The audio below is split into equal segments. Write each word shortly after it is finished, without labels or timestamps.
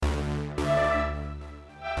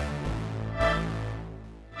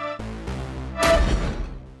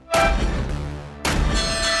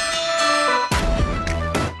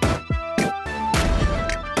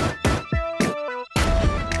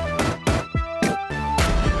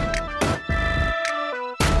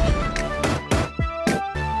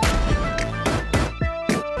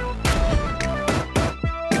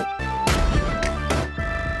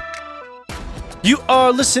You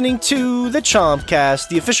are listening to the Chompcast,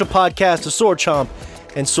 the official podcast of Sword Chomp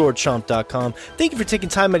and SwordChomp.com. Thank you for taking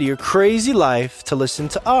time out of your crazy life to listen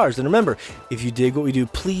to ours. And remember, if you dig what we do,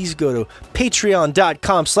 please go to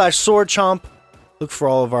patreon.com/SwordChomp. Look for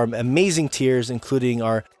all of our amazing tiers, including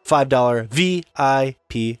our $5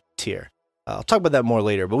 VIP tier. I'll talk about that more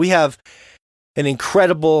later, but we have an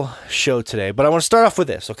incredible show today. But I want to start off with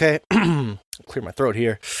this, okay? Clear my throat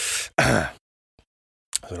here.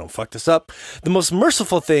 So don't fuck this up. The most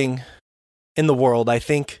merciful thing in the world, I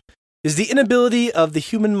think, is the inability of the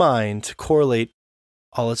human mind to correlate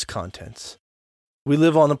all its contents. We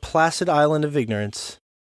live on a placid island of ignorance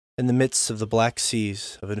in the midst of the black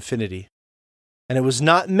seas of infinity, and it was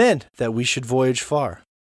not meant that we should voyage far.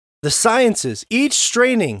 The sciences, each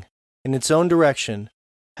straining in its own direction,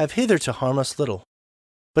 have hitherto harmed us little.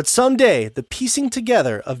 But someday, the piecing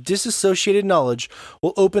together of disassociated knowledge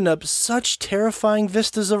will open up such terrifying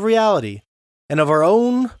vistas of reality and of our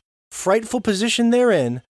own frightful position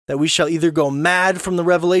therein that we shall either go mad from the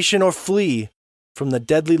revelation or flee from the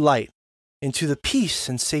deadly light into the peace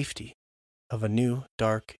and safety of a new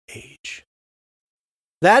dark age.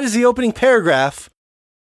 That is the opening paragraph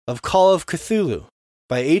of Call of Cthulhu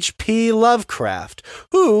by H.P. Lovecraft,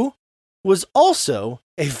 who was also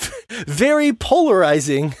a very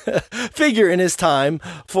polarizing figure in his time,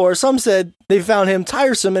 for some said they found him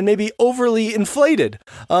tiresome and maybe overly inflated.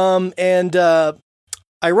 Ironically,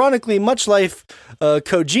 much like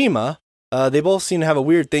Kojima, they both seem to have a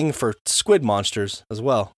weird thing for squid monsters as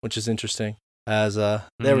well, which is interesting. There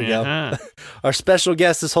we go. Our special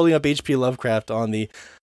guest is holding up H.P. Lovecraft on the.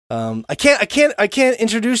 I can't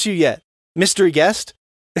introduce you yet, mystery guest.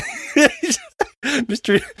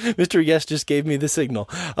 Mystery guest just gave me the signal.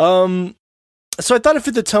 So I thought it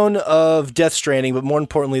fit the tone of Death Stranding, but more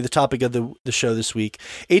importantly, the topic of the show this week,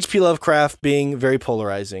 H.P. Lovecraft being very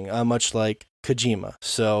polarizing, much like Kojima.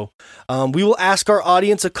 So we will ask our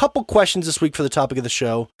audience a couple questions this week for the topic of the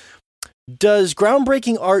show. Does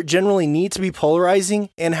groundbreaking art generally need to be polarizing?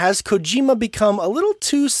 And has Kojima become a little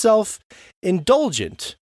too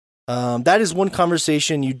self-indulgent? That is one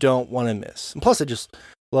conversation you don't want to miss. And plus, I just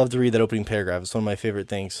love to read that opening paragraph. It's one of my favorite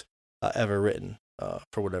things ever written,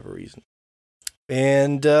 for whatever reason.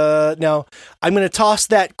 And now I'm going to toss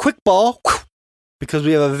that quick ball because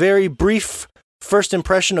we have a very brief first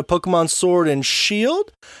impression of Pokemon Sword and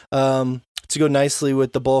Shield to go nicely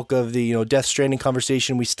with the bulk of the Death Stranding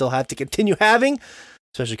conversation we still have to continue having,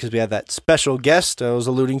 especially because we have that special guest I was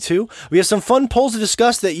alluding to. We have some fun polls to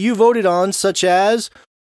discuss that you voted on, such as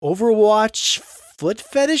Overwatch foot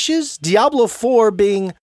fetishes, Diablo 4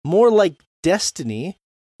 being more like Destiny,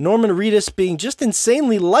 Norman Reedus being just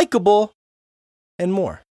insanely likable, and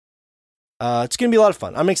more. It's going to be a lot of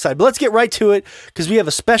fun. I'm excited. But let's get right to it, because we have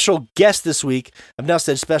a special guest this week. I've now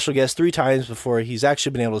said special guest 3 times before he's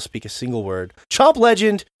actually been able to speak a single word. Chomp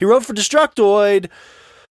legend. He wrote for Destructoid.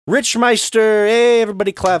 Rich Meister. Hey,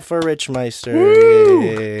 everybody clap for Rich Meister.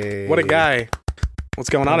 Woo! What a guy. What's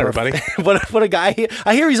going on, everybody? what a guy.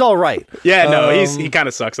 I hear he's all right. Yeah, no, he kind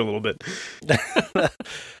of sucks a little bit.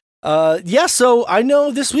 So I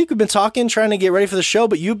know this week we've been talking, trying to get ready for the show,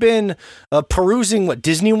 but you've been perusing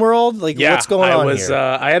Disney World? What's going on here?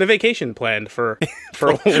 I had a vacation planned for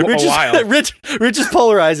a while. Rich is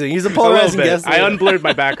polarizing. He's a polarizing guest. I unblurred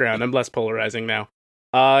my background. I'm less polarizing now.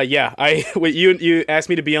 You asked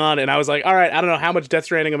me to be on, and I was like, all right, I don't know how much Death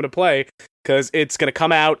Stranding I'm going to play, because it's going to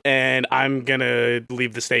come out, and I'm going to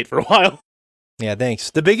leave the state for a while. Yeah, thanks.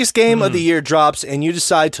 The biggest game of the year drops, and you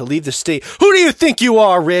decide to leave the state. Who do you think you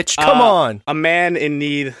are, Rich? Come on. A man in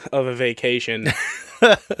need of a vacation.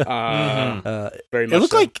 Very much. It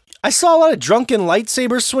looked like I saw a lot of drunken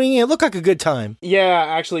lightsaber swinging. It looked like a good time. Yeah,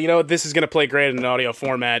 actually, this is going to play great in an audio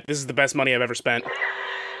format. This is the best money I've ever spent.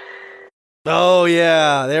 Oh,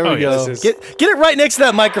 yeah. There we go. Get it right next to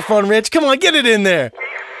that microphone, Rich. Come on, get it in there.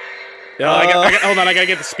 Hold on, I got to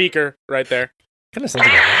get the speaker right there. Kind of sounds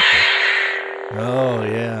like that. Oh,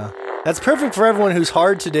 yeah. That's perfect for everyone who's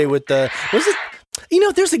hard today with the... Was it...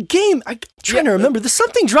 there's a game. I'm trying to remember. There's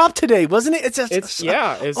something dropped today, wasn't it? I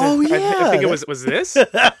think it was this?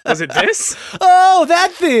 Was it this? Oh,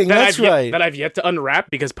 that thing. That's right. That I've yet to unwrap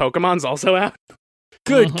because Pokemon's also out.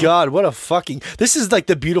 Good God, what a fucking... This is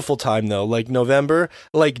the beautiful time, though. November,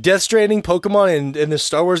 Death Stranding, Pokemon, and the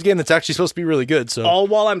Star Wars game that's actually supposed to be really good, so... All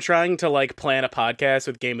while I'm trying to, plan a podcast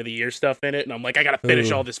with Game of the Year stuff in it, and I'm like, I gotta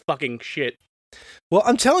finish all this fucking shit. Well,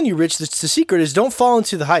 I'm telling you, Rich, the secret is don't fall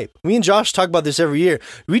into the hype. Me and Josh talk about this every year.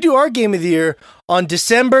 We do our Game of the Year on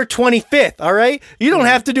December 25th, all right? You don't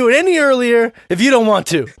have to do it any earlier if you don't want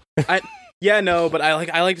to. Yeah, no, but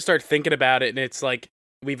I like to start thinking about it, and it's like,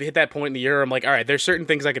 we've hit that point in the year where I'm like, all right, there's certain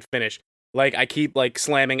things I could finish. Like I keep like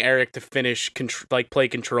slamming Eric to finish play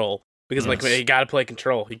Control because like man, you gotta play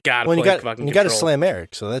Control. You gotta play fucking Control. You gotta slam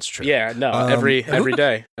Eric, so that's true. Yeah, no, every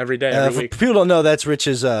day, every week. People don't know that's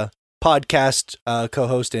Rich's podcast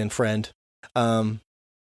co-host and friend.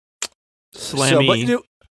 Slammy.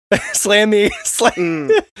 Slammy.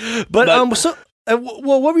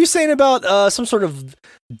 Well, what were you saying about some sort of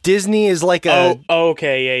Disney is like a... Oh,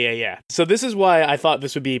 okay, yeah. So this is why I thought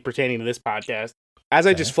this would be pertaining to this podcast. As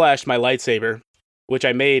I just flashed my lightsaber, which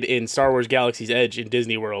I made in Star Wars Galaxy's Edge in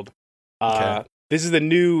Disney World. This is the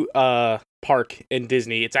new park in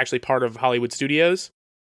Disney. It's actually part of Hollywood Studios,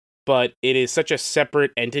 but it is such a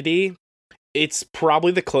separate entity. It's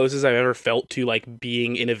probably the closest I've ever felt to like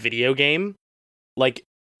being in a video game. Like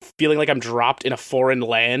feeling like I'm dropped in a foreign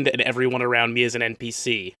land and everyone around me is an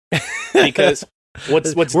NPC. Because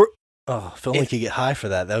if only could get high for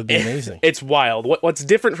that. That would be amazing. It's wild. What's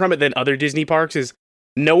different from it than other Disney parks is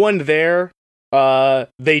no one there.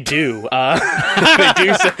 They do. They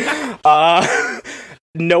do.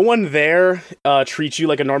 No one there treats you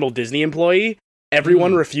like a normal Disney employee.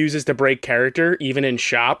 Everyone refuses to break character, even in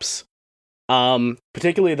shops.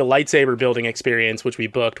 Particularly the lightsaber building experience, which we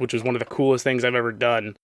booked, which was one of the coolest things I've ever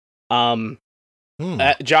done.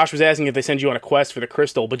 Josh was asking if they send you on a quest for the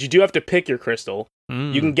crystal, but you do have to pick your crystal.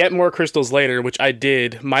 You can get more crystals later, which I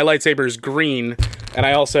did. My lightsaber is green, and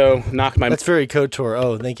I also knocked my... That's very KOTOR.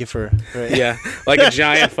 Oh, thank you for... Right. Yeah, like a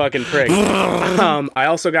giant fucking prick. I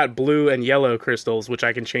also got blue and yellow crystals, which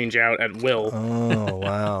I can change out at will. Oh,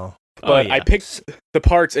 wow. But I picked the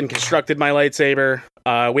parts and constructed my lightsaber.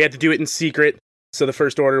 We had to do it in secret, so the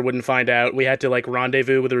First Order wouldn't find out. We had to like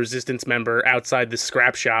rendezvous with a Resistance member outside the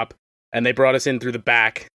scrap shop, and they brought us in through the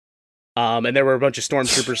back. And there were a bunch of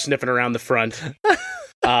stormtroopers sniffing around the front.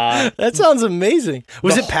 That sounds amazing.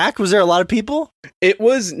 Was it packed? Was there a lot of people? It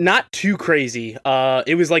was not too crazy.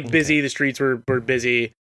 It was like busy. The streets were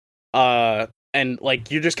busy. And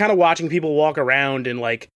like you're just kind of watching people walk around, and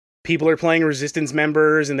like people are playing Resistance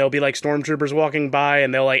members, and there'll be like stormtroopers walking by,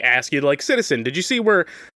 and they'll like ask you like, "Citizen, did you see like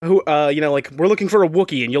we're looking for a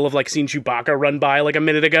Wookiee," and you'll have like seen Chewbacca run by like a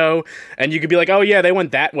minute ago, and you could be like, "Oh yeah, they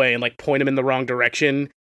went that way," and like point them in the wrong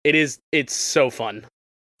direction. It's so fun.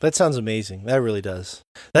 That sounds amazing. That really does.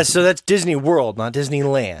 That's Disney World, not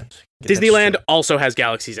Disneyland. Disneyland also has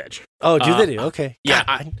Galaxy's Edge. Oh, do they do? Okay.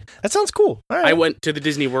 Yeah. That sounds cool. All right. I went to the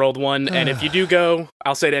Disney World one, and if you do go,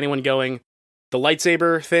 I'll say to anyone going, the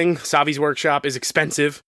lightsaber thing, Savi's Workshop, is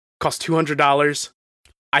expensive. Costs $200.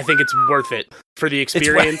 I think it's worth it for the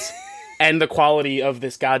experience and the quality of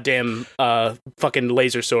this goddamn fucking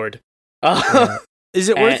laser sword. Is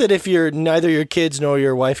it worth it if neither your kids nor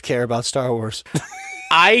your wife care about Star Wars?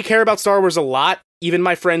 I care about Star Wars a lot. Even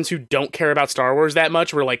my friends who don't care about Star Wars that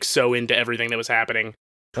much were like so into everything that was happening.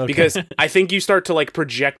 Okay. Because I think you start to like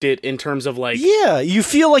project it in terms of like... Yeah, you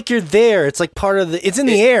feel like you're there. It's like part of it's in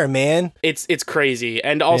the air, man. It's crazy.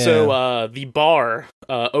 And also the bar,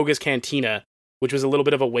 Oga's Cantina, which was a little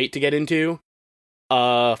bit of a wait to get into.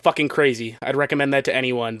 Fucking crazy. I'd recommend that to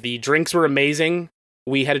anyone. The drinks were amazing.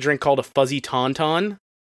 We had a drink called a Fuzzy Tauntaun,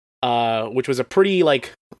 which was a pretty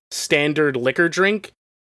like standard liquor drink,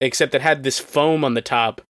 except it had this foam on the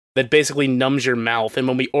top that basically numbs your mouth. And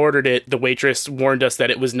when we ordered it, the waitress warned us that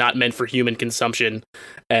it was not meant for human consumption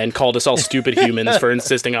and called us all stupid humans for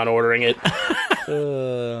insisting on ordering it.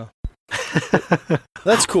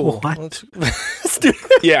 That's cool. What?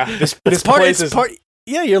 Yeah, this place is...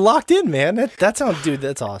 Yeah, you're locked in, man. That sounds, dude,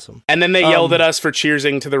 that's awesome. And then they yelled at us for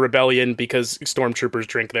cheersing to the rebellion because stormtroopers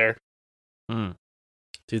drink there.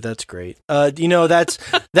 Dude, that's great. That would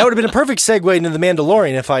have been a perfect segue into The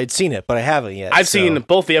Mandalorian if I had seen it, but I haven't yet. I've seen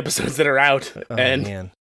both the episodes that are out, and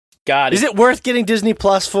man. God, is it worth getting Disney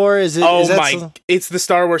Plus for? It's the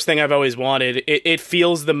Star Wars thing I've always wanted. It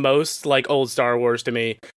feels the most like old Star Wars to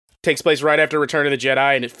me. It takes place right after Return of the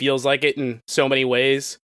Jedi, and it feels like it in so many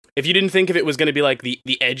ways. If you didn't think if it was going to be like the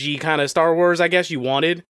edgy kind of Star Wars, I guess you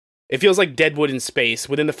wanted, it feels like Deadwood in space.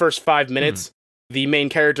 Within the first 5 minutes, the main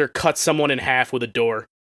character cuts someone in half with a door.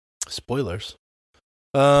 Spoilers.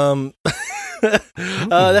 That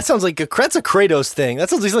sounds like that's a Kratos thing. That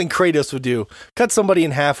sounds like something Kratos would do. Cut somebody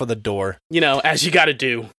in half with a door. As you got to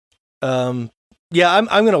do. Yeah, I'm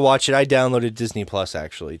going to watch it. I downloaded Disney Plus,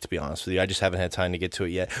 actually, to be honest with you. I just haven't had time to get to it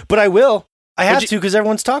yet. But I will. I have to because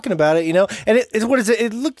everyone's talking about it, And it's what is it?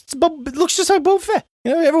 It looks just like Boba Fett.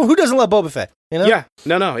 Everyone who doesn't love Boba Fett. Yeah,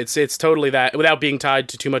 no, it's totally that without being tied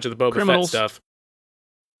to too much of the Boba Fett stuff.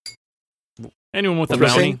 Anyone with a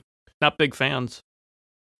bounty, not big fans.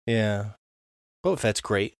 Yeah, Boba Fett's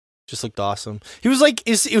great. Just looked awesome. He was like,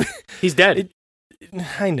 he's dead.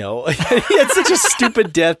 I know. He had such a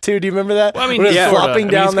stupid death too. Do you remember that? Well, I mean, when he's flopping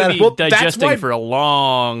down that. Well, digesting for a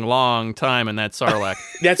long, long time in that Sarlacc.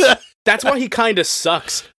 That's why he kind of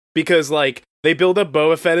sucks, because like they build up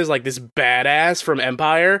Boba Fett as like this badass from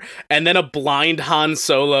Empire, and then a blind Han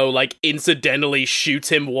Solo like incidentally shoots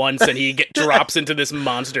him once, and he drops into this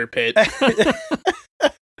monster pit.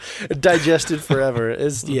 Digested forever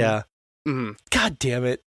is God damn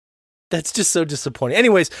it. That's just so disappointing.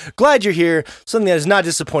 Anyways, glad you're here. Something that is not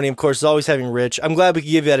disappointing, of course, is always having Rich. I'm glad we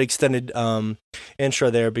could give you that extended intro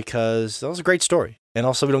there, because that was a great story. And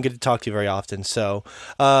also, we don't get to talk to you very often. So,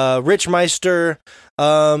 Rich Meister,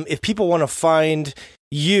 if people want to find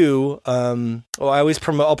you,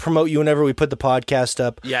 I'll promote you whenever we put the podcast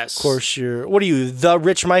up. Yes. Of course, what are you, The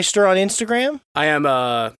Rich Meister on Instagram? I am,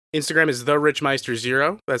 Instagram is The Rich Meister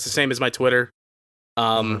 0. That's the same as my Twitter.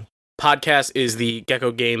 Podcast is the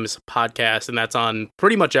Gecko Games podcast, and that's on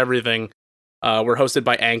pretty much everything. We're hosted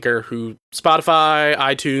by Anchor, Spotify,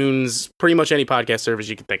 iTunes, pretty much any podcast service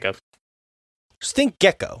you can think of. Just think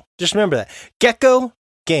Gecko. Just remember that. Gecko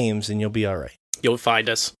Games, and you'll be all right. You'll find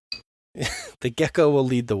us. The Gecko will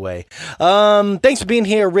lead the way. Thanks for being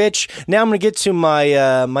here, Rich. Now I'm going to get to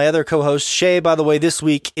my my other co-host, Shea. By the way, this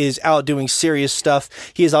week is out doing serious stuff.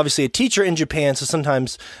 He is obviously a teacher in Japan, so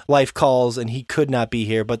sometimes life calls and he could not be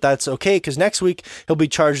here, but that's okay, because next week he'll be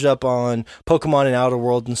charged up on Pokemon and Outer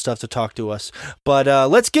World and stuff to talk to us. But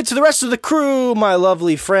let's get to the rest of the crew, my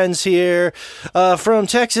lovely friends here. From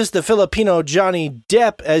Texas, the Filipino Johnny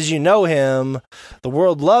Depp, as you know him. The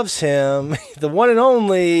world loves him. The one and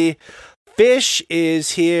only Fish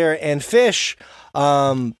is here, and Fish,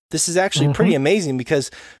 this is actually pretty amazing, because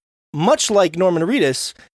much like Norman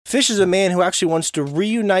Reedus, Fish is a man who actually wants to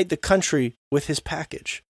reunite the country with his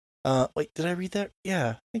package. Wait, did I read that?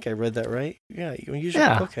 Yeah, I think I read that right. Yeah, usually.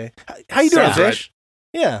 Yeah. Okay. How you doing, Fish?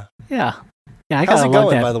 Right. Yeah. Yeah. Yeah, I How's it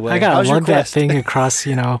going, by the way? I gotta lug that thing across,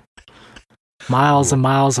 miles and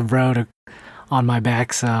miles of road on my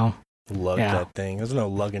back, so. Lug that thing. There's no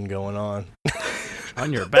lugging going on.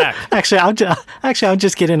 On your back. Actually, I'll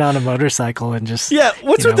just get in on a motorcycle and just. Yeah,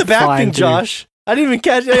 what's with the back thing, Josh? I didn't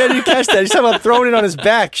catch that. He's talking about throwing it on his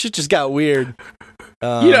back. Shit just got weird.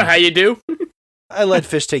 You know how you do. I let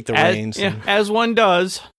Fish take the reins. Yeah, as one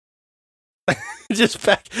does. Just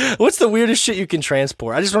back. What's the weirdest shit you can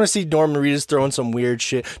transport? I just want to see Norman Reedus throwing some weird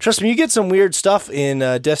shit. Trust me, you get some weird stuff in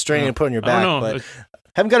Death Stranding and put on your back, but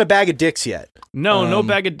haven't got a bag of dicks yet. No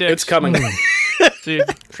bag of dicks. It's coming. See,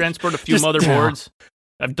 transport a few motherboards.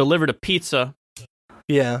 I've delivered a pizza.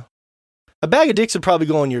 Yeah. A bag of dicks would probably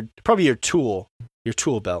go on your tool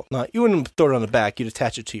belt. You wouldn't throw it on the back. You'd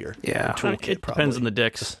attach it to your toolkit. It depends on the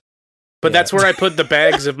dicks. But that's where I put the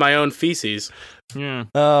bags of my own feces. Yeah.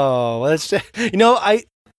 Oh, well, that's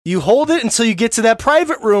you hold it until you get to that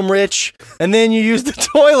private room, Rich, and then you use the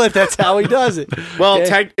toilet. That's how he does it. Well,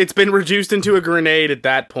 it's been reduced into a grenade at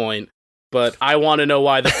that point, but I want to know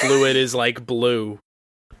why the fluid is like blue.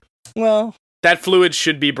 Well, that fluid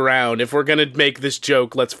should be brown. If we're gonna make this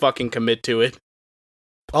joke, let's fucking commit to it.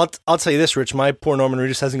 I'll tell you this, Rich. My poor Norman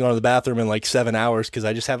Reedus hasn't gone to the bathroom in like 7 hours because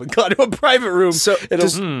I just haven't gone to a private room. So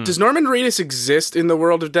does Norman Reedus exist in the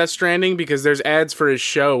world of Death Stranding? Because there's ads for his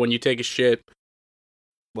show when you take a shit.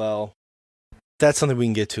 Well, that's something we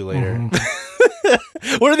can get to later.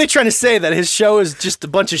 What are they trying to say? That his show is just a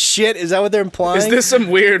bunch of shit? Is that what they're implying? Is this some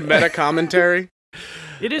weird meta commentary?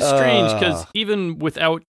 It is strange because even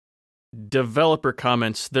without developer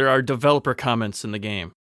comments, there are developer comments in the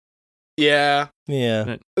game. Yeah.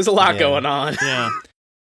 There's a lot going on. Yeah.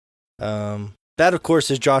 That, of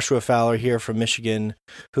course, is Joshua Fowler here from Michigan,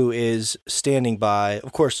 who is standing by.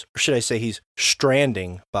 Of course, or should I say he's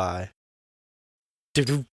stranding by. Should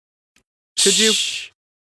you?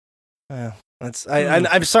 I'm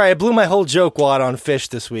sorry. I blew my whole joke wad on Fish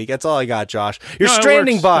this week. That's all I got, Josh. You're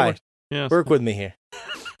stranding by. Yeah. Work with me here.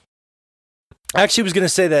 I actually was going to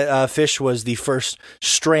say that Fish was the first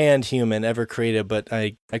strand human ever created, but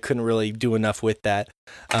I couldn't really do enough with that.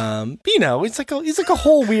 It's like a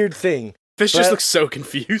whole weird thing. Fish just looks so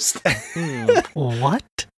confused. What?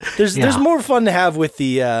 There's more fun to have with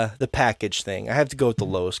the package thing. I have to go with the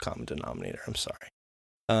lowest common denominator. I'm sorry.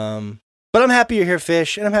 But I'm happy you're here,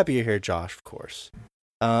 Fish, and I'm happy you're here, Josh, of course.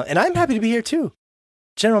 And I'm happy to be here too.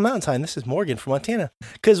 General Mountain Time, this is Morgan from Montana.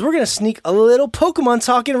 Because we're going to sneak a little Pokemon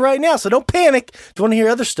talking right now, so don't panic if you want to hear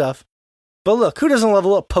other stuff. But look, who doesn't love a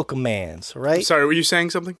little Pokemans, right? Sorry, were you saying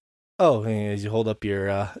something? Oh, as you hold up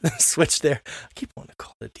your Switch there. I keep wanting to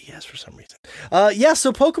call it a DS for some reason.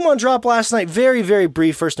 So Pokemon dropped last night. Very, very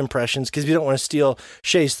brief first impressions because we don't want to steal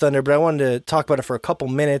Shea's thunder, but I wanted to talk about it for a couple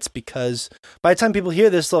minutes because by the time people hear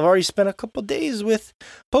this, they'll have already spent a couple days with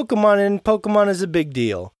Pokemon, and Pokemon is a big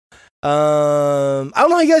deal. I don't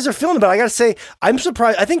know how you guys are feeling about it. I gotta say, I'm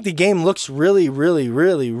surprised. I think the game looks really, really,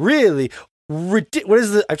 really, really what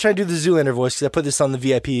is the? I'm trying to do the Zoolander voice because I put this on the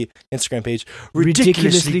VIP Instagram page.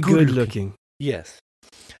 Ridiculously good looking. Yes.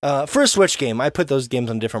 For a Switch game, I put those games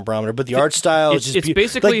on a different barometer, but the art style is just it's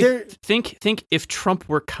basically like think if Trump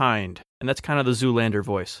were kind, and that's kind of the Zoolander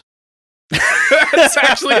voice. That's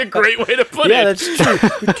actually a great way to put it. Yeah, that's true.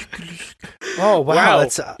 Oh wow,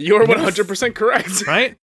 you're 100% correct.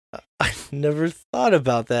 Right? I never thought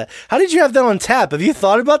about that. How did you have that on tap? Have you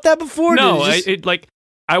thought about that before? No,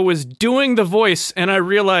 I was doing the voice, and I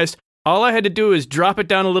realized all I had to do is drop it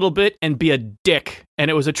down a little bit and be a dick, and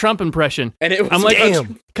it was a Trump impression. And it was I'm like,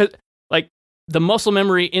 damn. Because like the muscle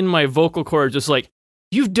memory in my vocal cords, just like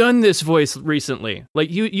you've done this voice recently, like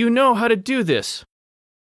you know how to do this.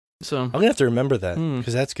 So I'm gonna have to remember that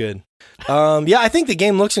because that's good. I think the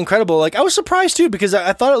game looks incredible. Like I was surprised too because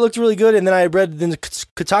I thought it looked really good, and then I read in the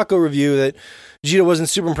Kotaku review that Vegeta wasn't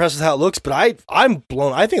super impressed with how it looks, but I'm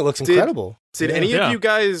blown. I think it looks incredible. Did any of you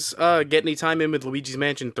guys get any time in with Luigi's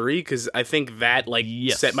Mansion 3? Because I think that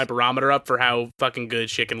set my barometer up for how fucking good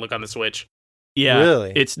shit can look on the Switch. Yeah,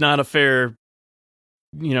 really, it's not a fair,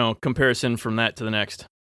 comparison from that to the next.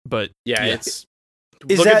 But it's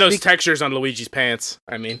look at those textures on Luigi's pants.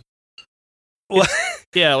 I mean. Well,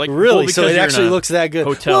 really? So it actually looks that good.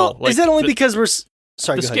 Hotel. Well, is that only because we're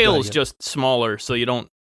sorry? The scale is just smaller, so you don't.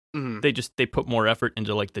 They put more effort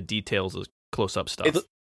into like the details of close-up stuff.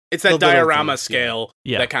 It's that diorama scale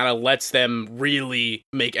that kind of lets them really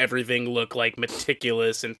make everything look like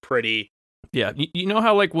meticulous and pretty. Yeah, you know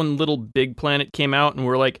how like when Little Big Planet came out and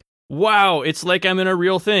we're like, wow, it's like I'm in a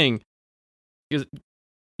real thing. Because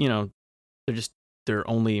they're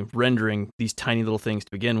only rendering these tiny little things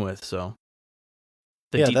to begin with, so.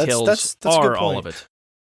 The details that's are all of it.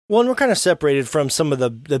 Well, and we're kind of separated from some of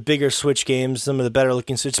the bigger Switch games, some of the better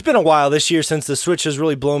looking Switch. It's been a while this year since the Switch has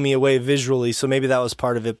really blown me away visually, so maybe that was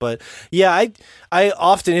part of it. But yeah, I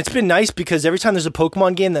often, it's been nice because every time there's a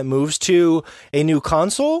Pokemon game that moves to a new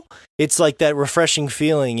console, it's like that refreshing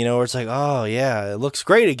feeling, where it's like, oh yeah, it looks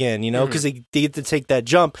great again, because they get to take that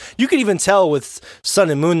jump. You could even tell with Sun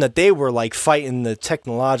and Moon that they were like fighting the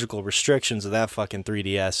technological restrictions of that fucking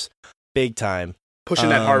 3DS big time. Pushing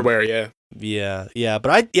that hardware, yeah.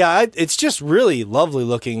 But it's just really lovely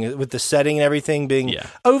looking with the setting and everything being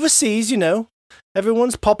overseas.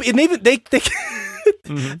 Everyone's popping, and they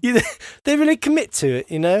they really commit to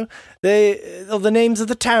it. They all the names of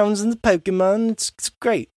the towns and the Pokemon. It's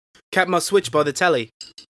great. Kept my Switch by the telly.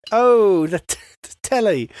 Oh, the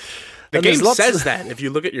telly. The game says that if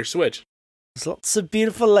you look at your Switch. There's lots of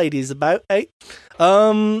beautiful ladies about.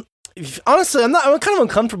 Honestly, I'm kind of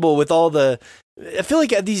uncomfortable with all the. I feel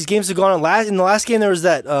like these games have gone on. In the last game, there was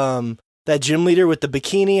that gym leader with the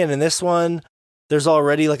bikini, and in this one, there's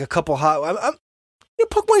already like a couple hot.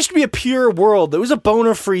 Pokemon used to be a pure world. It was a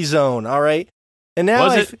boner-free zone, all right. And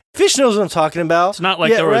now Fish knows what I'm talking about. It's not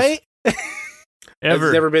like there was right?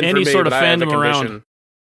 never been any for me, sort of but I have a fandom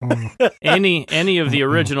around any of the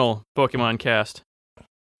original Pokemon cast.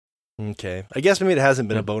 Okay. I guess maybe it hasn't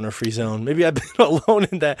been a boner-free zone. Maybe I've been alone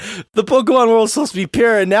in that. The Pokemon world's supposed to be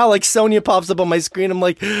pure, and now, like, Sonya pops up on my screen. I'm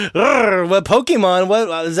like, what Pokemon?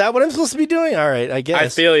 What is that what I'm supposed to be doing? All right, I guess. I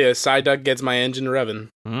feel you. Psyduck gets my engine revving.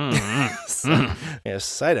 Yeah,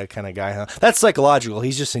 Psyduck kind of guy, huh? That's psychological.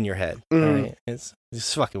 He's just in your head. All right? He's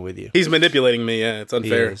fucking with you. He's manipulating me, yeah. It's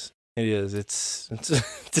unfair. It is. It's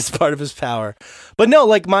just part of his power. But no,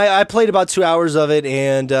 like, I played about 2 hours of it,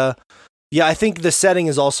 and... yeah, I think the setting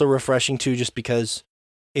is also refreshing too, just because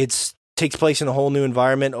it takes place in a whole new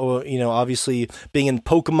environment. Or obviously being in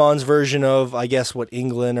Pokemon's version of, I guess, what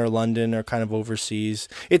England or London or kind of overseas.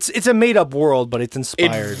 It's a made up world, but it's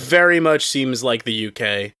inspired. It very much seems like the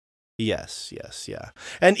UK. Yes, yeah.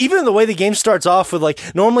 And even the way the game starts off with, like,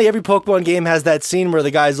 normally every Pokemon game has that scene where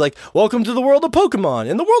the guy's like, welcome to the world of Pokemon.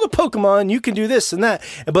 In the world of Pokemon, you can do this and that.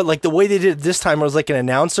 But like the way they did it this time was like an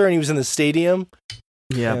announcer and he was in the stadium.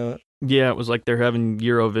 Yeah. Yeah, it was like they're having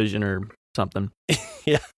Eurovision or something.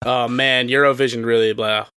 Yeah. Oh, man, Eurovision really,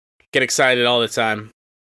 get excited all the time.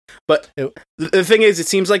 But the thing is, it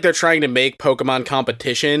seems like they're trying to make Pokemon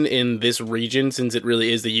competition in this region, since it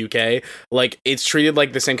really is the UK. Like, it's treated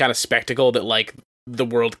like the same kind of spectacle that, like, the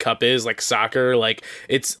World Cup is, like soccer. Like,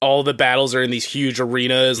 it's all the battles are in these huge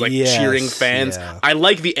arenas, like, cheering fans. Yeah. I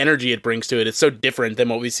like the energy it brings to it. It's so different than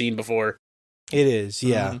what we've seen before. It is,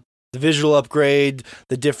 yeah. The visual upgrade,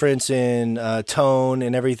 the difference in tone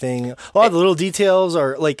and everything. A lot of the little details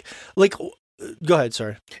are like. Go ahead.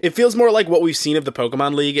 Sorry. It feels more like what we've seen of the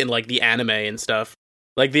Pokemon League and like the anime and stuff.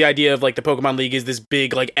 Like the idea of like the Pokemon League is this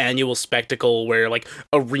big like annual spectacle where like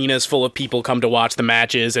arenas full of people come to watch the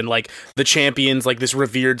matches, and like the champion's like this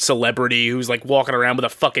revered celebrity who's like walking around with a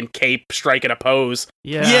fucking cape striking a pose.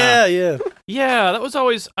 Yeah. Yeah. That was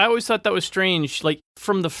I always thought that was strange. Like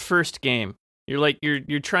from the first game,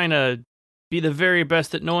 you're trying to be the very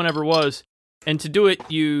best that no one ever was, and to do it,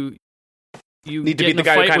 you need to get be in the a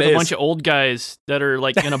guy who fight kinda with a is. bunch of old guys that are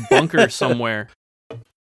like in a bunker somewhere.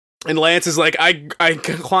 And Lance is like, I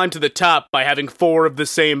can climb to the top by having 4 of the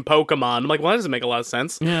same Pokemon. I'm like, well, that doesn't make a lot of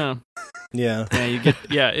sense. Yeah. Yeah.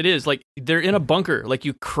 It is like they're in a bunker. Like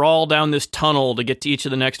you crawl down this tunnel to get to each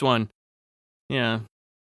of the next one. Yeah.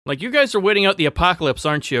 Like you guys are waiting out the apocalypse,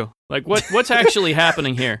 aren't you? Like what's actually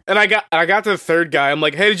happening here? And I got to the third guy. I'm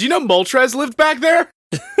like, hey, did you know Moltres lived back there?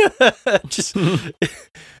 Just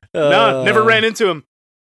No, never ran into him.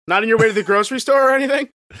 Not on your way to the grocery store or anything?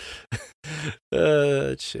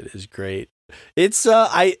 Shit is great. It's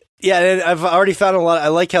and I've already found a lot. I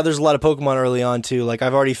like how there's a lot of Pokemon early on too. Like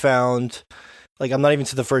I've already found, like I'm not even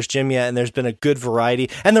to the first gym yet, and there's been a good variety.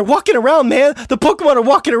 And they're walking around, man. The Pokemon are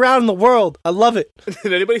walking around in the world. I love it.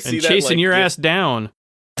 Did anybody see And that? chasing like, your gif- ass down.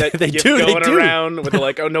 That They gif do, they going do. around with the,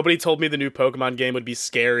 like, oh, nobody told me the new Pokemon game would be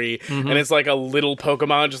scary, Mhm. and it's like a little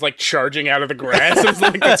Pokemon just like charging out of the grass. It's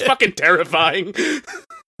like it's fucking terrifying.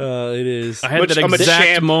 It is. I had that I'm a exact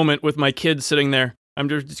champ. moment with my kids sitting there. I'm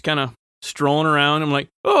just kind of strolling around. I'm like,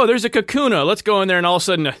 oh, there's a Kakuna. Let's go in there. And all of a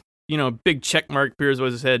sudden, a big check mark appears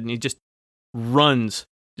with his head, and he just runs,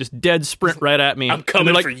 just dead sprint right at me. I'm And coming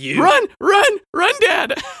they're like, for you. Run,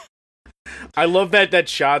 Dad. I love that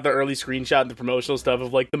shot, the early screenshot and the promotional stuff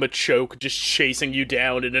of like the Machoke just chasing you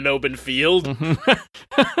down in an open field.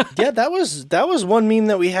 Yeah, that was one meme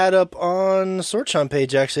that we had up on the Sword Chomp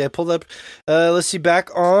page. Actually, I pulled up. Let's see, back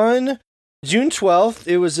on June 12th,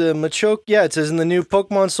 it was a Machoke. Yeah, it says in the new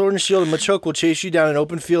Pokemon Sword and Shield, a Machoke will chase you down an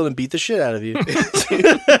open field and beat the shit out of you.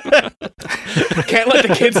 Can't let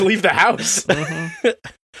the kids leave the house.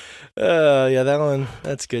 Yeah, that one,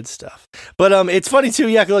 that's good stuff. But it's funny too,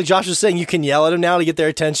 yeah, 'cause like Josh was saying, you can yell at them now to get their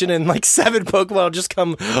attention, and like 7 Pokemon will just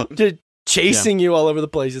come chasing you all over the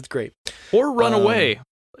place. It's great. Or run away.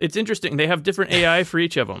 It's interesting. They have different AI for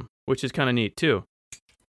each of them, which is kind of neat too.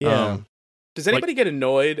 Yeah. Does anybody get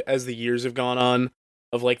annoyed as the years have gone on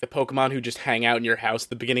of like the Pokemon who just hang out in your house at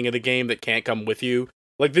the beginning of the game that can't come with you?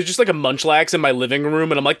 Like there's just like a Munchlax in my living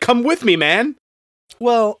room, and I'm like, come with me, man.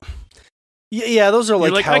 Well, yeah, those are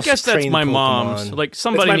You're like I guess that's house-trained my Pokemon. mom's. Like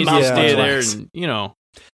somebody my needs to mom's stay there, Munchlax. and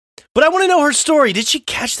But I want to know her story. Did she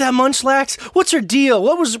catch that Munchlax? What's her deal?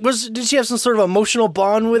 What was did she have some sort of emotional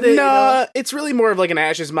bond with it? Nah, it's really more of like an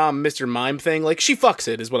Ash's mom, Mr. Mime thing. Like she fucks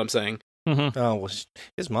it, is what I'm saying. Mhm. Oh, well,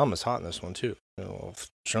 his mom is hot in this one too.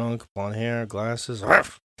 Trunk, blonde hair, glasses.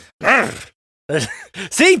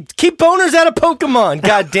 See, keep boners out of Pokemon.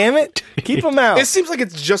 God damn it, keep them out. It seems like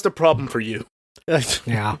it's just a problem for you.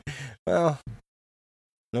 Yeah. Well,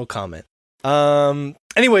 no comment.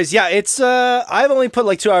 Anyways, yeah, it's I've only put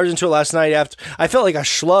like 2 hours into it last night. After I felt like a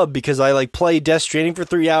schlub because I like played Death Stranding for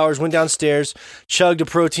 3 hours, went downstairs, chugged a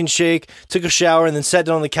protein shake, took a shower, and then sat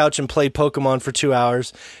down on the couch and played Pokemon for 2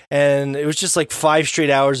 hours. And it was just like 5 straight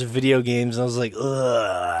hours of video games, and I was like,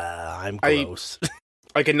 ugh, I'm gross.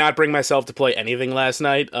 I could not bring myself to play anything last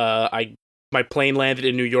night. My plane landed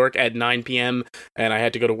in New York at 9 p.m. and I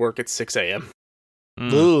had to go to work at 6 a.m.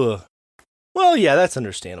 Ugh. Well, yeah, that's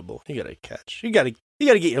understandable. You gotta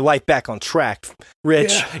get your life back on track,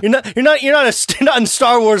 Rich. Yeah. You're not in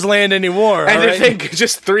Star Wars land anymore. And all I right? think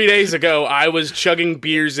just 3 days ago, I was chugging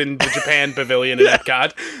beers in the Japan pavilion in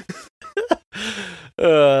Epcot.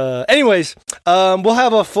 Anyways, we'll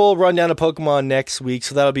have a full rundown of Pokemon next week,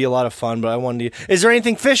 so that'll be a lot of fun. But I wanted to. Is there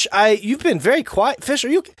anything, Fish? You've been very quiet. Fish, do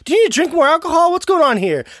you need to drink more alcohol? What's going on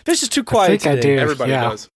here? Fish is too quiet I think today. I do. Everybody yeah.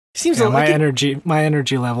 does. Seems Yeah, like my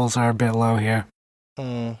energy levels are a bit low here.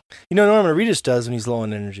 You know, Norman Reedus does when he's low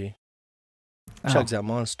on energy. Oh, Chugs out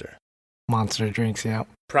Monster. monster drinks, yeah.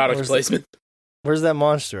 Product Where's placement. Where's that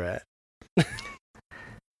Monster at?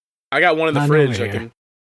 I got one in the None fridge. over I here. can.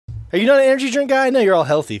 Are you not an energy drink guy? I know you're all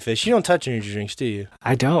healthy, Fish. You don't touch energy drinks, do you?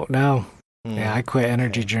 I don't know. Mm. Yeah, I quit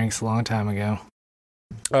energy drinks a long time ago.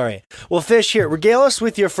 All right. Well, Fish, here, regale us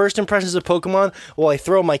with your first impressions of Pokemon while I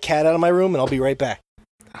throw my cat out of my room, and I'll be right back.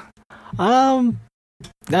 No,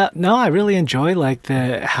 I really enjoy like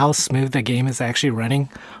how smooth the game is actually running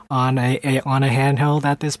on a handheld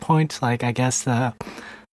at this point. Like I guess the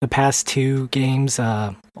past 2 games,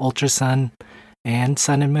 Ultra Sun and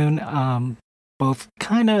Sun and Moon, both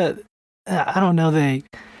kind of, I don't know, they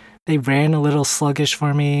ran a little sluggish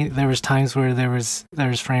for me. There was times where there was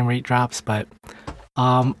frame rate drops, but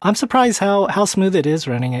I'm surprised how smooth it is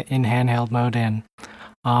running it in handheld mode, and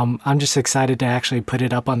I'm just excited to actually put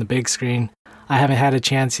it up on the big screen. I haven't had a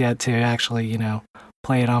chance yet to actually,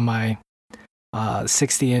 play it on my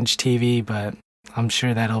 60-inch TV, but I'm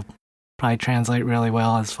sure that'll probably translate really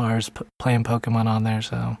well as far as playing Pokemon on there.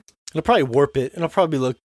 So it'll probably warp it. It'll probably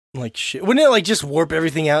look like shit. Wouldn't it like just warp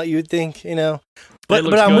everything out? You would think,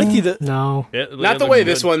 But I'm with you. No, not the way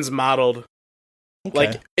this one's modeled. Okay.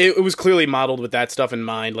 Like it was clearly modeled with that stuff in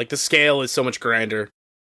mind. Like the scale is so much grander.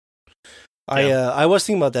 I was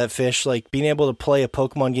thinking about that, Fish, like being able to play a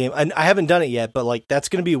Pokemon game. I haven't done it yet, but like that's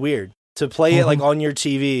gonna be weird to play it like on your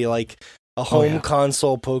TV, like a home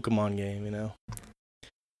console Pokemon game,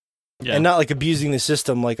 Yeah. And not like abusing the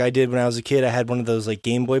system like I did when I was a kid. I had one of those like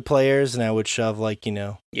Game Boy players, and I would shove like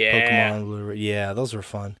Pokemon. Yeah, those were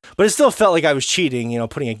fun. But it still felt like I was cheating,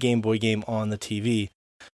 putting a Game Boy game on the TV.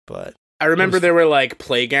 But I remember there were like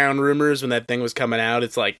Playground rumors when that thing was coming out.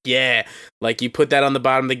 It's like, like you put that on the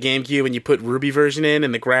bottom of the GameCube and you put Ruby version in,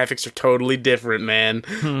 and the graphics are totally different, man.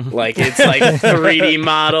 Like it's like 3D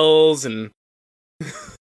models and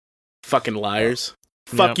fucking liars.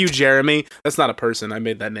 Fuck you, Jeremy. That's not a person. I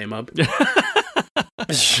made that name up.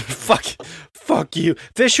 Fuck you.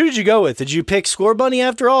 Fish, who did you go with? Did you pick Score Bunny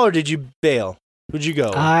after all, or did you bail? Who'd you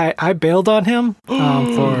go? I bailed on him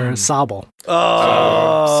for Sobble.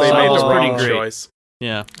 So you made the wrong pretty choice.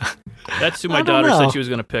 Yeah. That's who my daughter said she was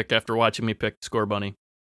going to pick after watching me pick Score Bunny.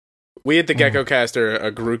 We at the Geckocast are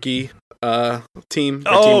a Grookey team. Team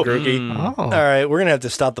Grookey. All right, we're gonna have to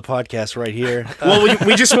stop the podcast right here. Well,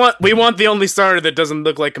 we want the only starter that doesn't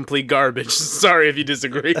look like complete garbage. Sorry if you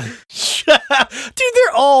disagree. Dude,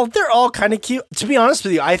 they're all kind of cute. To be honest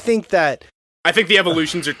with you, I think the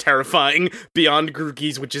evolutions are terrifying beyond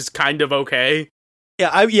Grookey's, which is kind of okay. Yeah,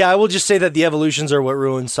 I will just say that the evolutions are what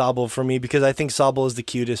ruined Sobble for me, because I think Sobble is the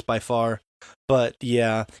cutest by far. But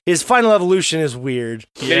yeah, his final evolution is weird.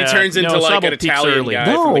 Yeah, he turns into like an Italian guy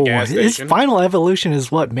from the gas station. His final evolution is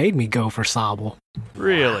what made me go for Sobble.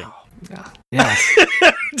 Really? Wow. Yes.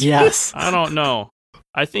 Yes. I don't know.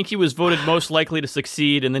 I think he was voted most likely to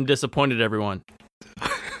succeed and then disappointed everyone.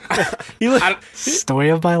 Story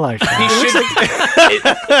of my life. He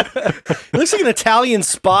looks like an Italian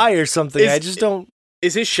spy or something. I just don't.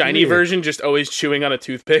 Is his shiny version just always chewing on a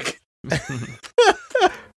toothpick?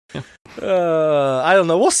 I don't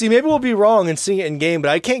know. We'll see. Maybe we'll be wrong and seeing it in game, but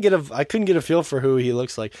I couldn't get a feel for who he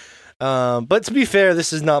looks like. But to be fair,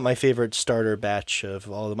 this is not my favorite starter batch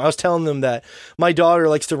of all of them. I was telling them that my daughter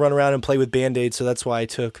likes to run around and play with Band-Aids, so that's why I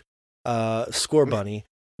took Score Bunny.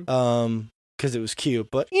 Because it was cute.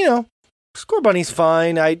 But, Score Bunny's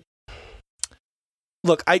fine. I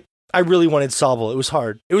really wanted Sobble. It was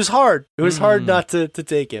hard. It was hard not to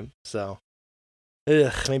take him. So,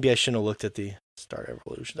 maybe I shouldn't have looked at the starter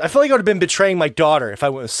evolution. I feel like I would have been betraying my daughter if I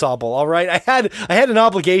went with Sobble. All right, I had an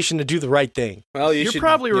obligation to do the right thing. Well, you're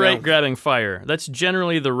probably right grabbing fire. That's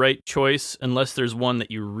generally the right choice, unless there's one that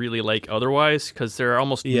you really like otherwise, because there are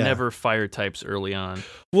almost never fire types early on.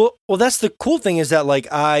 Well, that's the cool thing is that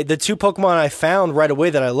the two Pokemon I found right away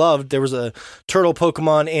that I loved, there was a turtle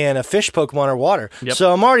Pokemon and a fish Pokemon or water. Yep.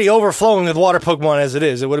 So I'm already overflowing with water Pokemon as it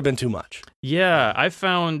is. It would have been too much. Yeah, I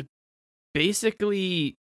found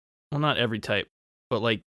basically, well, not every type, but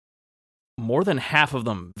like more than half of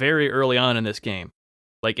them very early on in this game.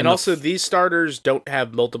 And also these starters don't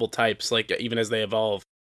have multiple types. Like even as they evolve,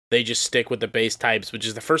 they just stick with the base types, which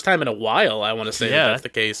is the first time in a while I want to say that's the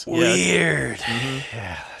case. Weird. Mm-hmm.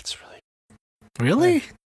 Yeah, that's really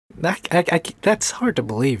that's hard to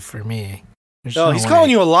believe for me. He's calling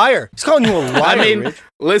you a liar. He's calling you a liar. I mean, Rich.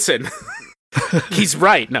 Listen. He's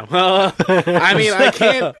right. No. I mean,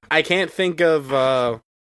 I can't think of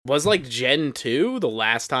was like Gen 2 the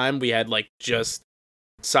last time we had like just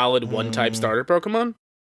solid one type starter Pokemon?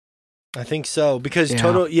 I think so, because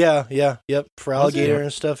Toto, for Alligator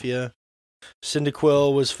and stuff,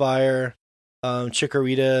 Cyndaquil was fire.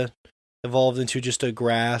 Chikorita evolved into just a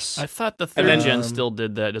grass. I thought the third gen still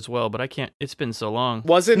did that as well, but I can't. It's been so long.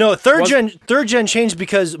 Was it? No, third gen changed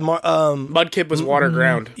because Mudkip was water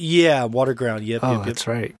ground. Yeah, water ground. Yep. That's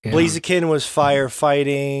right. Yeah. Blaziken was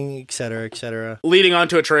firefighting, etc., etc. Leading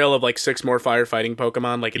onto a trail of like 6 more firefighting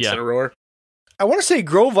Pokemon, like Incineroar. I want to say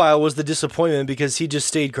Grovyle was the disappointment because he just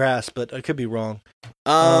stayed grass, but I could be wrong.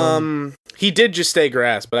 He did just stay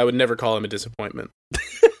grass, but I would never call him a disappointment.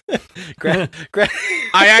 I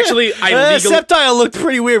Sceptile looked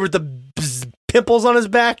pretty weird with the pimples on his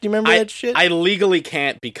back. Do you remember that shit? I legally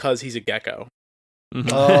can't because he's a gecko. Mhm.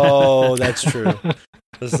 Oh, that's true.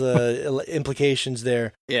 There's implications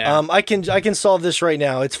there. Yeah. I can solve this right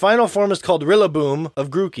now. Its final form is called Rillaboom of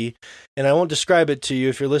Grookey, and I won't describe it to you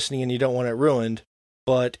if you're listening and you don't want it ruined.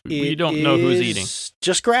 But We don't know who's eating.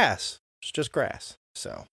 Just grass. It's just grass.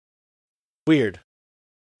 So weird.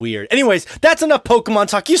 Anyways, that's enough Pokemon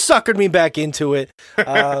talk. You suckered me back into it.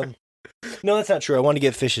 No, that's not true. I wanted to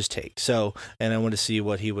get Fish's take. And I want to see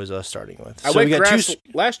what he was starting with. I So went we got grass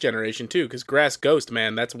last generation too, because grass ghost,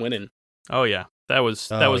 man, that's winning. Oh yeah, that was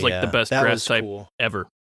like the best that grass was type cool. ever.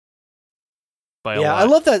 By a Yeah, lot. I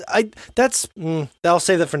love that. I'll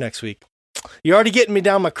save that for next week. You're already getting me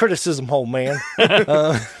down my criticism hole, man.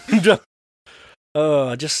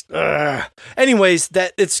 Anyways,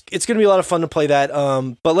 that it's going to be a lot of fun to play that.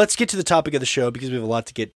 But let's get to the topic of the show because we have a lot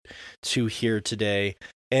to get to here today.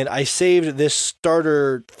 And I saved this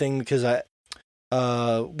starter thing because one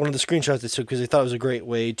of the screenshots I took because I thought it was a great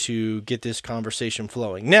way to get this conversation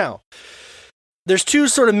flowing. Now, there's two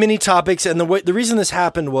sort of mini topics, and the reason this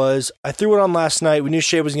happened was I threw it on last night. We knew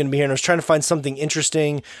Shea was going to be here, and I was trying to find something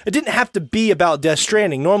interesting. It didn't have to be about Death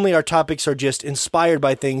Stranding. Normally, our topics are just inspired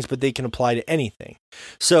by things, but they can apply to anything.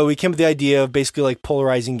 So we came up with the idea of basically like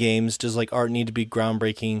polarizing games. Does like art need to be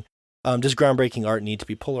groundbreaking? Does groundbreaking art need to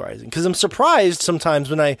be polarizing? Because I'm surprised sometimes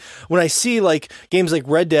when I see like games like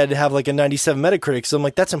Red Dead have like a 97 Metacritic. So I'm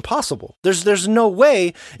like, that's impossible. There's no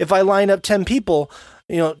way if I line up 10 people,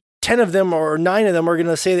 10 of them or 9 of them are going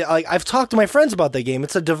to say that, like, I've talked to my friends about that game.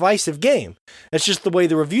 It's a divisive game. It's just the way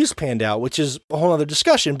the reviews panned out, which is a whole other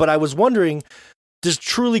discussion. But I was wondering, does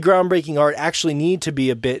truly groundbreaking art actually need to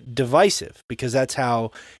be a bit divisive? Because that's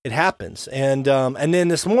how it happens. And then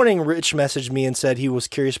this morning, Rich messaged me and said he was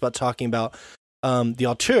curious about talking about the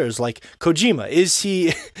auteurs like Kojima. Is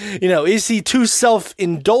he too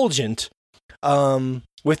self-indulgent?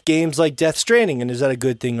 With games like Death Stranding, and is that a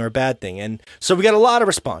good thing or a bad thing? And so we got a lot of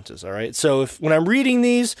responses, all right? So when I'm reading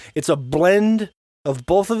these, it's a blend of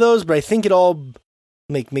both of those, but I think it all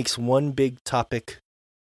makes one big topic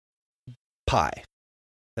pie.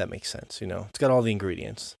 That makes sense, It's got all the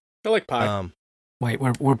ingredients. I like pie. Wait,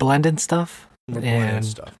 we're blending stuff? We're blending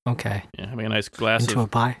stuff. Okay. Yeah, having a nice glass Into of a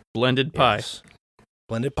pie? blended pie. Yes.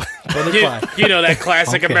 Blended pie. Blended pie. You know that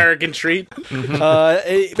classic Okay. American treat.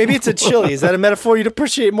 Maybe it's a chili. Is that a metaphor you'd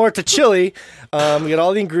appreciate more? It's a chili. We got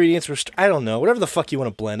all the ingredients. I don't know. Whatever the fuck you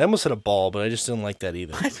want to blend. I almost said a ball, but I just didn't like that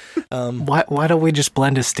either. Why don't we just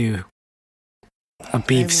blend a stew? A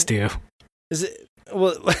beef stew. Is it?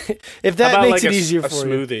 Well, if How that about makes like it easier a for you.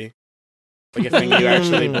 smoothie? Like a thing you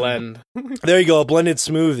actually blend. There you go, a blended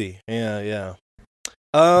smoothie. Yeah.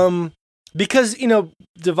 Because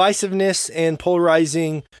divisiveness and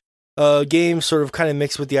polarizing games sort of kind of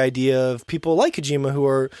mix with the idea of people like Kojima who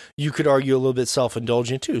are, you could argue, a little bit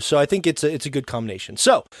self-indulgent too. So I think it's a good combination.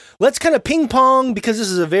 So let's kind of ping pong because this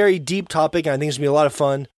is a very deep topic and I think it's gonna be a lot of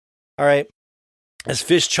fun. All right, as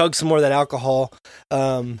Fish chugs some more of that alcohol.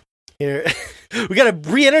 Here we gotta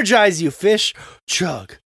re-energize you, Fish.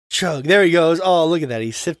 Chug. There he goes. Oh, look at that.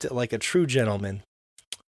 He sipped it like a true gentleman.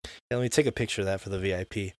 Yeah, let me take a picture of that for the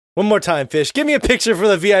VIP. One more time, Fish. Give me a picture for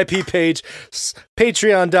the VIP page.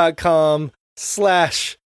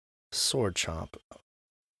 Patreon.com/swordchomp.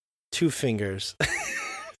 2 fingers.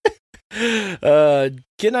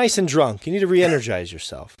 Get nice and drunk. You need to re-energize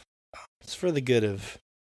yourself. It's for the good of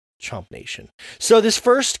Chomp Nation. So this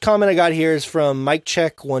first comment I got here is from Mike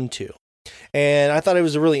Check 12. And I thought it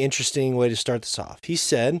was a really interesting way to start this off. He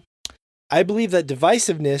said, I believe that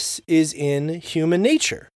divisiveness is in human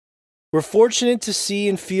nature. We're fortunate to see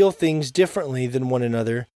and feel things differently than one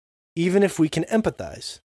another, even if we can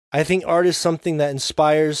empathize. I think art is something that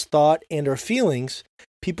inspires thought and our feelings.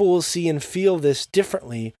 People will see and feel this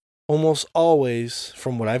differently almost always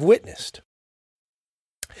from what I've witnessed.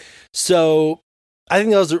 So I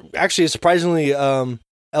think that was actually a surprisingly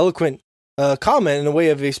eloquent comment in a way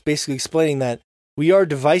of basically explaining that we are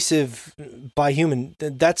divisive by human.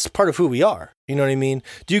 That's part of who we are. You know what I mean?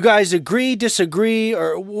 Do you guys agree, disagree,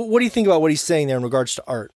 or what do you think about what he's saying there in regards to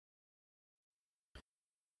art?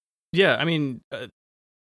 Yeah, I mean,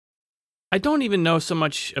 I don't even know so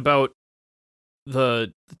much about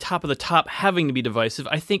the top of the top having to be divisive.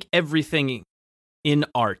 I think everything in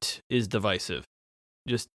art is divisive.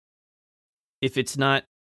 Just if it's not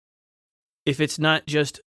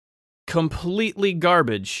just completely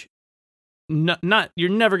garbage, not you're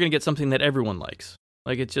never going to get something that everyone likes.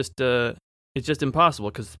 Like it's just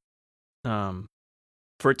impossible because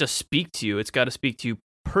for it to speak to you, it's got to speak to you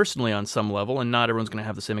personally on some level, and not everyone's going to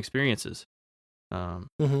have the same experiences.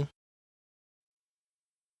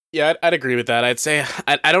 Yeah, I'd agree with that. I'd say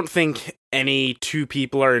I don't think any two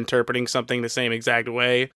people are interpreting something the same exact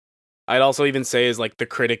way. I'd also even say is like the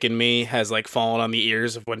critic in me has like fallen on the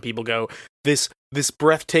ears of when people go, this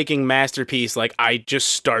breathtaking masterpiece, like I just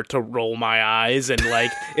start to roll my eyes and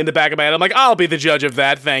like in the back of my head I'm like, I'll be the judge of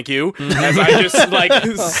that, thank you. As I just like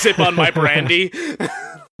sip on my brandy.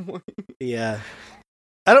 Yeah.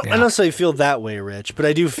 I don't necessarily feel that way, Rich, but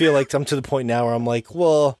I do feel like I'm to the point now where I'm like,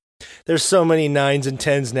 well, there's so many 9s and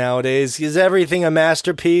 10s nowadays. Is everything a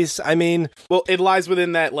masterpiece? I mean, well, it lies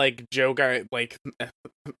within that like joke I like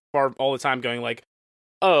all the time going like,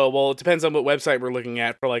 oh, well, it depends on what website we're looking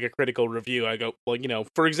at for like a critical review. I go, well, you know,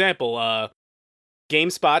 for example,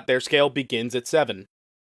 GameSpot, their scale begins at 7.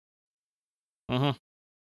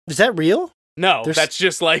 Is that real? No, that's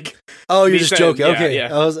just like. Oh, you're just joking. Yeah, okay,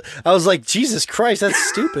 yeah. I was like, Jesus Christ, that's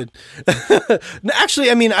stupid.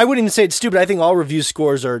 Actually, I mean, I wouldn't even say it's stupid. I think all review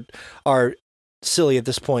scores are silly at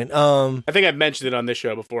this point. I think I've mentioned it on this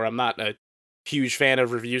show before. I'm not a huge fan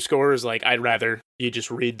of review scores. Like, I'd rather you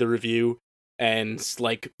just read the review and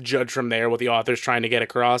like judge from there what the author's trying to get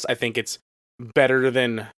across. I think it's better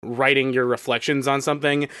than writing your reflections on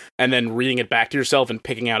something and then reading it back to yourself and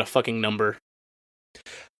picking out a fucking number.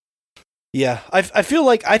 Yeah, I feel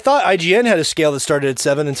like I thought IGN had a scale that started at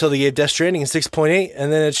 7 until they gave Death Stranding a 6.8, and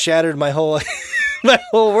then it shattered my whole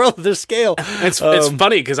world of their scale. It's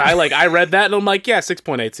funny because I read that and I'm like, yeah,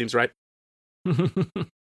 6.8 seems right.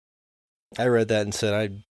 I read that and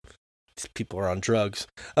said, these people are on drugs.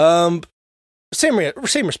 Same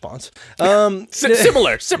response.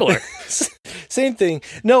 Similar. Same thing.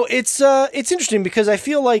 No, it's interesting because I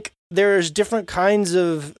feel like there's different kinds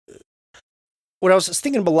of. What I was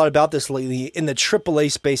thinking a lot about this lately in the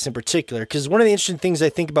AAA space in particular, because one of the interesting things I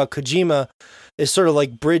think about Kojima is sort of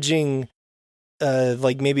like bridging,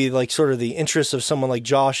 like maybe like sort of the interests of someone like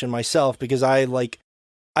Josh and myself, because I like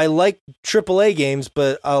AAA games,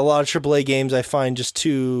 but a lot of AAA games I find just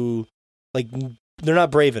too like they're not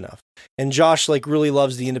brave enough. And Josh like really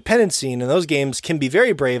loves the independent scene, and those games can be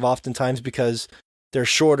very brave oftentimes because they're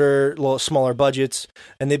shorter, little smaller budgets,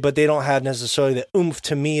 but they don't have necessarily the oomph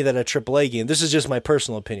to me that a AAA game. This is just my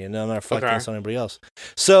personal opinion. I'm not reflecting this on anybody else.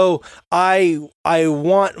 So I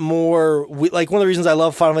want more. Like one of the reasons I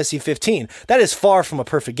love Final Fantasy 15. That is far from a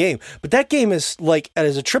perfect game, but that game is like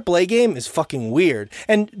as a AAA game is fucking weird.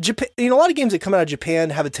 And Japan, a lot of games that come out of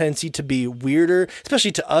Japan have a tendency to be weirder,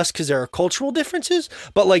 especially to us because there are cultural differences.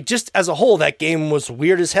 But like just as a whole, that game was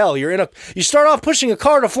weird as hell. You start off pushing a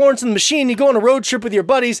car to Florence and the Machine. You go on a road trip with your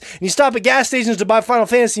buddies and you stop at gas stations to buy Final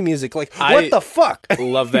Fantasy music. Like, what the fuck?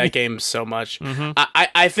 Love that game so much.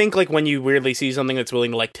 I think like when you weirdly see something that's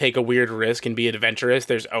willing to like take a weird risk and be adventurous,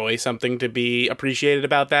 there's always something to be appreciated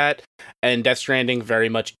about that. And Death Stranding very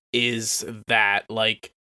much is that.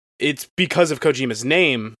 Like, it's because of Kojima's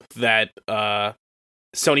name that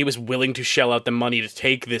Sony was willing to shell out the money to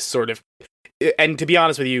take this sort of, and to be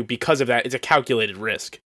honest with you, because of that, it's a calculated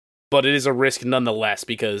risk. But it is a risk nonetheless,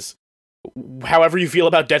 because however you feel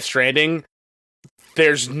about Death Stranding,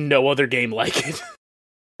 there's no other game like it.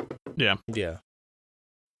 Yeah.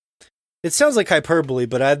 It sounds like hyperbole,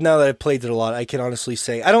 but now that I've played it a lot, I can honestly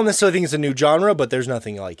say I don't necessarily think it's a new genre, but there's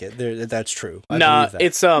nothing like it. That's true.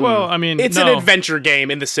 It's well, I mean, it's an adventure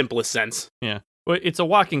game in the simplest sense. Yeah, well, it's a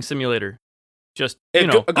walking simulator, just a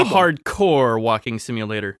hardcore walking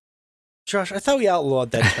simulator. Josh, I thought we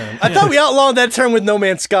outlawed that term. I thought we outlawed that term with No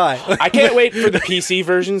Man's Sky. I can't wait for the PC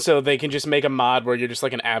version so they can just make a mod where you're just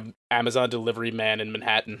like an Amazon delivery man in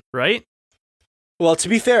Manhattan. Right? Well, to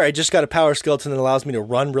be fair, I just got a power skeleton that allows me to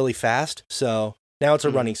run really fast, so now it's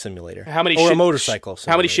a running simulator. A motorcycle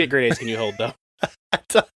simulator. How many shit grenades can you hold, though?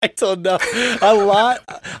 I don't know. A lot.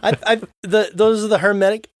 Those are the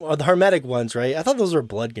hermetic ones, right? I thought those were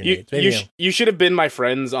blood grenades. You should have been my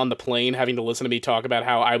friends on the plane having to listen to me talk about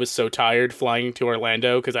how I was so tired flying to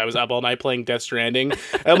Orlando because I was up all night playing Death Stranding.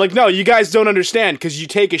 And I'm like, no, you guys don't understand, because you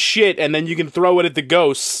take a shit and then you can throw it at the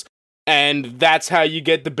ghosts, and that's how you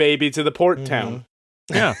get the baby to the port town.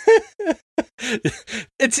 Yeah.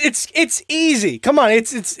 It's easy. Come on,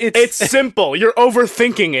 it's simple. You're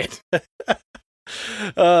overthinking it.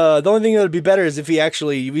 The only thing that would be better is if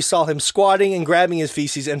we saw him squatting and grabbing his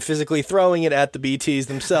feces and physically throwing it at the BTs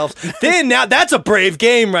themselves. Then now that's a brave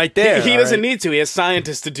game right there. He doesn't need to. He has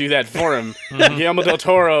scientists to do that for him. Guillermo del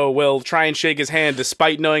Toro will try and shake his hand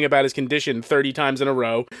despite knowing about his condition 30 times in a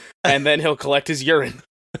row, and then he'll collect his urine.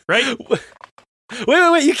 Right?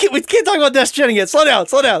 Wait! We can't talk about Death Stranding yet. Slow down.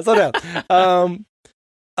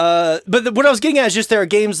 But what I was getting at is just there are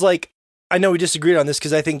games like, I know we disagreed on this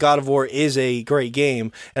because I think God of War is a great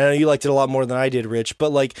game, and I know you liked it a lot more than I did, Rich.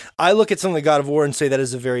 But like, I look at something like God of War and say that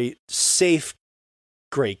is a very safe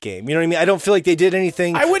great game. You know what I mean? I don't feel like they did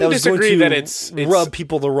anything. I wouldn't disagree that it's rub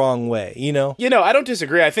people the wrong way. You know? I don't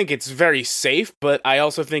disagree. I think it's very safe, but I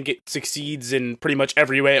also think it succeeds in pretty much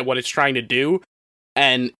every way at what it's trying to do,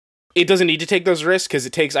 and it doesn't need to take those risks because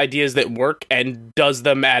it takes ideas that work and does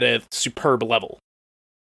them at a superb level.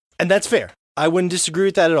 And that's fair. I wouldn't disagree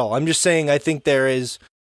with that at all. I'm just saying I think there is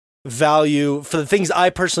value for the things I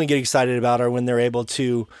personally get excited about are when they're able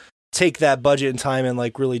to take that budget and time and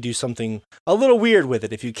like really do something a little weird with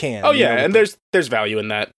it if you can. Oh yeah, and there's value in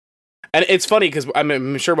that. And it's funny because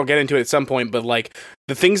I'm sure we'll get into it at some point, but like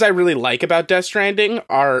the things I really like about Death Stranding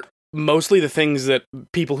are mostly the things that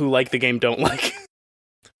people who like the game don't like.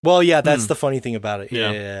 Well, yeah, that's the funny thing about it.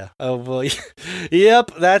 Yeah. Oh, well, yep,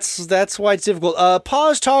 that's why it's difficult.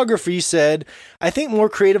 Pausography said, I think more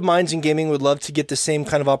creative minds in gaming would love to get the same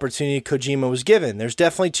kind of opportunity Kojima was given. There's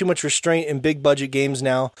definitely too much restraint in big budget games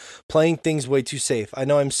now, playing things way too safe. I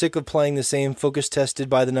know I'm sick of playing the same focus tested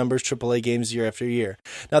by the numbers AAA games year after year.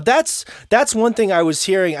 Now, that's one thing I was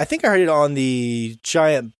hearing. I think I heard it on the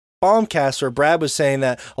Giant Bombcast where Brad was saying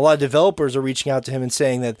that a lot of developers are reaching out to him and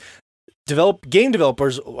saying that game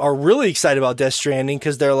developers are really excited about Death Stranding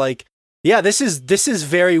because they're like, yeah, this is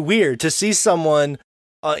very weird to see someone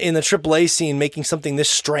in the AAA scene making something this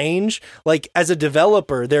strange. Like as a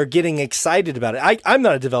developer, they're getting excited about it. I'm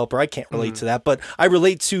not a developer, I can't relate to that, but I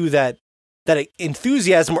relate to that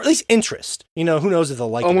enthusiasm or at least interest. You know, who knows if they'll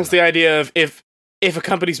like almost it the idea of if a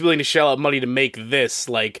company's willing to shell out money to make this,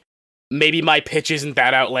 like maybe my pitch isn't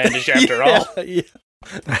that outlandish after all. Yeah.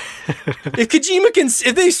 If Kojima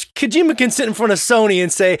can sit in front of Sony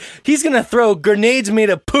and say he's gonna throw grenades made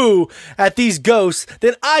of poo at these ghosts,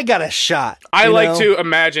 then I got a shot. I like to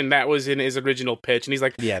imagine that was in his original pitch, and he's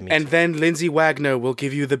like, yeah, and then Lindsay Wagner will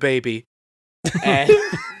give you the baby. And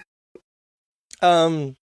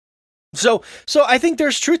So I think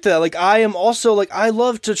there's truth to that. Like I am also like I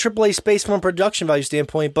love to AAA space from a production value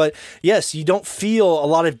standpoint, but yes, you don't feel a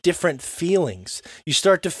lot of different feelings. You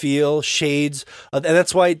start to feel shades, and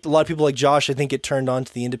that's why a lot of people like Josh, I think, get turned on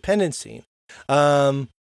to the independent scene.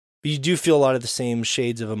 You do feel a lot of the same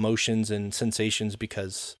shades of emotions and sensations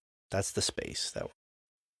because that's the space that.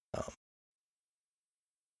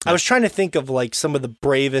 I was trying to think of like some of the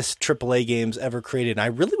bravest AAA games ever created, and I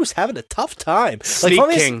really was having a tough time. Sneak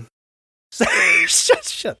King.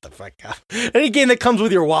 Shut the fuck up. Any game that comes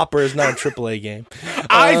with your Whopper is not a AAA game.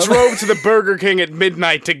 I drove to the Burger King at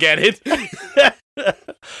midnight to get it.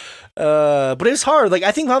 But it's hard. Like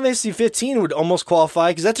I think Final Fantasy 15 would almost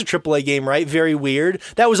qualify because that's a AAA game, right? Very weird.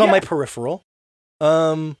 That was on my peripheral.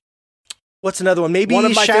 What's another one? Maybe one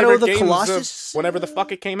of my Shadow of the games Colossus? Whenever the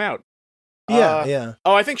fuck it came out. Yeah.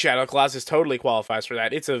 Oh, I think Shadow of the Colossus totally qualifies for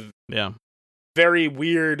that. It's a very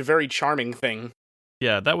weird, very charming thing.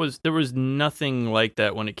 Yeah, there was nothing like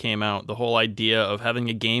that when it came out. The whole idea of having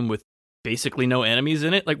a game with basically no enemies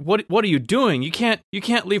in it. Like, what are you doing? You can't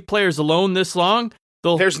leave players alone this long.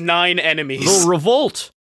 There's 9 enemies. They'll revolt.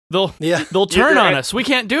 They'll turn on us. We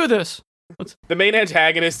can't do this. The main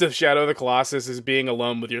antagonist of Shadow of the Colossus is being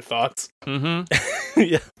alone with your thoughts. Mm-hmm.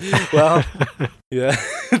 Yeah. Well, yeah.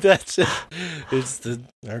 That's it. It's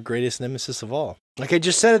our greatest nemesis of all. Like I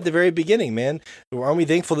just said at the very beginning, man. Aren't we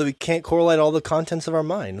thankful that we can't correlate all the contents of our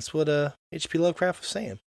mind? That's what H.P. Lovecraft was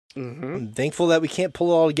saying. Mm-hmm. I'm thankful that we can't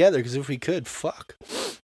pull it all together because if we could, fuck.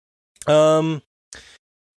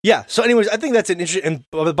 Yeah. So, anyways, I think that's an interesting. And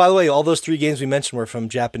by the way, all those 3 games we mentioned were from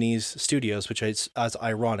Japanese studios, which is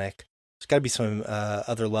ironic. There's got to be some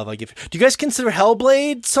other love I give. Do you guys consider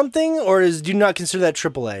Hellblade something, or do you not consider that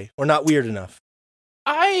AAA, or not weird enough?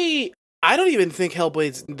 I don't even think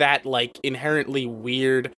Hellblade's that like inherently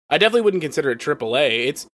weird. I definitely wouldn't consider it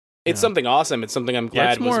AAA. It's something awesome. It's something I'm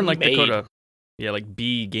glad. It's more in like made. Dakota, like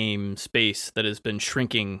B game space that has been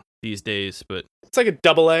shrinking these days. But it's like a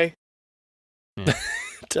AA. Yeah.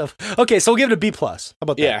 Okay, so we'll give it a B+. How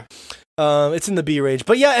about that? Yeah. It's in the B range.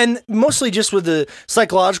 But yeah, and mostly just with the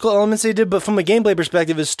psychological elements they did, but from a gameplay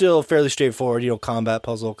perspective, it's still fairly straightforward. Combat,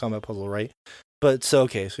 puzzle, right? But so,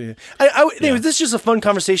 okay. So, anyways, this is just a fun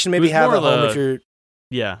conversation maybe have at home if you're...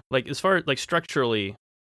 Yeah, like as far as like structurally,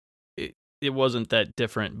 it wasn't that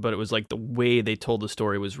different, but it was like the way they told the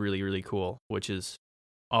story was really, really cool, which is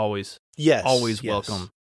always welcome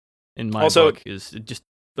in my book. Is just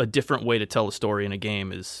a different way to tell a story in a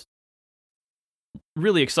game is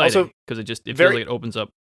really exciting because it feels like it opens up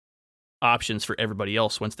options for everybody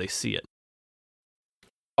else once they see it.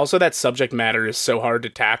 Also, that subject matter is so hard to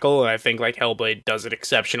tackle, and I think like Hellblade does it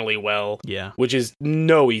exceptionally well. Yeah, which is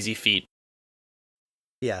no easy feat.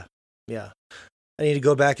 Yeah. I need to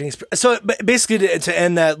go back and so basically to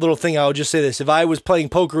end that little thing, I would just say this: if I was playing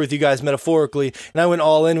poker with you guys metaphorically, and I went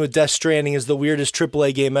all in with Death Stranding as the weirdest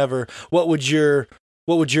AAA game ever, what would your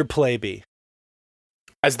play be?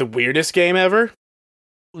 As the weirdest game ever?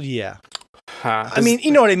 Yeah. I mean,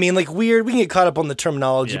 you know what I mean? Like weird. We can get caught up on the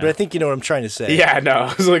terminology, but I think you know what I'm trying to say. Yeah, no.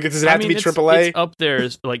 I was like, does it have to be AAA? It's up there.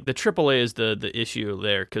 Like the AAA is the issue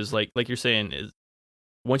there, because like you're saying, is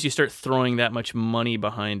once you start throwing that much money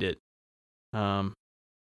behind it,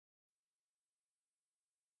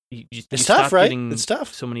 it's tough, right? It's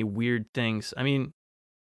tough. So many weird things. I mean, I'm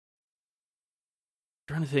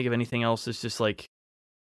trying to think of anything else that's just like.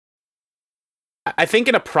 I think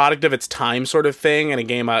in a product of its time sort of thing, and a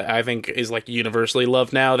game I think is like universally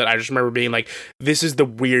loved now, that I just remember being like, this is the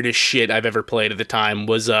weirdest shit I've ever played at the time,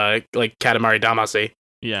 was like Katamari Damacy.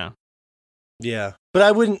 Yeah. Yeah. But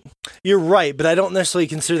I wouldn't. You're right, but I don't necessarily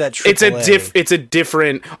consider that AAA. It's a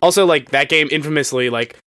different. Also, like that game infamously,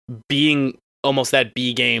 like being almost that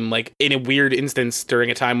B game, like in a weird instance during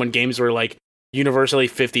a time when games were like universally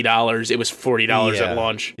 $50. It was $40 at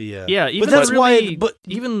launch. Yeah, yeah. Even but that's really, why.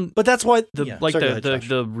 But that's why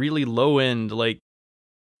the really low end, like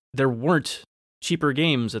there weren't cheaper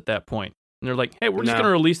games at that point. And they're like, hey, we're just gonna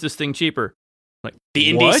release this thing cheaper. Like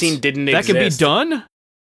the indie scene didn't exist. That can be done.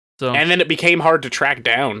 So and then it became hard to track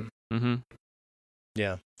down. Mm-hmm.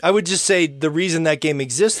 Yeah. I would just say the reason that game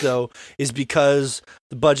exists, though, is because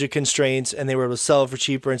the budget constraints, and they were able to sell it for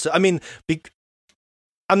cheaper. And so, I mean,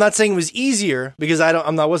 I'm not saying it was easier because I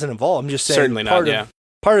wasn't involved. I'm just saying certainly not. Yeah.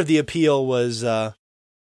 Part of the appeal was, and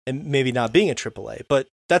maybe not being a AAA, but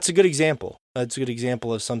that's a good example. That's a good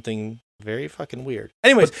example of something very fucking weird.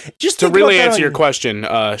 Anyways, just to really answer your question,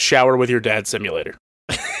 Shower with Your Dad Simulator.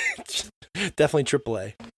 Definitely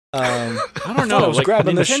AAA. I don't know. Like,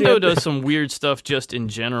 Nintendo does some weird stuff just in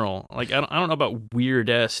general. Like I don't know about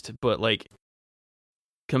weirdest, but like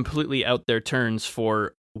completely out their turns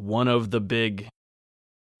for one of the big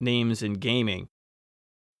names in gaming.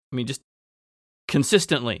 I mean, just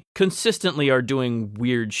consistently are doing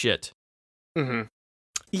weird shit. Mm-hmm.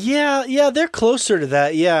 Yeah, they're closer to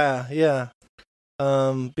that. Yeah.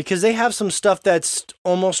 Because they have some stuff that's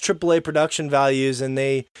almost AAA production values, and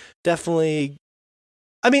they definitely.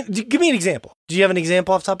 I mean, give me an example. Do you have an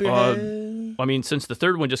example off the top of your head? I mean, since the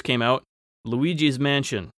third one just came out, Luigi's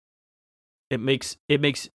Mansion. It makes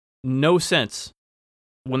no sense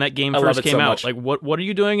when that game first came out. Like, what are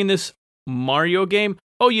you doing in this Mario game?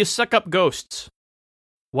 Oh, you suck up ghosts.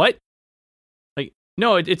 What? Like,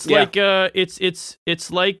 no, it's like it's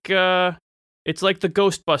like the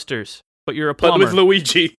Ghostbusters, but you're a plumber. But with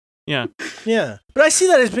Luigi. Yeah. Yeah. But I see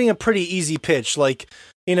that as being a pretty easy pitch. Like,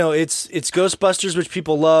 you know, it's Ghostbusters, which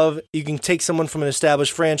people love. You can take someone from an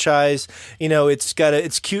established franchise. You know, it's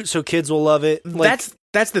cute, so kids will love it. Like,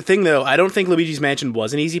 that's the thing, though. I don't think Luigi's Mansion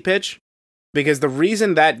was an easy pitch, because the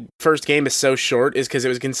reason that first game is so short is because it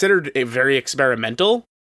was considered very experimental,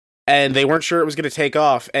 and they weren't sure it was going to take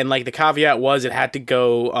off. And like the caveat was, it had to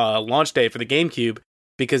go launch day for the GameCube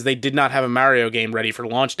because they did not have a Mario game ready for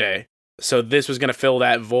launch day. So this was going to fill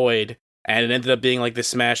that void, and it ended up being like this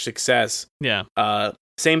smash success. Yeah.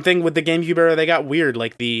 Same thing with the GameCube era. They got weird.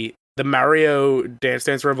 Like the Mario Dance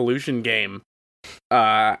Dance Revolution game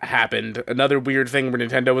happened. Another weird thing where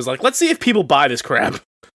Nintendo was like, let's see if people buy this crap.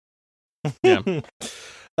 Yeah.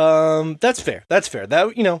 That's fair.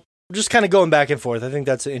 That, you know, just kind of going back and forth. I think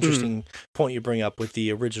that's an interesting point you bring up with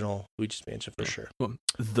the original Luigi's Mansion for sure.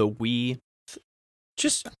 The Wii.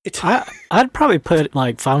 I'd probably put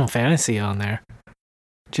like Final Fantasy on there,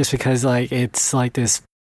 just because like it's like this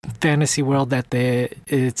fantasy world that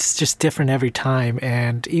it's just different every time,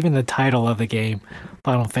 and even the title of the game,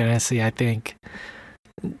 Final Fantasy, I think.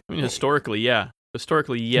 I mean, historically, yes,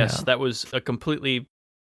 yeah. That was a completely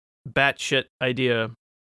batshit idea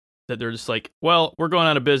that they're just like, well, we're going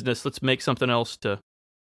out of business. Let's make something else to,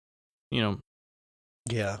 you know.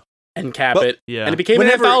 Yeah. And cap it. Yeah. And it became an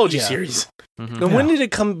anthology series. Mm-hmm. And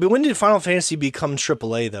when did Final Fantasy become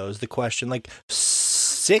AAA, though, is the question. Like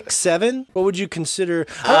 6, 7? What would you consider?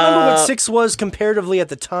 I don't remember what 6 was comparatively at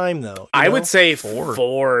the time, though. I would say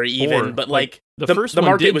 4 even, but like the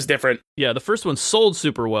market was different. Yeah, the first one sold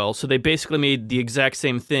super well, so they basically made the exact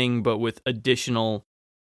same thing, but with additional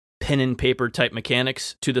pen and paper type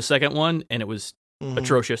mechanics to the second one, and it was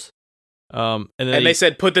atrocious. And they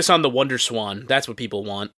said, put this on the Wonder Swan. That's what people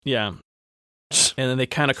want. Yeah. And then they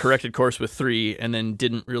kind of corrected course with 3, and then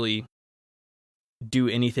didn't really do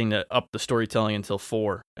anything to up the storytelling until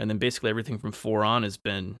 4. And then basically everything from 4 on has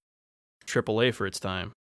been AAA for its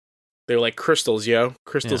time. They're like crystals, yo.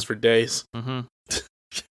 Crystals for days. Mm-hmm.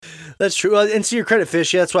 That's true. And to your credit,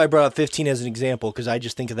 Fish, that's why I brought up 15 as an example, because I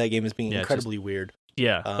just think of that game as being incredibly weird.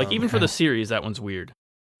 Yeah, like even for the series, that one's weird.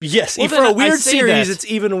 Yes, well, for a weird series, it's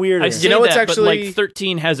even weirder. I say it's actually... but like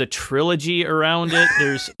 13 has a trilogy around it.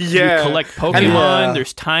 There's you collect Pokemon.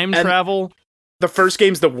 There's time travel. The first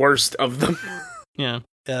game's the worst of them. Yeah.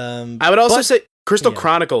 I would also say Crystal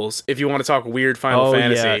Chronicles, if you want to talk weird Final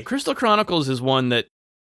Fantasy. Yeah. Crystal Chronicles is one that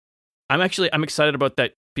I'm excited about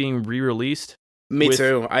that being re-released. Me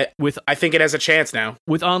too. I think it has a chance now.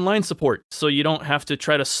 With online support, so you don't have to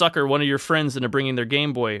try to sucker one of your friends into bringing their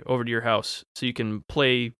Game Boy over to your house, so you can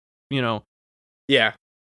play, Yeah.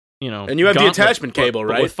 And you have the attachment cable,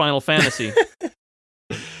 right? With Final Fantasy.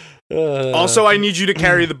 Also, I need you to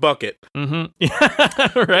carry the bucket.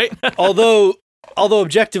 Mm-hmm. Right? Although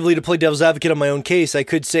objectively, to play devil's advocate on my own case, I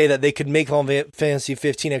could say that they could make Final Fantasy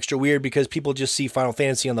 15 extra weird because people just see Final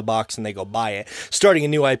Fantasy on the box and they go buy it. Starting a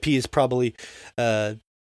new IP is probably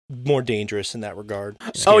more dangerous in that regard.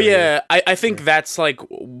 Scarier. Oh yeah, I think that's like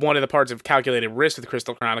one of the parts of calculated risk with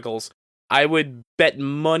Crystal Chronicles. I would bet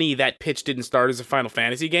money that pitch didn't start as a Final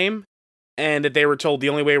Fantasy game, and that they were told the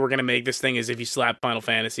only way we're going to make this thing is if you slap Final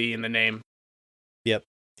Fantasy in the name. Yep.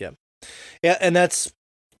 Yeah, and that's...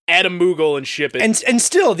 Add a Moogle and ship it. And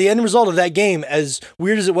still, the end result of that game, as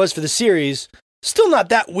weird as it was for the series, still not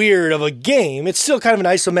that weird of a game. It's still kind of an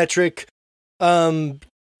isometric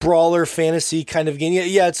brawler fantasy kind of game.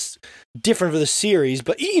 Yeah, it's different for the series,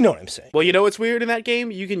 but you know what I'm saying. Well, you know what's weird in that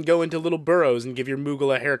game? You can go into little burrows and give your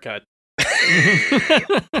Moogle a haircut.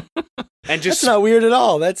 And just, that's not weird at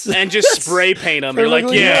all. That's spray paint them. You're like,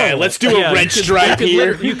 let's do a red stripe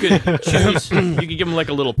here. You could choose. You could give them like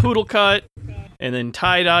a little poodle cut, and then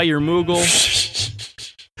tie dye your Moogle.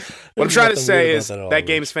 What I'm trying to say is that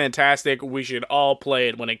game's fantastic. We should all play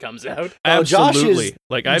it when it comes out. Absolutely.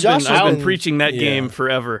 I've been preaching that game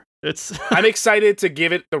forever. I'm excited to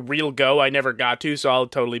give it the real go. I never got to, so I'll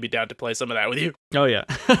totally be down to play some of that with you. Oh yeah.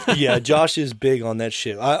 Yeah, Josh is big on that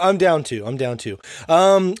shit. I'm down too.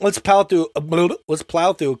 Let's plow through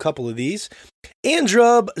a couple of these.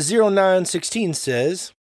 Andrub0916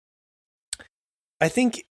 says, I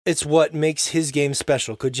think it's what makes his game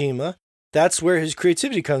special. Kojima. That's where his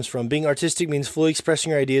creativity comes from. Being artistic means fully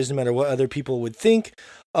expressing your ideas no matter what other people would think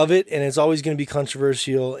of it, and it's always going to be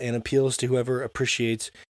controversial and appeals to whoever appreciates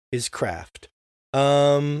his craft.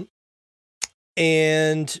 And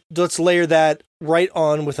let's layer that right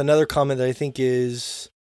on with another comment that I think is,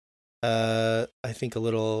 a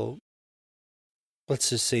little, let's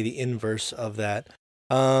just say the inverse of that.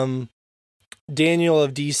 Daniel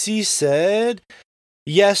of DC said,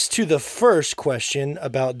 yes to the first question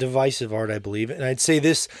about divisive art, I believe. And I'd say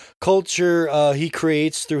this culture he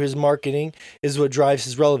creates through his marketing is what drives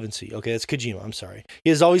his relevancy. Okay, that's Kojima. I'm sorry. He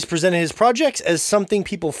has always presented his projects as something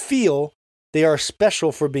people feel they are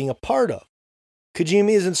special for being a part of. Kojima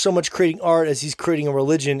isn't so much creating art as he's creating a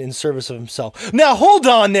religion in service of himself. Now, hold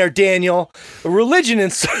on there, Daniel. A religion in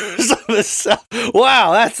service of himself.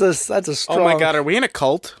 Wow, that's a strong... Oh my God, are we in a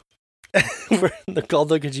cult? We're in the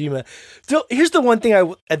cult of Kojima. So here's the one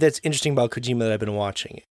thing that's interesting about Kojima that I've been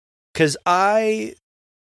watching. Because I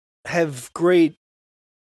have great...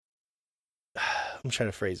 I'm trying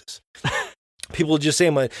to phrase this. People just say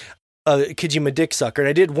I'm a Kojima dick sucker. And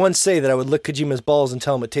I did once say that I would lick Kojima's balls and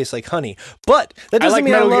tell him it tastes like honey. But that doesn't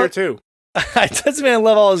mean Metal Gear too. It doesn't mean I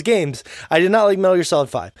love all his games. I did not like Metal Gear Solid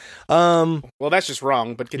 5. Well, that's just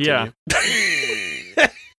wrong, but continue. Yeah.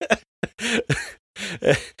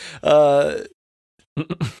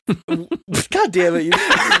 God damn it.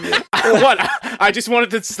 What? I just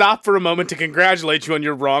wanted to stop for a moment to congratulate you on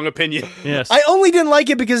your wrong opinion. Yes. I only didn't like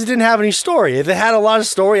it because it didn't have any story. If it had a lot of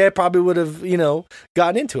story, I probably would have,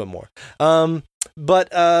 gotten into it more. But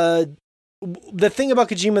the thing about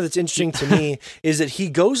Kojima that's interesting to me is that he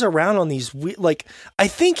goes around on these, I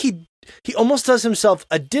think he almost does himself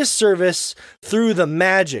a disservice through the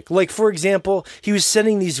magic. Like, for example, he was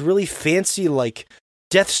sending these really fancy,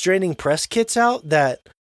 Death Stranding press kits out that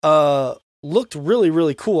looked really,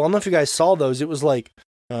 really cool. I don't know if you guys saw those. It was I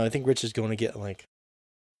think Rich is going to get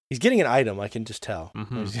he's getting an item. I can just tell.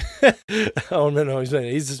 Mm-hmm. Oh no,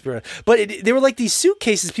 he's just. But they were these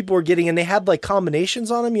suitcases people were getting, and they had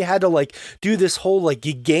combinations on them. You had to do this whole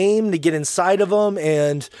game to get inside of them,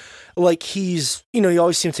 and he's you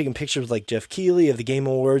always see him taking pictures with Jeff Keighley of the Game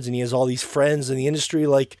Awards, and he has all these friends in the industry.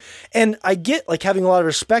 And I get having a lot of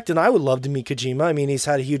respect, and I would love to meet Kojima. I mean, he's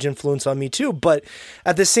had a huge influence on me too. But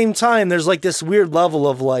at the same time, there's this weird level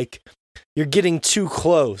of you're getting too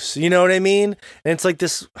close. You know what I mean? And it's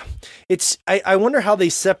this. I wonder how they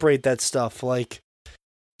separate that stuff.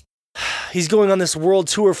 he's going on this world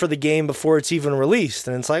tour for the game before it's even released.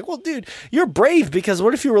 And it's like, well, dude, you're brave, because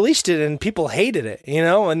what if you released it and people hated it, you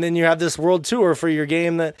know? And then you have this world tour for your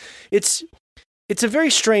game that it's a very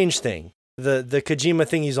strange thing. The Kojima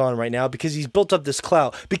thing he's on right now, because he's built up this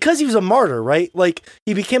clout because he was a martyr, right? Like,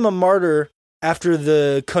 he became a martyr after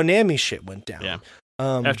the Konami shit went down. Yeah.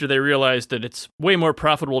 After they realized that it's way more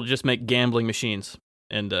profitable to just make gambling machines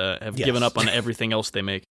and have given up on everything else they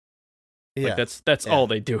make. Yeah. Like that's all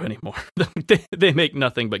they do anymore. They make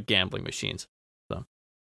nothing but gambling machines. So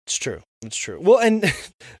it's true. It's true. Well, and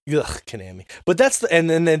Konami. But that's and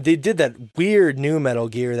then they did that weird new Metal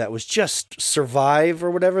Gear that was just Survive or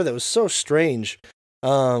whatever, that was so strange.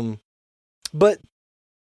 But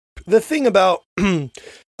the thing about Konami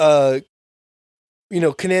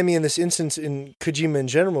in this instance, in Kojima in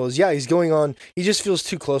general, is he's going on, he just feels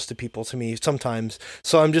too close to people to me sometimes.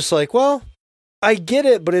 So I'm just like, well, I get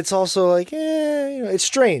it, but it's also like, it's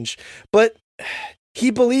strange. But he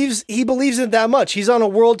believes in it that much. He's on a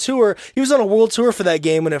world tour. He was on a world tour for that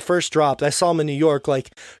game when it first dropped. I saw him in New York,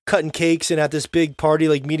 like cutting cakes and at this big party,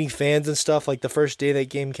 like meeting fans and stuff, like the first day that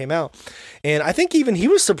game came out. And I think even he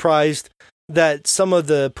was surprised that some of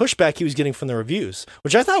the pushback he was getting from the reviews,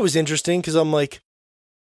 which I thought was interesting, because I'm like,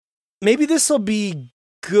 maybe this will be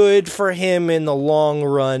good for him in the long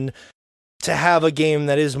run to have a game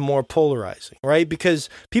that is more polarizing, right? Because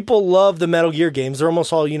people love the Metal Gear games. They're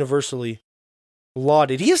almost all universally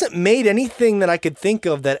lauded. He hasn't made anything that I could think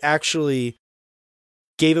of that actually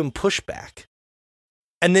gave him pushback.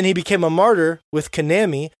 And then he became a martyr with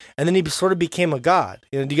Konami, and then he sort of became a god.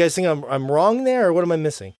 Do you guys think I'm wrong there, or what am I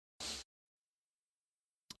missing?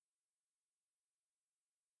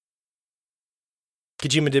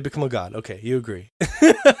 Kojima did become a god. Okay, you agree.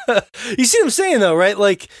 You see what I'm saying, though, right?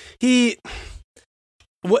 Like,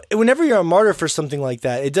 whenever you're a martyr for something like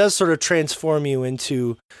that, it does sort of transform you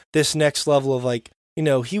into this next level of, like,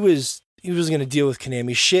 he was going to deal with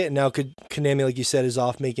Konami shit, and now Konami, like you said, is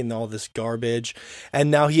off making all this garbage, and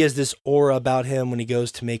now he has this aura about him when he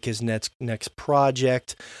goes to make his next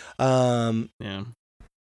project.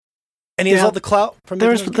 And he has all the clout from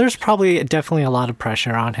there's probably definitely a lot of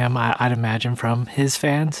pressure on him, I'd imagine, from his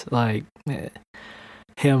fans, like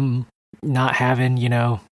him not having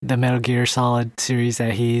the Metal Gear Solid series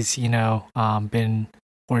that he's been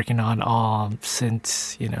working on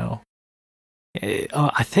since I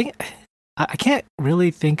think I can't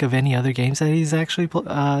really think of any other games that he's actually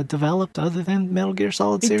developed other than Metal Gear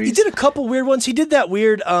Solid series. He did a couple weird ones. He did that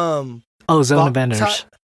weird Zone of Enders.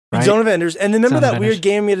 Right? Zone of Enders. And then remember that weird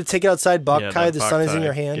game you had to take it outside, Boktai, the sun is in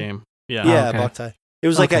your hand? Game. Yeah, okay. Boktai. It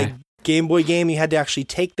was like a Game Boy game. You had to actually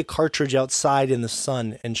take the cartridge outside in the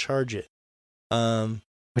sun and charge it.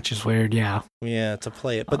 Which is weird, yeah. Yeah, to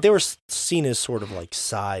play it. But they were seen as sort of like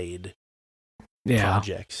side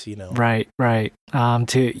projects, Right. To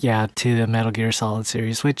the Metal Gear Solid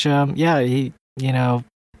series, which he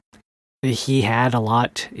had a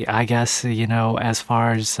lot, I guess, as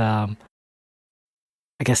far as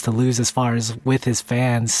to lose as far as with his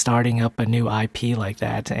fans starting up a new IP like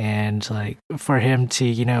that, and like for him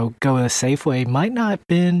to go a safe way might not have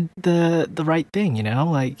been the right thing,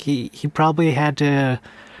 like he probably had to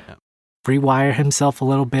rewire himself a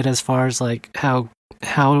little bit as far as like how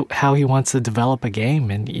he wants to develop a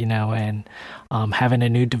game, and having a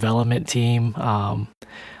new development team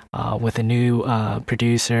with a new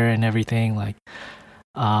producer and everything, like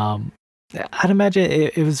I'd imagine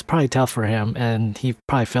it was probably tough for him, and he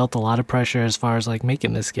probably felt a lot of pressure as far as like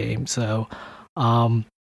making this game. So, and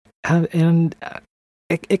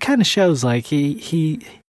it kind of shows like he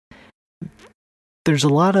there's a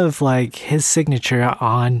lot of like his signature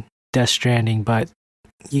on Death Stranding, but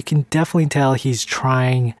you can definitely tell he's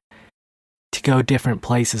trying to go different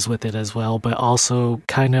places with it as well, but also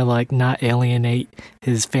kind of like not alienate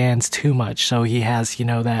his fans too much. So he has,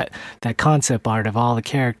 that concept art of all the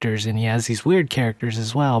characters, and he has these weird characters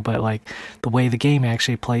as well, but like the way the game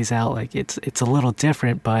actually plays out, like it's a little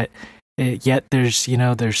different, but yet there's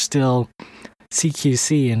still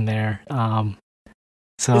CQC in there.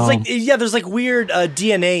 So it's like, there's like weird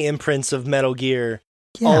DNA imprints of Metal Gear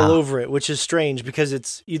all over it, which is strange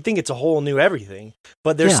because you'd think it's a whole new everything,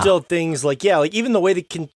 but there's still things like even the way the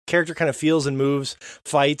character kind of feels and moves,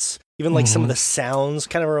 fights, even like some of the sounds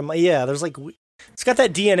kind of there's like, it's got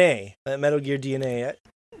that DNA, that Metal Gear DNA,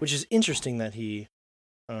 which is interesting that he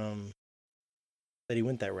went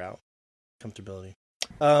that route, comfortability.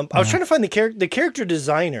 I was trying to find the character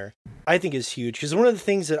designer. I think is huge because one of the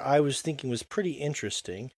things that I was thinking was pretty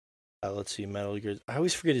interesting. Let's see, Metal Gear. I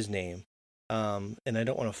always forget his name. And I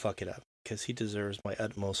don't want to fuck it up because he deserves my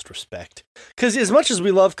utmost respect. Because as much as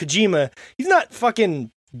we love Kojima, he's not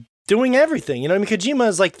fucking doing everything. You know, I mean, Kojima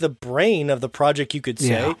is like the brain of the project, you could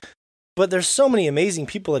say, but there's so many amazing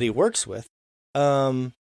people that he works with.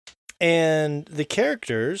 And the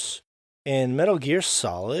characters in Metal Gear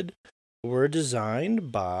Solid were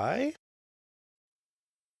designed by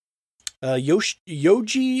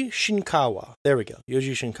Yoji Shinkawa. There we go,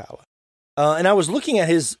 Yoji Shinkawa. And I was looking at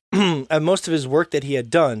his at most of his work that he had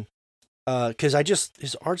done, because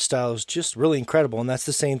his art style is just really incredible, and that's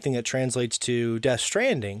the same thing that translates to Death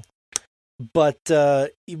Stranding. But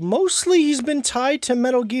mostly he's been tied to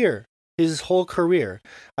Metal Gear his whole career.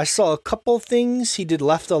 I saw a couple things. He did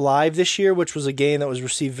Left Alive this year, which was a game that was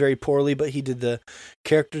received very poorly, but he did the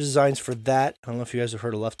character designs for that. I don't know if you guys have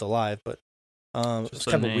heard of Left Alive, but it's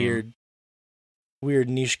kind of a weird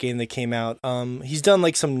niche game that came out. He's done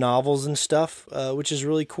like some novels and stuff, which is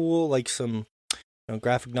really cool, like some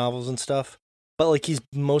graphic novels and stuff. But like he's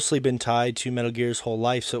mostly been tied to Metal Gear's whole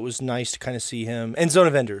life, so it was nice to kind of see him. And Zone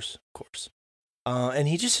of Enders, of course. And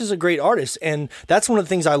he just is a great artist, and that's one of the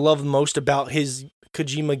things I love most about his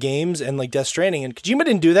Kojima games and like Death Stranding. And Kojima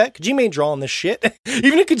didn't do that. Kojima ain't drawing this shit.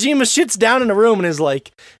 Even if Kojima sits down in a room and is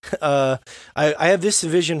like, I have this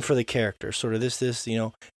vision for the character, sort of this,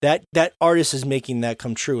 that artist is making that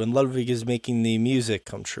come true, and Ludwig is making the music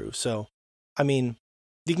come true. So, I mean,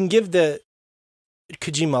 you can give the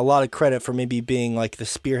Kojima a lot of credit for maybe being like the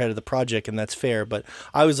spearhead of the project, and that's fair, but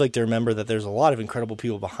I always like to remember that there's a lot of incredible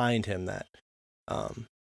people behind him that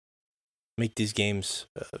make these games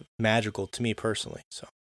magical to me personally. So,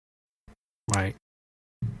 right.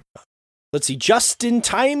 Let's see. Justin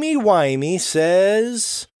Timey Wimey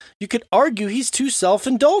says you could argue he's too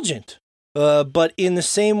self-indulgent, but in the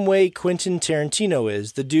same way Quentin Tarantino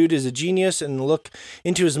is. The dude is a genius, and look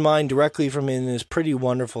into his mind directly from him is a pretty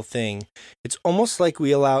wonderful thing. It's almost like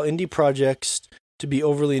we allow indie projects to be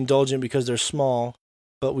overly indulgent because they're small,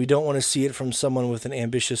 but we don't want to see it from someone with an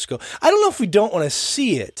ambitious goal. I don't know if we don't want to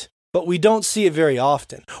see it, but we don't see it very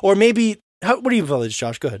often. Or maybe, what do you village,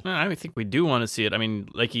 Josh? Go ahead. No, I think we do want to see it. I mean,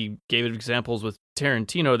 like he gave examples with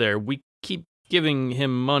Tarantino there. We keep giving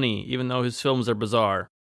him money, even though his films are bizarre.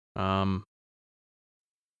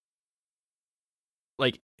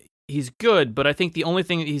 Like, he's good, but I think the only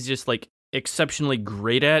thing that he's just, like, exceptionally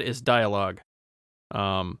great at is dialogue.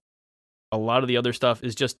 A lot of the other stuff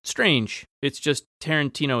is just strange. It's just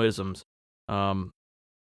Tarantino-isms. But,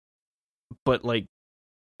 like,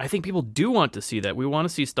 I think people do want to see that. We want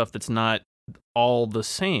to see stuff that's not all the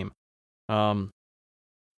same. I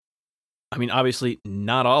mean, obviously,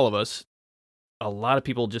 not all of us. A lot of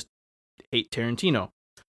people just hate Tarantino.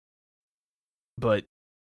 But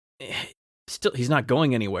still, he's not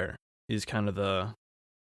going anywhere, is kind of the...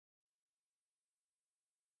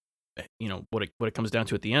 what it comes down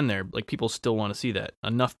to at the end there. Like, people still want to see that.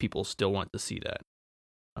 Enough people still want to see that.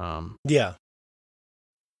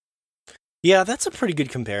 Yeah, that's a pretty good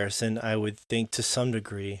comparison, I would think, to some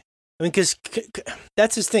degree. I mean, because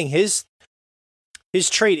that's his thing. His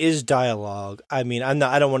trait is dialogue. I mean,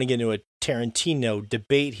 I don't want to get into a Tarantino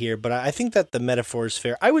debate here, but I think that the metaphor is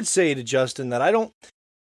fair. I would say to Justin that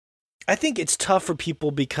I think it's tough for people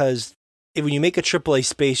because when you make a AAA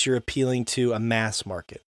space, you're appealing to a mass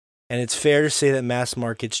market. And it's fair to say that mass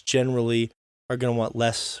markets generally are going to want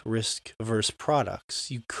less risk-averse products.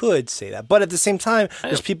 You could say that. But at the same time,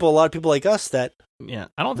 there's a lot of people like us that... Yeah,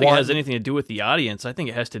 I don't think it has anything to do with the audience. I think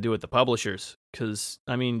it has to do with the publishers. Because,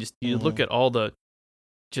 I mean, just you look at all the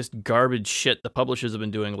just garbage shit the publishers have been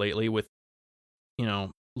doing lately with,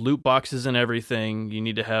 loot boxes and everything. You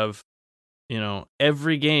need to have,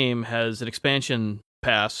 every game has an expansion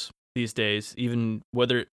pass these days, even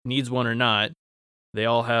whether it needs one or not. They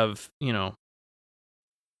all have,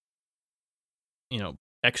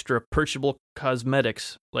 extra purchasable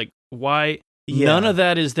cosmetics. Like, why? Yeah. None of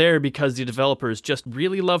that is there because the developers just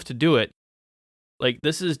really love to do it. Like,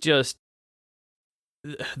 this is just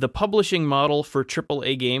the publishing model for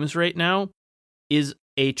AAA games right now is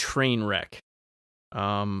a train wreck.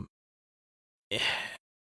 And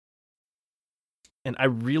I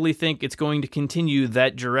really think it's going to continue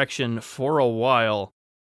that direction for a while,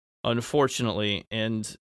 unfortunately,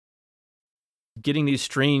 and getting these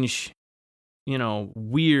strange,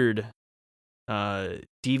 weird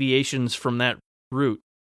deviations from that route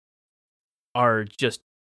are just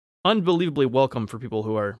unbelievably welcome for people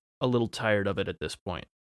who are a little tired of it at this point.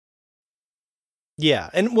 Yeah,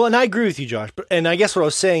 and I agree with you, Josh. And I guess what I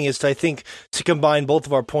was saying is, I think to combine both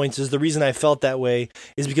of our points is the reason I felt that way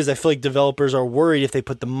is because I feel like developers are worried if they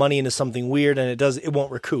put the money into something weird and it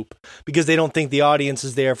won't recoup because they don't think the audience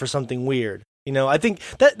is there for something weird. I think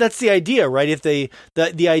that's the idea, right? If the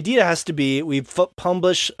idea has to be we fund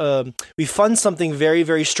something very,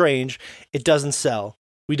 very strange, it doesn't sell.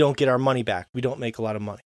 we don't get our money back. We don't make a lot of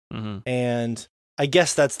money. Mm-hmm. And I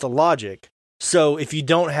guess that's the logic. So if you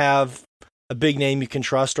don't have a big name you can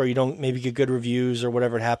trust, or you don't maybe get good reviews or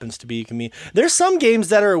whatever it happens to be, you can be. There's some games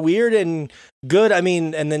that are weird and good, I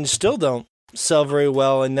mean, and then still don't sell very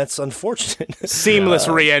well, and that's unfortunate. Seamless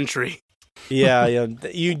re-entry. Yeah,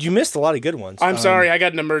 you missed a lot of good ones. I'm sorry, I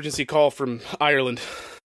got an emergency call from Ireland.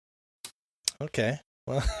 Okay.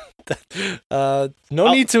 Well,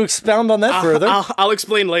 no need to expound on that further. I'll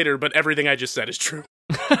explain later, but everything I just said is true.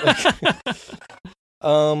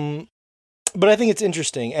 But I think it's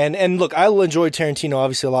interesting. And look, I enjoy Tarantino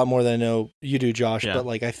obviously a lot more than I know you do, Josh, but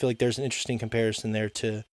like I feel like there's an interesting comparison there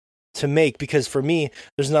to make, because for me,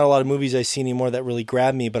 there's not a lot of movies I see anymore that really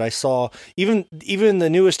grab me, but I saw even the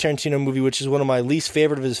newest Tarantino movie, which is one of my least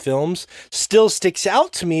favorite of his films, still sticks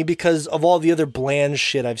out to me because of all the other bland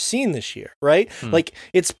shit I've seen this year, right? Like,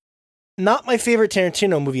 it's not my favorite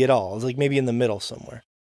Tarantino movie at all. It's like maybe in the middle somewhere.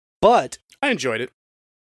 But I enjoyed it.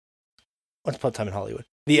 Once Upon a Time in Hollywood.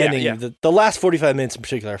 The ending, the last 45 minutes in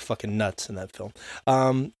particular are fucking nuts in that film.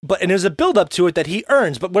 And there's a build up to it that he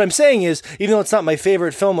earns. But what I'm saying is, even though it's not my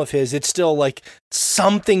favorite film of his, it's still like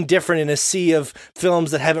something different in a sea of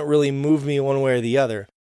films that haven't really moved me one way or the other.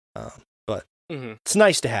 But it's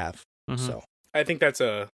nice to have. So I think that's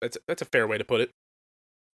a fair way to put it.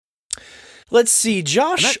 Let's see,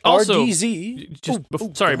 Josh also, RDZ.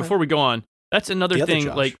 Before we go on, that's another thing.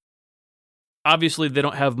 Like, obviously, they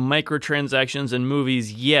don't have microtransactions in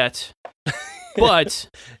movies yet, but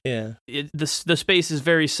the space is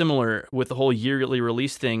very similar with the whole yearly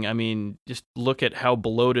release thing. I mean, just look at how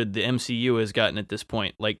bloated the MCU has gotten at this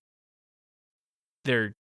point. Like,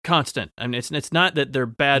 they're constant. I mean, it's not that they're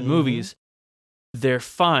bad movies; they're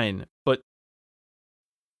fine, but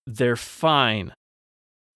they're fine.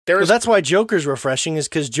 Well, that's why Joker's refreshing, is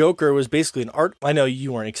because Joker was basically an art. I know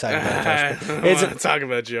you weren't excited about it, Josh. I want to talk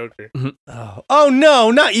about Joker. Oh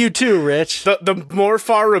no, not you too, Rich. The more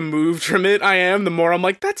far removed from it I am, the more I'm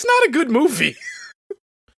like, that's not a good movie.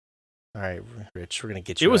 All right, Rich, we're gonna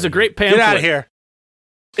get you. It was a great pamphlet. Get out of here.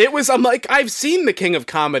 It was. I'm like, I've seen The King of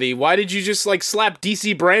Comedy. Why did you just like slap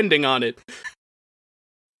DC branding on it?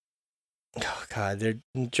 Oh God,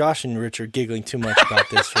 Josh and Rich are giggling too much about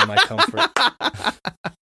this for my comfort.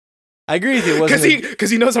 I agree with you. Because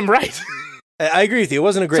he knows I'm right. I agree with you. It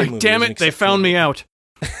wasn't a great movie. Damn it, they found me out.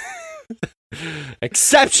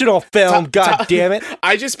 Exceptional film, God damn it.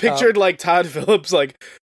 I just pictured like Todd Phillips like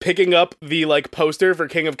picking up the like poster for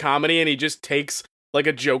King of Comedy, and he just takes like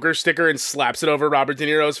a Joker sticker and slaps it over Robert De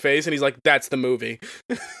Niro's face, and he's like, that's the movie.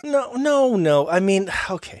 No. I mean,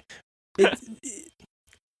 okay.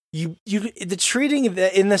 The treating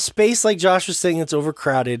in the space, like Josh was saying, it's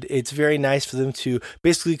overcrowded. It's very nice for them to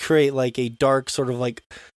basically create like a dark sort of like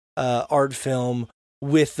art film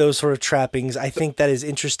with those sort of trappings. I think that is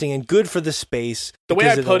interesting and good for the space. The way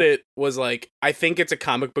I put it was like, I think it's a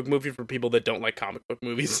comic book movie for people that don't like comic book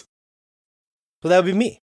movies. Well, that would be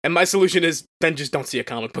me. And my solution is then just don't see a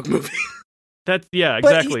comic book movie.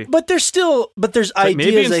 Exactly. But there's ideas,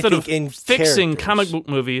 maybe instead I think, in fixing characters. comic book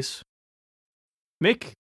movies,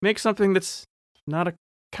 make something that's not a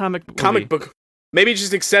comic book. Maybe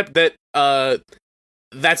just accept that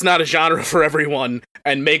that's not a genre for everyone,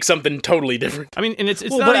 and make something totally different. I mean, and it's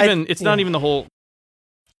not even the whole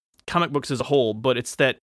comic books as a whole, but it's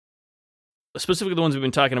that specifically the ones we've been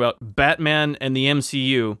talking about. Batman and the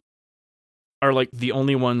MCU are like the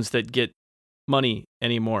only ones that get money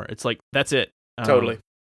anymore. It's like that's it. Totally.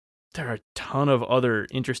 There are a ton of other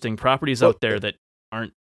interesting properties out there that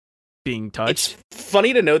aren't being touched. It's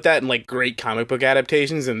funny to note that in like great comic book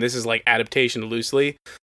adaptations, and this is like adaptation loosely.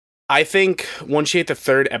 I think once you hit the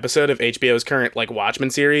third episode of HBO's current like Watchmen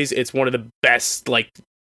series, it's one of the best like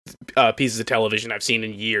pieces of television I've seen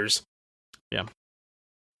in years. Yeah,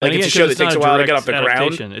 like it's a show that takes a while to get off the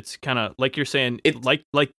ground. It's kind of like you're saying, it's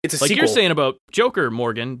a sequel. You're saying about Joker,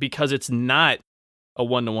 Morgan, because it's not a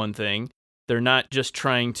one-to-one thing. They're not just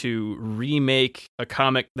trying to remake a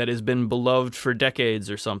comic that has been beloved for decades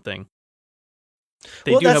or something.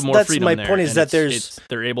 They do have more freedom there. My point is that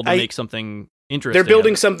they're able to make something interesting. They're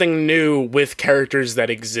building something new with characters that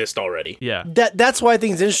exist already. Yeah. That's why I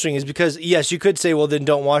think it's interesting, is because, yes, you could say, well, then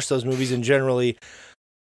don't watch those movies, and generally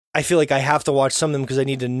I feel like I have to watch some of them because I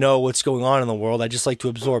need to know what's going on in the world. I just like to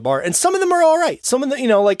absorb art. And some of them are all right. Some of them,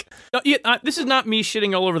 like... this is not me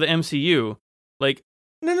shitting all over the MCU. Like,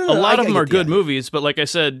 no, a lot of them are good movies, but like I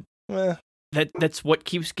said, that's what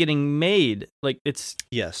keeps getting made. Like, it's...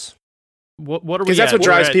 Yes. What are we? Because that's what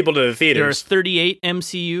drives people to the theaters. There are 38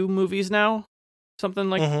 MCU movies now, something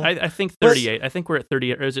like I think 38. I think we're at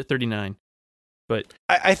 38, or is it 39? But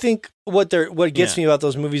I think what gets me about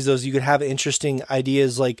those movies, though, is you could have interesting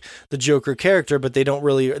ideas like the Joker character, but they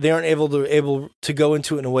aren't able to go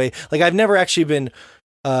into it in a way. Like, I've never actually been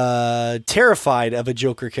terrified of a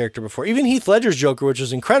Joker character before. Even Heath Ledger's Joker, which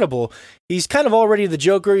was incredible, he's kind of already the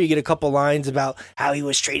Joker. You get a couple lines about how he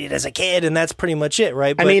was treated as a kid, and that's pretty much it,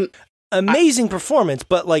 right? But amazing performance,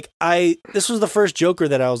 but this was the first Joker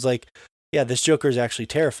that I was like, yeah, this Joker is actually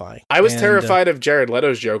terrifying. I was terrified of Jared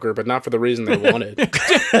Leto's Joker, but not for the reason they wanted.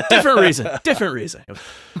 Different reason.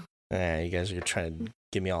 You guys are trying to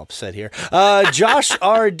get me all upset here. Josh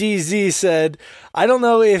RDZ said, I don't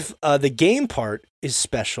know if the game part is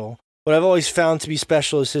special. What I've always found to be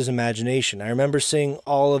special is his imagination. I remember seeing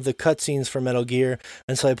all of the cutscenes for Metal Gear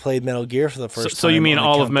until I played Metal Gear for the first time. So you mean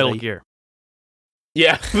all of Metal Gear?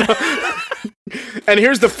 Yeah. And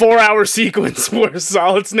here's the 4-hour sequence where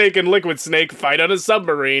Solid Snake and Liquid Snake fight on a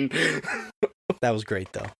submarine. That was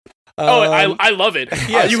great, though. I love it.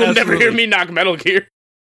 Yes, you will never hear absolutely. me knock Metal Gear.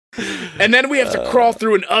 And then we have to crawl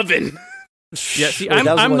through an oven. Yeah, see, Wait,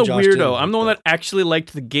 that was I'm the Josh didn't weirdo. like, I'm the one though. that actually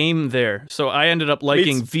liked the game there. So I ended up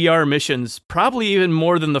liking VR missions probably even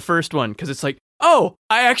more than the first one, because it's like, oh,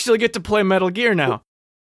 I actually get to play Metal Gear now.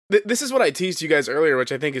 This is what I teased you guys earlier,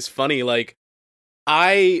 which I think is funny. Like,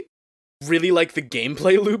 I really like the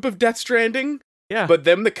gameplay loop of Death Stranding. Yeah. But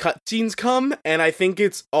then the cutscenes come, and I think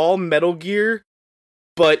it's all Metal Gear,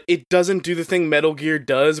 but it doesn't do the thing Metal Gear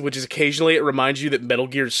does, which is occasionally it reminds you that Metal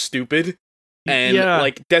Gear is stupid. And,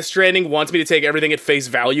 like, Death Stranding wants me to take everything at face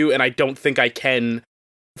value, and I don't think I can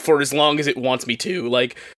for as long as it wants me to.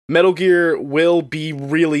 Like, Metal Gear will be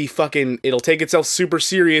really fucking... It'll take itself super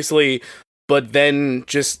seriously, but then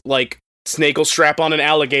just, like, Snake will strap on an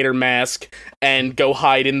alligator mask and go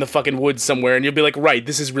hide in the fucking woods somewhere, and you'll be like, right,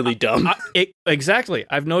 this is really dumb. Exactly.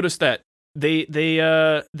 I've noticed that.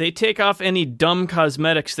 They take off any dumb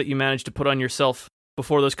cosmetics that you manage to put on yourself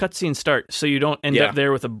before those cutscenes start, so you don't end up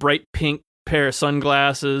there with a bright pink pair of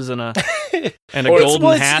sunglasses and a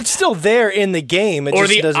golden hat. It's still there in the game. It or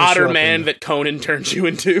just the doesn't otter show up man that Conan turns you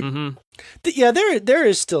into. Mm-hmm. Yeah, there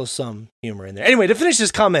is still some humor in there. Anyway, to finish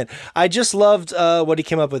this comment, I just loved what he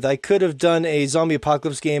came up with. I could have done a zombie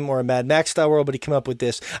apocalypse game or a Mad Max style world, but he came up with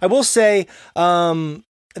this. I will say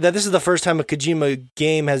that this is the first time a Kojima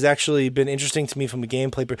game has actually been interesting to me from a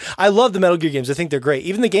gameplay. I love the Metal Gear games. I think they're great.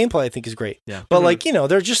 Even the gameplay I think is great. Yeah. But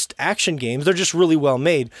they're just action games. They're just really well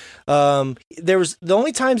made. There was the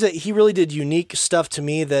only times that he really did unique stuff to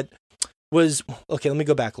me that was, okay, let me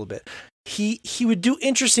go back a little bit. He would do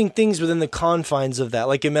interesting things within the confines of that,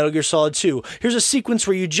 like in Metal Gear Solid 2. Here's a sequence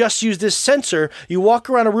where you just use this sensor, you walk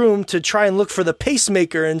around a room to try and look for the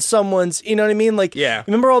pacemaker in someone's, you know what I mean? Like,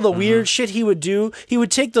 remember all the weird shit he would do? He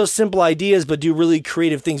would take those simple ideas, but do really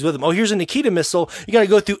creative things with them. Oh, here's a Nikita missile. You got to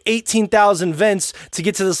go through 18,000 vents to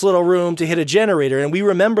get to this little room to hit a generator. And we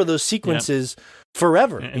remember those sequences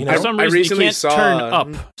forever. And for some reason, you can't turn up,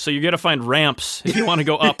 so you got to find ramps if you want to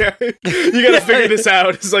go up. You got to figure this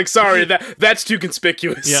out. It's like, sorry, that's too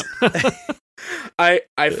conspicuous. Yep. I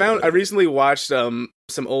recently watched some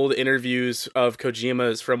old interviews of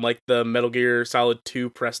Kojima's from like the Metal Gear Solid 2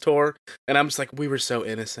 press tour, and I'm just like, we were so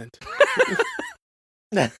innocent.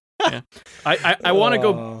 I want to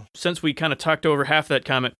go, since we kind of talked over half that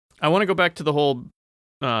comment, I want to go back to the whole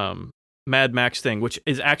Mad Max thing, which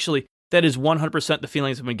is actually, that is 100% the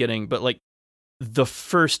feelings I've been getting, but like the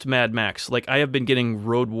first Mad Max, like I have been getting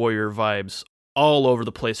Road Warrior vibes all over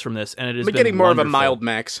the place from this, and it has been getting more wonderful. of a mild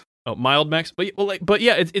Max. Oh, mild Max, but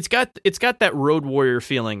yeah, it's got that Road Warrior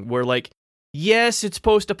feeling where like, yes, it's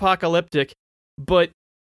post-apocalyptic, but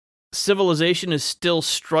civilization is still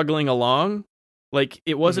struggling along. Like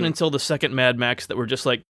it wasn't until the second Mad Max that we're just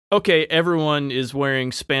like, okay, everyone is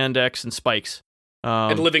wearing spandex and spikes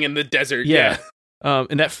and living in the desert. Yeah.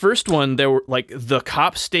 In that first one, there were like the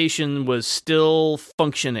cop station was still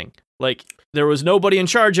functioning. Like there was nobody in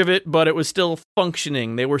charge of it, but it was still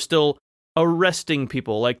functioning. They were still arresting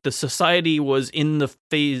people. Like the society was in the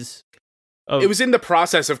phase of... It was in the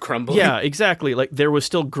process of crumbling. Yeah, exactly. Like there was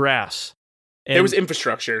still grass. And there was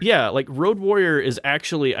infrastructure. Yeah, like Road Warrior is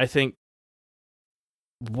actually, I think,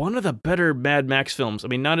 one of the better Mad Max films. I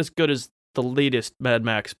mean, not as good as the latest Mad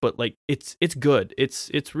Max, but like it's good.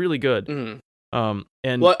 It's really good. Mm-hmm.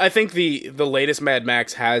 And well, I think the latest Mad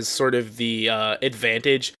Max has sort of the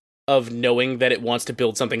advantage of knowing that it wants to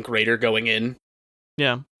build something greater going in.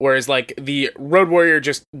 Yeah. Whereas like the Road Warrior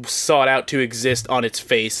just sought out to exist on its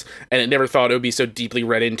face, and it never thought it would be so deeply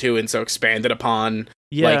read into and so expanded upon.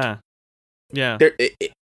 Yeah.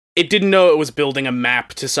 It didn't know it was building a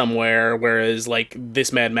map to somewhere, whereas like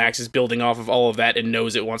this Mad Max is building off of all of that and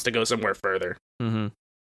knows it wants to go somewhere further. Mm-hmm.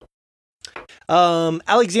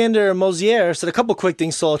 Alexander Mosier said a couple quick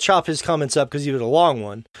things, so I'll chop his comments up because he was a long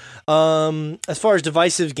one. As far as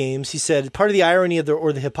divisive games, he said, part of the irony of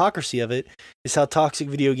the hypocrisy of it is how toxic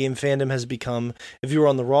video game fandom has become. If you are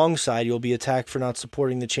on the wrong side, you'll be attacked for not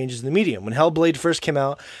supporting the changes in the medium. When Hellblade first came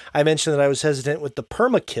out, I mentioned that I was hesitant with the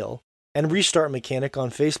permakill and restart mechanic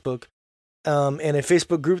on Facebook, and a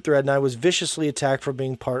Facebook group thread, and I was viciously attacked for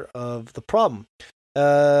being part of the problem.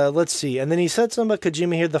 Let's see. And then he said something about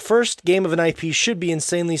Kojima here. The first game of an IP should be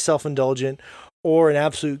insanely self-indulgent or an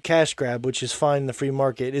absolute cash grab, which is fine in the free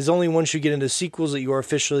market. It is only once you get into sequels that you are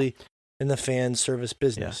officially in the fan service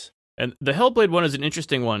business. Yeah. And the Hellblade one is an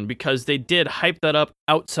interesting one because they did hype that up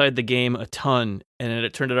outside the game a ton, and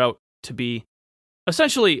it turned out to be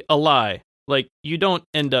essentially a lie. Like, you don't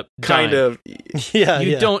end up dying. Kind of.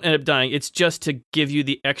 You don't end up dying. It's just to give you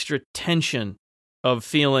the extra tension of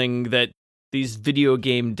feeling that these video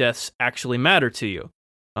game deaths actually matter to you,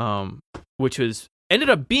 which ended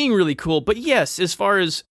up being really cool. But yes, as far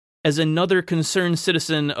as another concerned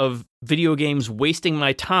citizen of video games wasting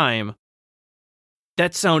my time,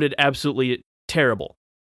 that sounded absolutely terrible.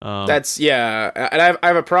 And I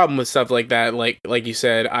have a problem with stuff like that. Like you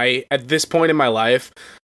said, at this point in my life,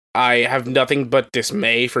 I have nothing but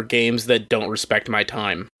dismay for games that don't respect my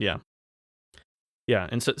time. Yeah. Yeah,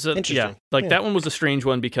 and so that one was a strange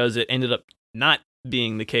one because it ended up not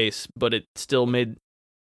being the case, but it still made,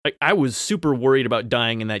 like, I was super worried about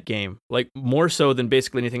dying in that game, like, more so than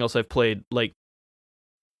basically anything else I've played. Like,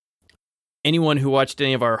 anyone who watched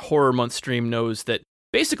any of our horror month stream knows that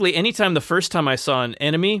basically anytime the first time I saw an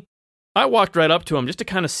enemy, I walked right up to him just to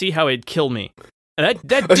kind of see how he'd kill me. And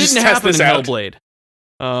that didn't happen in Hellblade.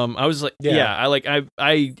 I was like,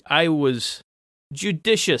 I was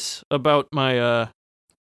judicious about my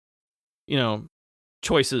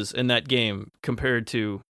choices in that game compared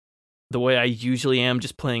to the way I usually am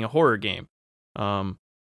just playing a horror game. So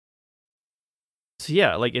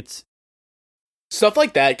yeah, like, it's stuff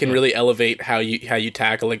like that can really elevate how you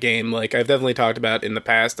tackle a game. Like, I've definitely talked about in the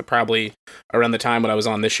past, probably around the time when I was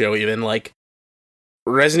on this show, even, like,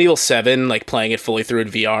 Resident Evil 7, like, playing it fully through in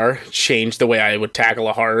VR changed the way I would tackle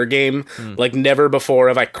a horror game. Like, never before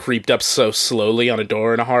have I creeped up so slowly on a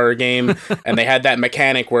door in a horror game. And they had that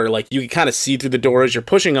mechanic where, like, you can kind of see through the door as you're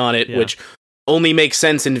pushing on it, which only makes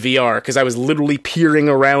sense in VR because I was literally peering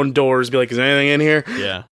around doors, be like, is there anything in here?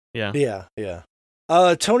 Yeah.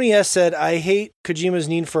 Tony S. said, I hate Kojima's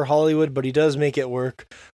need for Hollywood, but he does make it work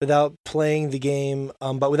without playing the game.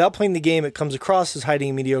 But without playing the game, it comes across as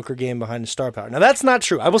hiding a mediocre game behind the star power. Now, that's not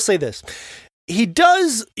true. I will say this. He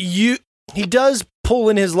does pull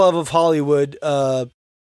in his love of Hollywood.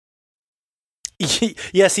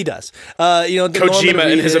 Yes, he does. Kojima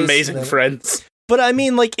and his amazing friends. But I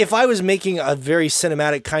mean, like, if I was making a very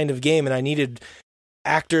cinematic kind of game and I needed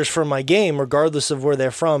actors from my game, regardless of where they're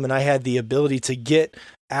from, and I had the ability to get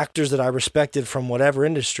actors that I respected from whatever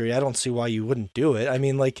industry, I don't see why you wouldn't do it. I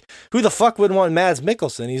mean, like, who the fuck would want Mads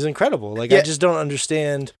Mikkelsen? He's incredible. Like, I just don't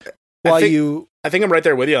understand why I think I'm right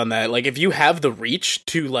there with you on that. Like, if you have the reach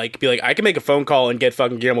to, like, be like, I can make a phone call and get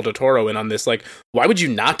fucking Guillermo del Toro in on this, like, why would you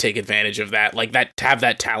not take advantage of that? Like, that, to have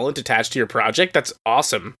that talent attached to your project, that's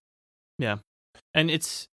awesome. Yeah. And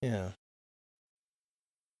it's... Yeah.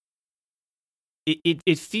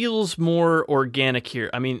 It feels more organic here.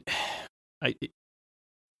 I mean,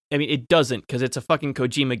 it doesn't, because it's a fucking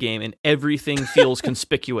Kojima game and everything feels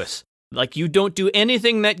conspicuous. Like, you don't do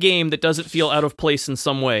anything in that game that doesn't feel out of place in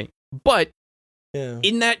some way. But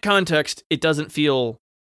in that context, it doesn't feel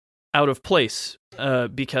out of place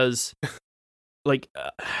because, like,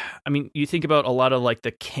 you think about a lot of, like,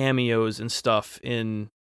 the cameos and stuff in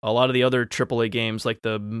a lot of the other AAA games, like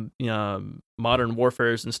the Modern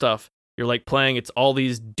Warfares and stuff. You're, like, playing, it's all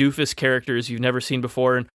these doofus characters you've never seen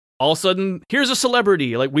before, and all of a sudden, here's a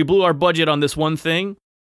celebrity. Like, we blew our budget on this one thing,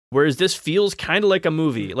 whereas this feels kind of like a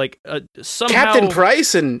movie. Like, somehow... Captain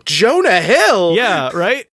Price and Jonah Hill! Yeah,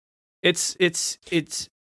 right? It's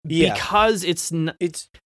because it's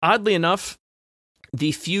oddly enough,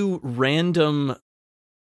 the few random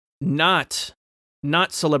not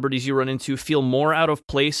celebrities you run into feel more out of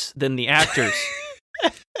place than the actors.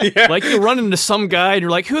 Yeah. Like, you run into some guy and you're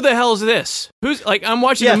like, who the hell is this? Who's, like, I'm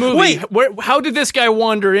watching a movie. How did this guy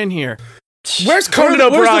wander in here? Where's Conan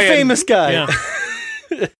O'Brien? Where's the famous guy?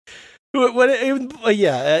 Yeah.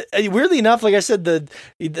 Weirdly enough, like I said, the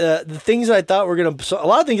things that I thought were gonna, a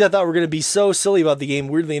lot of things I thought were gonna be so silly about the game,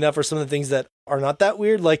 weirdly enough, are some of the things that are not that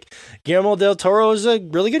weird. Like, Guillermo del Toro is a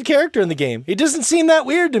really good character in the game. He doesn't seem that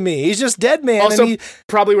weird to me. He's just dead man. Also,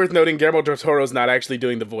 probably worth noting, Guillermo del Toro is not actually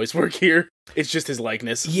doing the voice work here. It's just his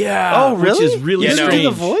likeness. Yeah. Oh, really? Which is really strange. Do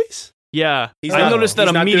the voice? Yeah, He's I not- noticed that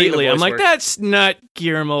he's not doing the immediately. I'm voice like, work. that's not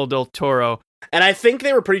Guillermo del Toro. And I think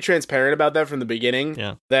they were pretty transparent about that from the beginning.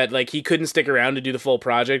 Yeah. That like he couldn't stick around to do the full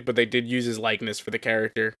project, but they did use his likeness for the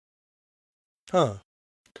character. Huh.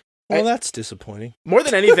 Well, that's disappointing. More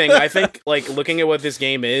than anything, I think like looking at what this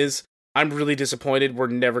game is, I'm really disappointed we're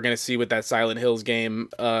never going to see what that Silent Hills game.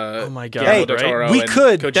 Oh my god! Guillermo Hey, del Toro we and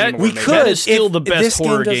could- Kojima that- were we making. could. That is still if- the if best this game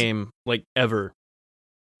horror doesn't- game like ever.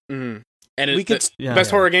 Mhm. And We it's the could- Yeah.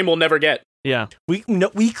 best horror game we'll never get. Yeah, We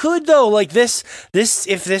could though. Like this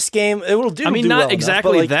if this game it will do. I mean, do not well enough,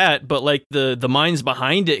 exactly but, like, that, but like the minds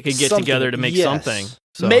behind it could get something, together to make yes. something.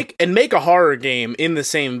 So. Make a horror game in the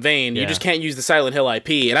same vein. You Yeah. just can't use the Silent Hill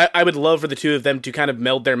IP. And I would love for the two of them to kind of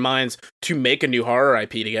meld their minds to make a new horror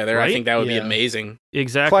IP together. I Right? think that would be Yeah. amazing.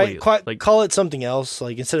 exactly. Quite, like call it something else.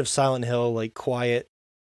 Like instead of Silent Hill, like Quiet.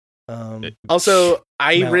 Also,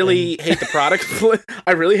 I Mountain. really hate the product.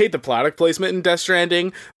 I really hate the product placement in Death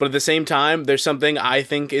Stranding. But at the same time, there's something I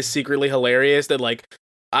think is secretly hilarious that, like,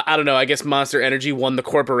 I don't know. I guess Monster Energy won the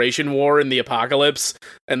corporation war in the apocalypse,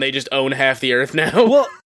 and they just own half the Earth now. Well,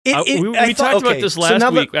 we talked about this last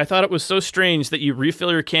now week. I thought it was so strange that you refill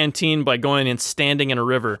your canteen by going and standing in a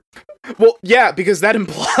river. Well, yeah, because that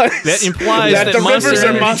implies That implies that that, the Monster rivers are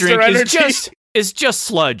Energy Monster drink Energy. is just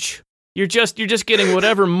sludge. You're just getting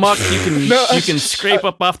whatever muck you can scrape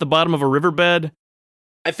up off the bottom of a riverbed.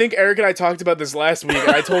 I think Eric and I talked about this last week,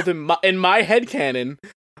 and I told him, in my headcanon,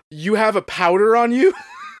 you have a powder on you,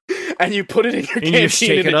 and you put it in your And you canteen, shake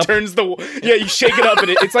and it it up? turns you shake it up, and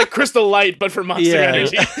it's like Crystal Light, but for Monster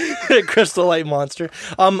Energy. Crystal Light Monster.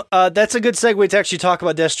 That's a good segue to actually talk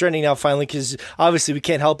about Death Stranding now, finally, because obviously we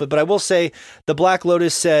can't help it. But I will say, the Black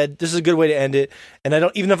Lotus said this is a good way to end it, and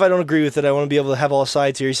even if I don't agree with it, I want to be able to have all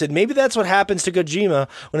sides here. He said maybe that's what happens to Kojima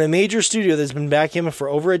when a major studio that's been backing him for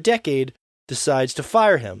over a decade decides to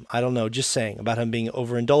fire him. I don't know, just saying about him being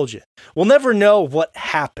overindulgent. We'll never know what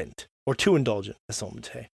happened, or too indulgent, that's what I'm going to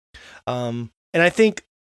say. And I think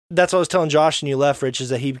that's what I was telling Josh and you left, Rich, is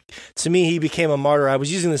that to me, he became a martyr. I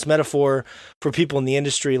was using this metaphor for people in the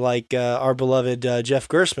industry, like our beloved Jeff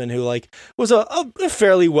Gerstmann, who like was a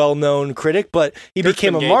fairly well-known critic, but he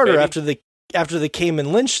became a Gerstmann martyr baby. after the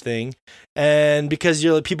Cayman Lynch thing, and because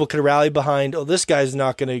people could rally behind, this guy's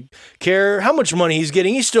not going to care how much money he's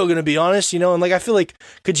getting, he's still going to be honest, and like I feel like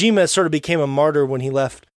Kojima sort of became a martyr when he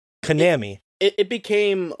left Konami. It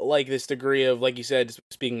became like this degree of, like you said,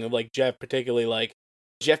 speaking of like Jeff particularly, like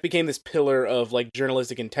Jeff became this pillar of like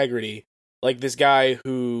journalistic integrity, like this guy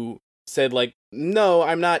who said like, no,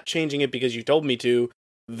 I'm not changing it because you told me to.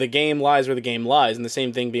 The game lies where the game lies. And the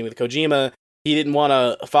same thing being with Kojima. He didn't want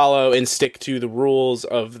to follow and stick to the rules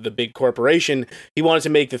of the big corporation. He wanted to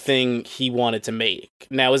make the thing he wanted to make.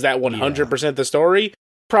 Now, is that 100% the story?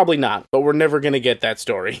 Probably not, but we're never going to get that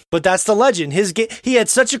story. But that's the legend. He had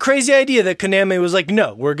such a crazy idea that Konami was like,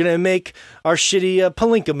 no, we're going to make our shitty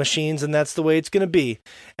Palinka machines, and that's the way it's going to be.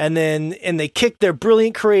 And they kicked their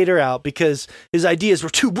brilliant creator out because his ideas were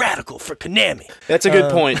too radical for Konami. That's a good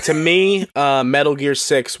point. To me, Metal Gear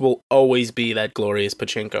 6 will always be that glorious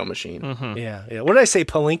pachinko machine. Mm-hmm. Yeah. What did I say,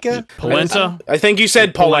 Palinka? Polenta? I think you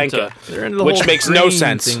said Polanka, They're into the which whole makes no train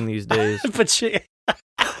sense. thing these days.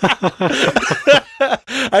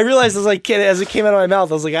 I realized as it came out of my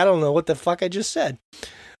mouth, I was like, I don't know what the fuck I just said.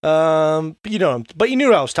 But you knew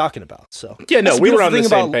what I was talking about. So Yeah, no, That's the we were beautiful on the thing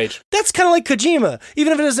same about- page. That's kind of like Kojima.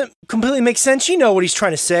 Even if it doesn't completely make sense, you know what he's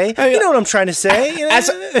trying to say. You know what I'm trying to say. You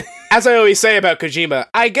know? As I always say about Kojima,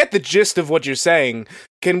 I get the gist of what you're saying.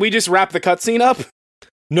 Can we just wrap the cutscene up?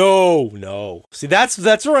 No. See, that's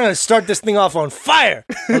where we're gonna start this thing off on fire.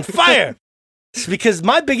 On fire. It's because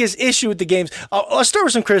my biggest issue with the games. I'll start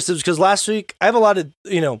with some criticisms because last week I have a lot of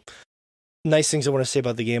nice things I want to say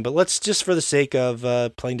about the game, but let's just for the sake of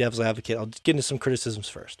playing devil's advocate, I'll get into some criticisms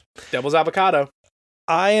first. Devil's avocado.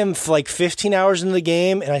 I am like 15 hours into the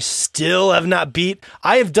game and I still have not beat.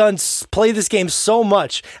 I have played this game so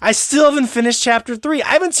much. I still haven't finished chapter 3. I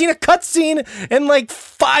haven't seen a cutscene in like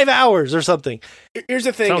 5 hours or something. Here's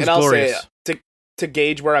the thing, Sounds and I'll glorious. say to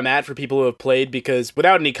gauge where I'm at for people who have played, because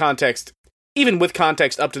without any context, even with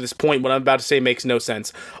context up to this point, what I'm about to say makes no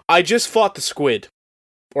sense. I just fought the squid,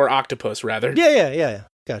 or octopus rather. Yeah.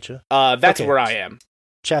 Gotcha. That's Okay. where I am.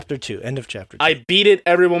 Chapter 2, end of chapter 2. I beat it.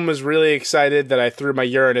 Everyone was really excited that I threw my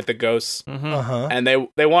urine at the ghosts, Uh-huh. and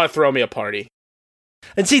they want to throw me a party.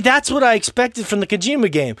 And see, that's what I expected from the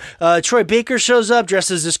Kojima game. Troy Baker shows up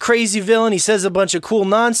dressed as this crazy villain. He says a bunch of cool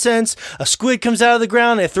nonsense. A squid comes out of the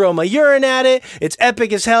ground. I throw my urine at it. It's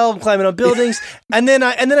epic as hell. I'm climbing on buildings. and then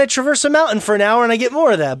I traverse a mountain for an hour and I get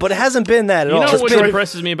more of that. But it hasn't been that at all. You know It's what been-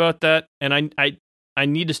 impresses me about that? And I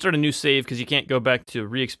need to start a new save because you can't go back to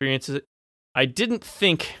re-experience it. I didn't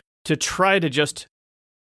think to try to just,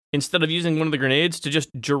 instead of using one of the grenades, to just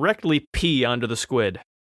directly pee onto the squid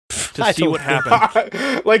to see what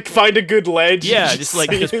happens. Like find a good ledge. Yeah, just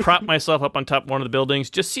prop myself up on top of one of the buildings,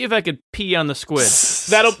 just see if I could pee on the squid.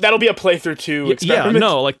 That'll be a playthrough 2 experiment. Yeah,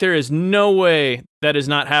 no, like there is no way that is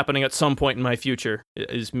not happening at some point in my future.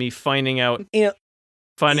 Is me finding out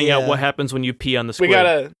what happens when you pee on the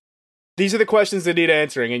squid. These are the questions that need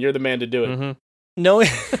answering, and you're the man to do it. Mm-hmm.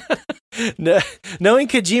 Knowing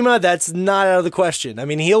Kojima, that's not out of the question. I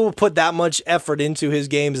mean, he'll put that much effort into his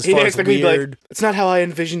games as far as weird. Like, it's not how I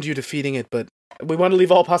envisioned you defeating it, but we want to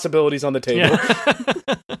leave all possibilities on the table.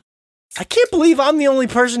 Yeah. I can't believe I'm the only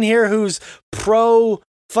person here who's pro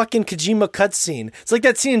fucking Kojima cutscene. It's like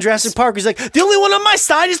that scene in Jurassic Park where he's like, the only one on my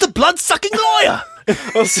side is the blood-sucking lawyer.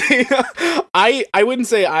 Well, see, I wouldn't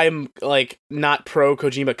say I'm like not pro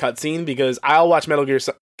Kojima cutscene because I'll watch Metal Gear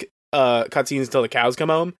cutscenes until the cows come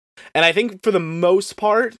home, and I think for the most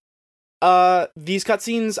part, these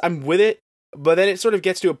cutscenes I'm with it, but then it sort of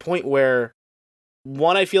gets to a point where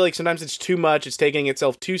one, I feel like sometimes it's too much, it's taking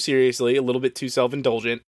itself too seriously, a little bit too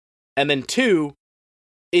self-indulgent, and then two,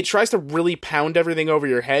 it tries to really pound everything over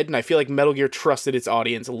your head, and I feel like Metal Gear trusted its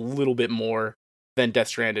audience a little bit more than Death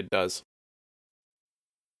Stranding does.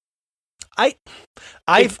 I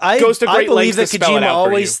believe that Kojima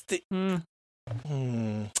always.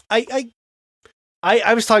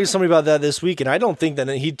 I was talking to somebody about that this week, and I don't think that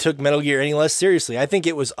he took Metal Gear any less seriously. I think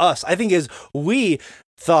it was us. I think we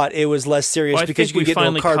thought it was less serious because you could get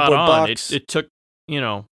no cardboard box. It took,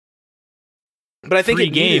 but I think 3 it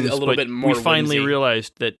games, needed a little bit more. We finally whimsy.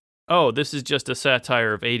 realized that this is just a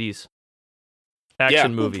satire of 80s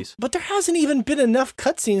action movies. But there hasn't even been enough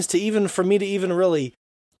cutscenes for me to even really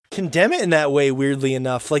condemn it in that way, weirdly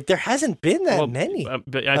enough. Like, there hasn't been that many.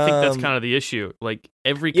 But I think that's kind of the issue. Like,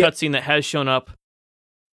 every cutscene that has shown up,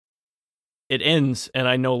 it ends, and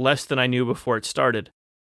I know less than I knew before it started.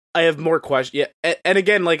 I have more questions. Yeah, and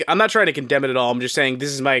again, like, I'm not trying to condemn it at all. I'm just saying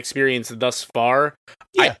this is my experience thus far.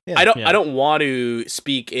 I don't want to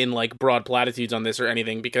speak in, like, broad platitudes on this or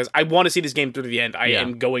anything, because I want to see this game through to the end. I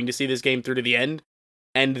am going to see this game through to the end.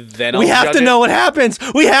 And then we have to know what happens.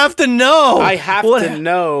 We have to know. I have to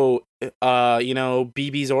know,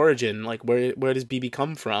 BB's origin. Like, where does BB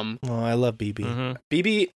come from? Oh, I love BB.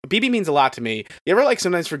 Mm-hmm. BB means a lot to me. You ever like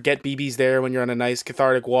sometimes forget BB's there when you're on a nice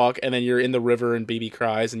cathartic walk, and then you're in the river and BB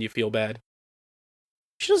cries and you feel bad?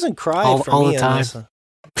 She doesn't cry all the time.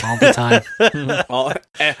 All the time.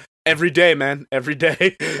 Every day, man. Every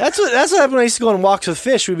day. That's what happened when I used to go on walks with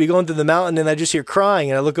fish. We'd be going through the mountain, and I just hear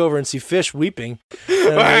crying, and I look over and see fish weeping.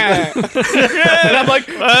 And I'm like,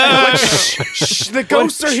 shh, the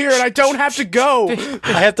ghosts are here, and I don't have to go.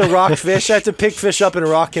 I have to rock fish. I have to pick fish up and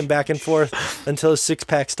rock him back and forth until his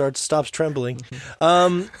six-pack stops trembling.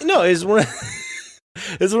 It's one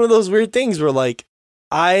of those weird things where, like,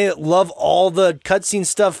 I love all the cutscene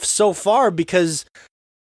stuff so far because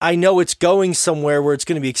I know it's going somewhere where it's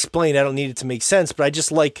going to be explained. I don't need it to make sense, but I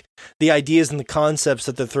just like the ideas and the concepts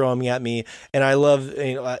that they're throwing at me, and I love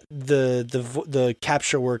the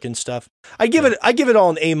capture work and stuff. I give it all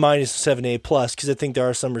an A-, 7A+ because I think there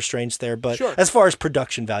are some restraints there, but sure. As far as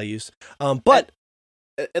production values, and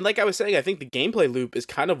like I was saying, I think the gameplay loop is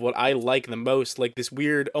kind of what I like the most. Like this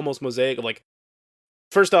weird, almost mosaic of like.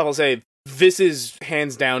 First off, I'll say this is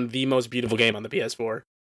hands down the most beautiful game on the PS4.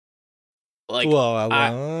 Like,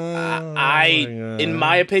 in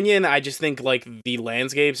my opinion, I just think like the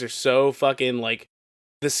landscapes are so fucking like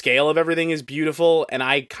the scale of everything is beautiful, and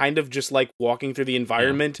I kind of just like walking through the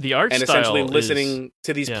environment, the art and style essentially listening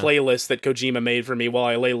to these playlists that Kojima made for me while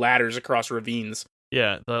I lay ladders across ravines.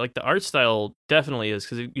 Yeah, the art style definitely is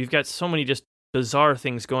because you've got so many just bizarre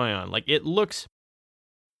things going on. Like it looks,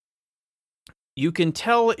 you can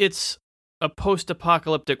tell it's a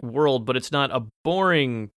post-apocalyptic world, but it's not a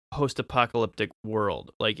boring post-apocalyptic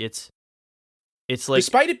world. Like it's like,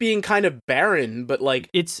 despite it being kind of barren, but like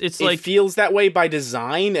it feels that way by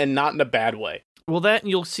design and not in a bad way. Well, that, and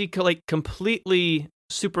you'll see like completely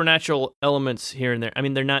supernatural elements here and there. I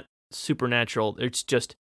mean, they're not supernatural. It's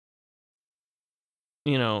just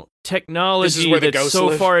technology that's so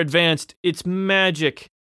far advanced. It's magic.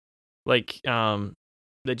 Like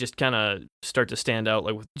that just kind of start to stand out.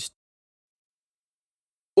 Like with just.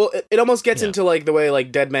 Well, it almost gets into, like, the way,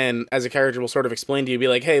 like, Deadman as a character will sort of explain to you, be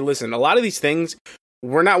like, hey, listen, a lot of these things,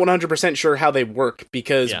 we're not 100% sure how they work,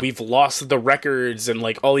 because we've lost the records and,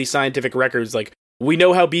 like, all these scientific records. Like, we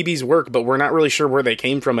know how BBs work, but we're not really sure where they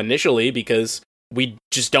came from initially, because we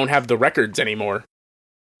just don't have the records anymore.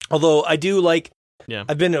 Although, I do like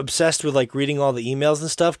I've been obsessed with like reading all the emails and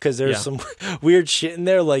stuff because there's some weird shit in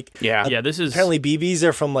there. Like, this is apparently BBs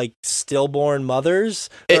are from like stillborn mothers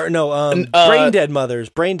brain dead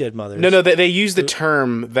mothers. No, they used the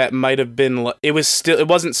term that might have been. It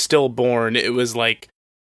wasn't stillborn. It was like,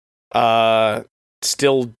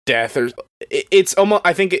 still death or it's almost.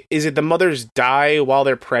 I think is it the mothers die while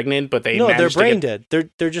they're pregnant, but they're brain dead.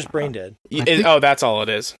 They're just brain dead. That's all it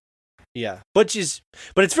is. Yeah, but it's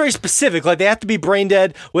very specific. Like they have to be brain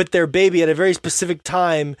dead with their baby at a very specific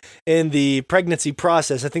time in the pregnancy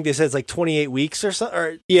process. I think they said it's like 28 weeks or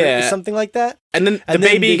something like that. And then the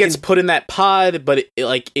baby gets put in that pod, but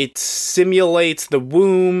it simulates the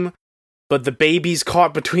womb. But the baby's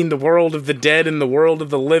caught between the world of the dead and the world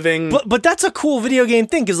of the living. But that's a cool video game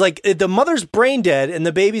thing because like the mother's brain dead and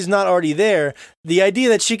the baby's not already there. The idea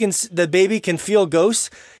that the baby can feel ghosts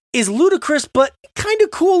is ludicrous, but kind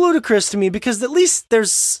of cool ludicrous to me because at least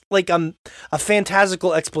there's like a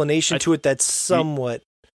fantastical explanation to it that's somewhat.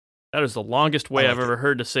 That is the longest way I've ever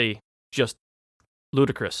heard to say just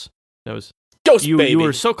ludicrous. That was Ghost baby. You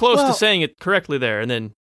were so close to saying it correctly there, and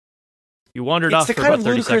then you wandered off for about 30 seconds. It's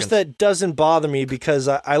the kind of ludicrous that doesn't bother me because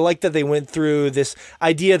I like that they went through this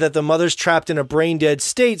idea that the mother's trapped in a brain dead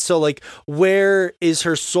state. So like, where is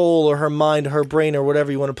her soul or her mind, or her brain, or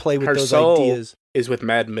whatever you want to play with those ideas? Is with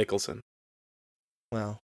Mad Mikkelsen.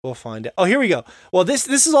 Well, we'll find it. Oh, here we go. Well, this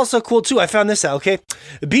is also cool too. I found this out. Okay,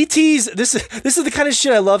 BT's. This is the kind of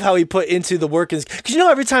shit I love how he put into the work is because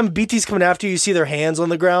every time BT's coming after you, you see their hands on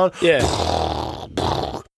the ground. Yeah.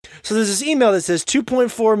 So there's this email that says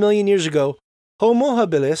 2.4 million years ago, Homo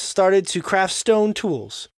habilis started to craft stone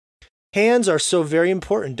tools. Hands are so very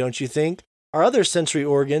important, don't you think? Our other sensory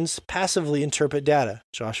organs passively interpret data.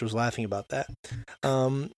 Josh was laughing about that.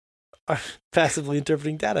 Are passively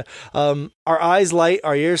interpreting data. Our eyes light,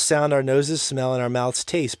 our ears sound, our noses smell, and our mouths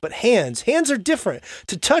taste. But hands are different.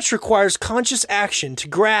 To touch requires conscious action, to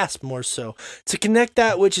grasp more so, to connect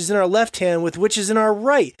that which is in our left hand with which is in our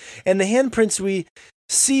right. And the handprints we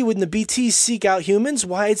see when the BTs seek out humans,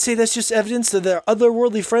 why I'd say that's just evidence that their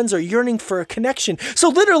otherworldly friends are yearning for a connection. So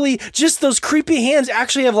literally, just those creepy hands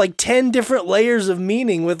actually have like 10 different layers of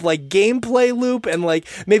meaning with like gameplay loop and like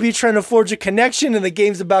maybe trying to forge a connection and the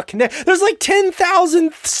game's about connect. There's like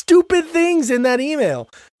 10,000 stupid things in that email.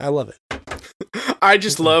 I love it. I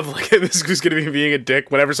just love like this is going to be being a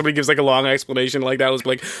dick whenever somebody gives like a long explanation like that. I was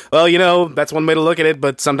like, well, that's one way to look at it,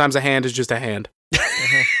 but sometimes a hand is just a hand.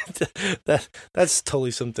 That's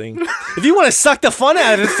totally something. If you want to suck the fun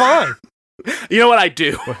out of it, fine. You know what I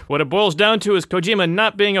do? What it boils down to is Kojima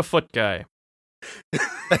not being a foot guy.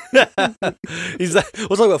 He's like,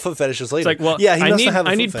 we'll talk about foot fetishes later. It's like, well, yeah,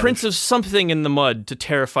 I need prints of something in the mud to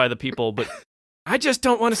terrify the people, but I just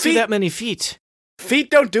don't want to see that many feet. Feet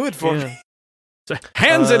don't do it for me. So,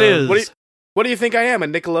 hands it is. What do you think I am, a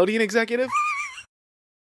Nickelodeon executive?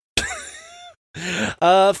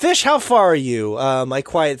 Fish, how far are you? My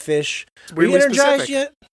quiet fish. Were you energized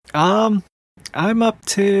yet? I'm up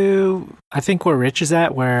to I think where Rich is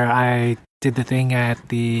at, where I did the thing at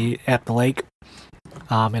the lake.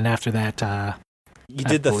 And after that, you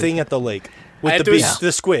did the thing at the lake with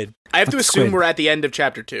the squid. I have to assume we're at the end of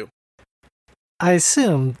chapter 2. I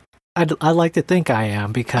assume. I'd like to think I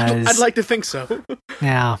am because I'd like to think so.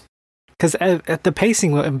 Yeah. Because the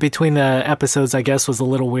pacing between the episodes, I guess, was a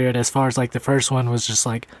little weird as far as, like, the first one was just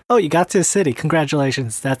like, oh, you got to the city.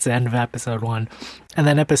 Congratulations. That's the end of episode 1. And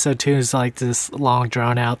then episode 2 is, like, this long,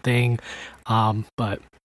 drawn-out thing. But,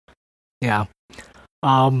 yeah.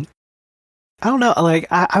 I don't know. Like,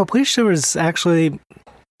 I wish there was actually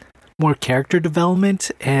more character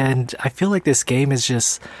development. And I feel like this game is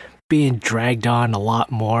just being dragged on a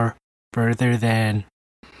lot more further than...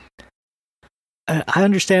 I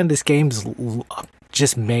understand this game's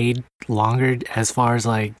just made longer as far as,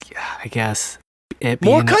 like, I guess it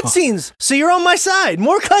being... More cutscenes! So you're on my side!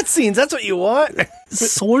 More cutscenes! That's what you want!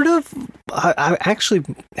 Sort of. I actually...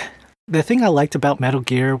 The thing I liked about Metal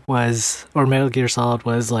Gear Solid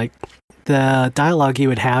was, like, the dialogue you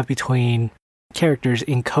would have between characters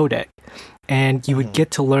in codec. And you would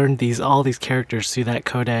get to learn all these characters through that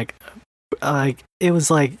codec. Like, it was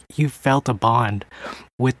like you felt a bond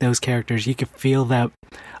with those characters. You could feel that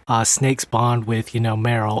Snake's bond with,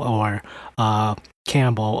 Meryl or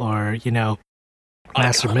Campbell or,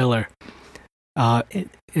 Master Otacon. Miller.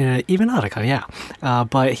 Even Otacon, yeah.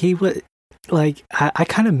 But he would, like, I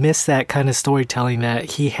kind of miss that kind of storytelling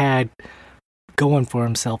that he had going for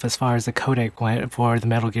himself as far as the codec went for the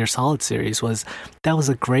Metal Gear Solid series. That was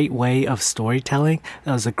a great way of storytelling.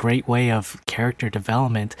 That was a great way of character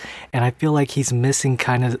development. And I feel like he's missing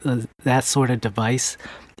kind of that sort of device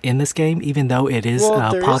in this game, even though it is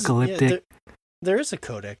apocalyptic. there is a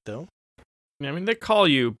codec though. I mean, they call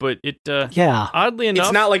you, but it. Yeah. Oddly enough,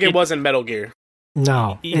 it's not like it was in Metal Gear.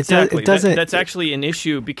 No, Exactly. It doesn't. That's actually an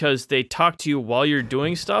issue because they talk to you while you're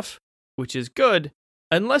doing stuff, which is good,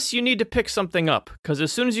 unless you need to pick something up. Because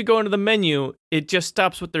as soon as you go into the menu, it just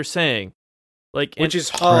stops what they're saying. Which is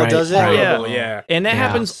does it? horrible, yeah. And that Yeah.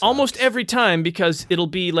 happens almost every time because it'll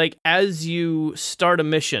be like as you start a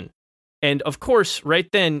mission. And of course, right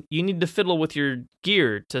then, you need to fiddle with your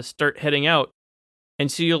gear to start heading out. And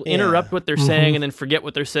so you'll interrupt what they're saying and then forget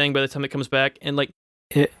what they're saying by the time it comes back. And like,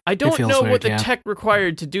 I don't know what the tech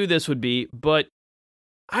required to do this would be, but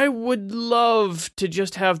I would love to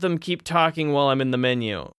just have them keep talking while I'm in the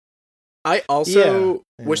menu. I also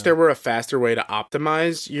wish there were a faster way to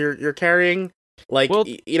optimize your carrying. Like,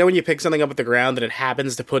 you know when you pick something up at the ground and it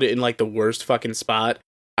happens to put it in, like, the worst fucking spot?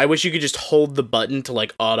 I wish you could just hold the button to,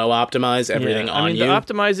 like, auto-optimize everything on you. The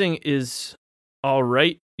optimizing is all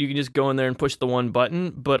right. You can just go in there and push the one button,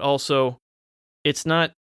 but also, it's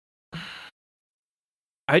not...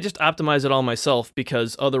 I just optimize it all myself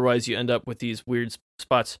because otherwise you end up with these weird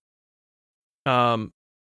spots.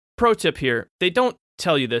 Pro tip here, they don't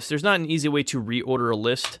tell you this. There's not an easy way to reorder a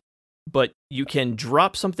list. But you can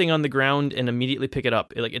drop something on the ground and immediately pick it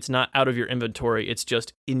up. Like, it's not out of your inventory. It's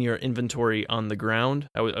just in your inventory on the ground.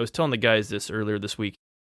 I was telling the guys this earlier this week.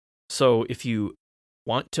 So if you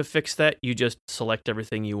want to fix that, you just select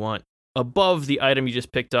everything you want above the item you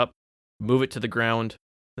just picked up, move it to the ground,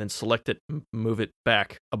 then select it, move it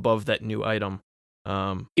back above that new item.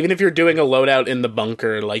 Even if you're doing a loadout in the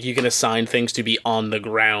bunker, like, you can assign things to be on the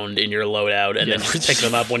ground in your loadout and then just pick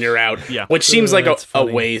them up when you're out. Yeah. Which seems like a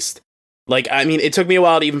waste. Like, I mean, it took me a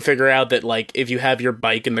while to even figure out that, like, if you have your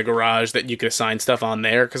bike in the garage, that you could assign stuff on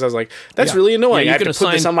there, because I was like, that's really annoying. I have to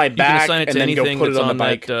put this on my back and then go put it on the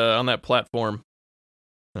bike. On that platform.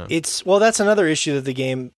 That's another issue that the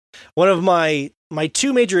game... One of my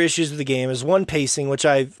two major issues with the game is one, pacing, which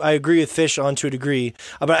I agree with Fish on to a degree,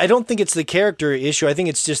 but I don't think it's the character issue. I think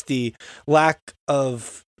it's just the lack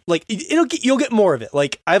of... Like, you'll get more of it.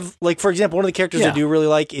 Like, for example, one of the characters I do really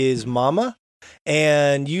like is Mama.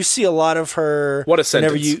 And you see a lot of her. What a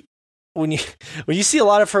sentence! When you see a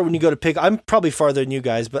lot of her when you go to pick. I'm probably farther than you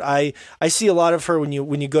guys, but I see a lot of her when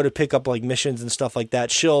you go to pick up like missions and stuff like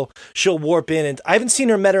that. She'll warp in, and I haven't seen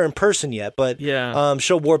her met her in person yet, but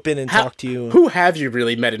she'll warp in and talk to you. Who have you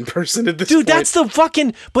really met in person at this point? Dude, that's the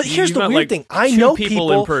fucking. But here's the weird thing: I know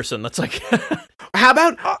people in person. That's like. How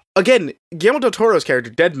about, again, Guillermo del Toro's character,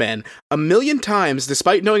 Deadman, 1,000,000 times,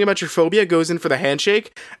 despite knowing about your phobia, goes in for the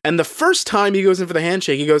handshake, and the first time he goes in for the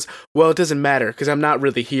handshake, he goes, well, it doesn't matter, because I'm not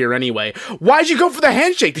really here anyway. Why'd you go for the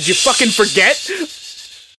handshake? Did you fucking forget?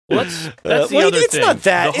 Well, that's the other thing. Not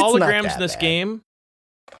that. The holograms in this game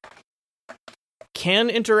can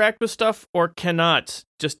interact with stuff or cannot,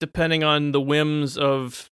 just depending on the whims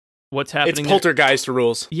of what's happening. It's poltergeist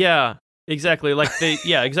rules. Yeah. Exactly. Like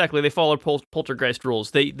exactly. They follow poltergeist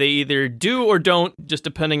rules. They either do or don't, just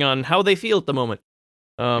depending on how they feel at the moment.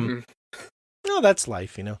 No, that's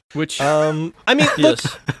life, you know. Which I mean, look,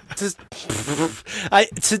 this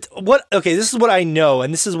is what I know,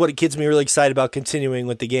 and this is what gets me really excited about continuing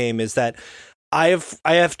with the game is that I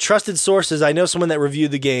have trusted sources. I know someone that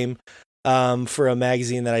reviewed the game for a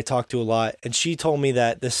magazine that I talk to a lot, and she told me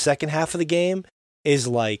that the second half of the game is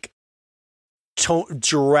like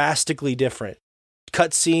drastically different.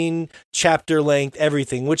 Cutscene, chapter length,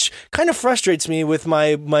 everything, which kind of frustrates me with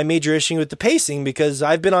my major issue with the pacing, because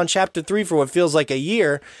I've been on chapter 3 for what feels like a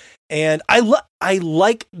year, and I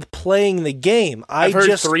like playing the game. I've heard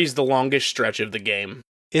 3's the longest stretch of the game.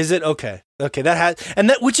 Is it? Okay,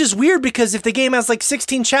 which is weird, because if the game has like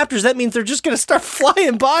 16 chapters, that means they're just going to start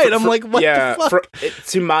flying by it. I'm like, what the fuck?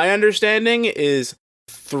 To my understanding, is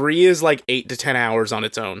 3 is like 8 to 10 hours on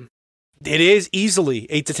its own. It is easily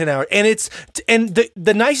 8 to 10 hours. And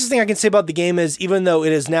the nicest thing I can say about the game is, even though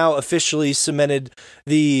it has now officially cemented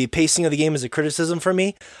the pacing of the game as a criticism for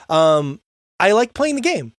me, I like playing the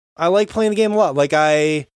game. I like playing the game a lot. Like,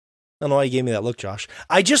 I don't know why you gave me that look, Josh.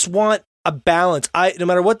 I just want a balance. No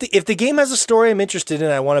matter what, if the game has a story I'm interested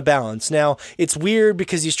in, I want a balance. Now, it's weird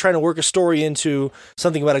because he's trying to work a story into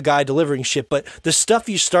something about a guy delivering shit, but the stuff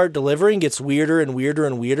you start delivering gets weirder and weirder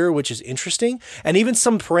and weirder, which is interesting. And even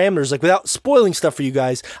some parameters, like, without spoiling stuff for you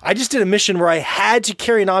guys, I just did a mission where I had to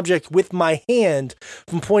carry an object with my hand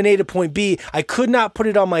from point A to point B. I could not put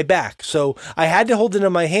it on my back, so I had to hold it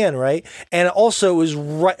in my hand, right? And also, it was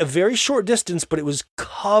a very short distance, but it was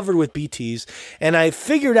covered with BTs, and I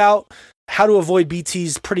figured out how to avoid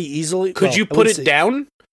BTs pretty easily. Could you put it down?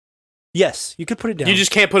 Yes, you could put it down. You just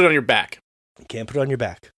can't put it on your back. You can't put it on your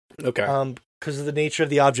back. Okay. because of the nature of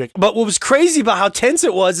the object. But what was crazy about how tense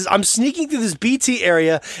it was is I'm sneaking through this BT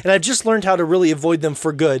area, and I've just learned how to really avoid them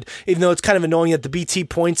for good, even though it's kind of annoying that the BT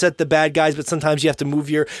points at the bad guys, but sometimes you have to move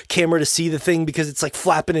your camera to see the thing because it's like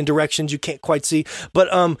flapping in directions you can't quite see. But,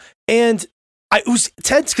 it was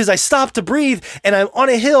tense because I stopped to breathe, and I'm on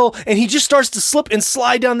a hill, and he just starts to slip and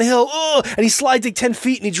slide down the hill. And he slides like 10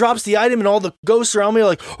 feet, and he drops the item, and all the ghosts around me are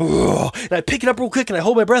like, and I pick it up real quick, and I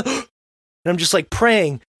hold my breath, and I'm just like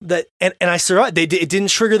praying that, and I survived. It didn't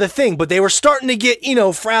trigger the thing, but they were starting to get,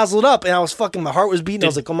 frazzled up, and I was my heart was beating. I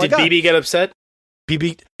was like, oh my God. Did BB get upset?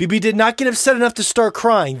 BB did not get upset enough to start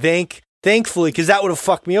crying. Thankfully, because that would have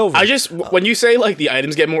fucked me over. When you say, like, the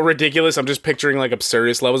items get more ridiculous, I'm just picturing, like,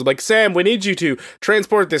 absurdist levels. Like, Sam, we need you to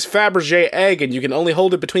transport this Fabergé egg, and you can only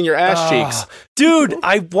hold it between your ass cheeks. Dude,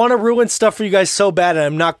 I want to ruin stuff for you guys so bad, and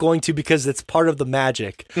I'm not going to because it's part of the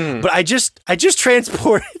magic. But I just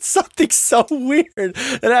transported something so weird,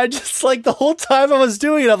 and I just, like, the whole time I was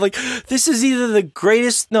doing it, I'm like, this is either the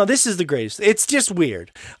greatest... No, this is the greatest. It's just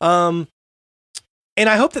weird. And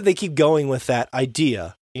I hope that they keep going with that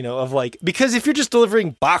idea. Of like, because if you're just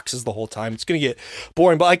delivering boxes the whole time, it's going to get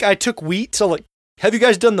boring. But like, I took wheat. So like, have you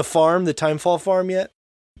guys done the Timefall farm yet?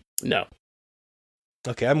 No.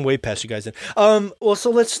 Okay. I'm way past you guys then. Well, so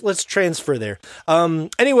let's transfer there.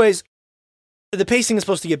 Anyways, the pacing is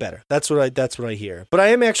supposed to get better. That's what I hear, but I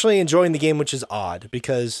am actually enjoying the game, which is odd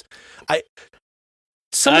because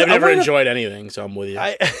I've never enjoyed anything, so I'm with you.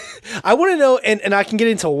 I want to know, and I can get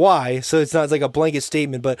into why, so it's not like a blanket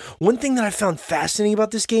statement, but one thing that I found fascinating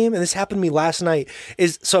about this game, and this happened to me last night,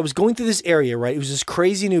 is, so I was going through this area, right? It was this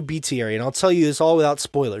crazy new BT area, and I'll tell you this all without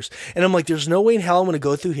spoilers. And I'm like, there's no way in hell I'm going to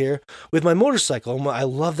go through here with my motorcycle. I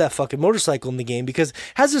love that fucking motorcycle in the game because it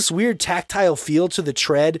has this weird tactile feel to the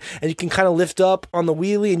tread, and you can kind of lift up on the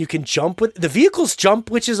wheelie, and you can jump with the vehicles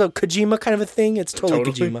jump, which is a Kojima kind of a thing. It's totally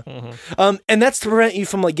Kojima. Mm-hmm. And that's to prevent you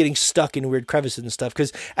from like getting stuck in weird crevices and stuff,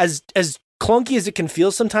 because as clunky as it can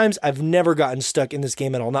feel sometimes, I've never gotten stuck in this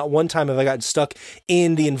game at all. Not one time have I gotten stuck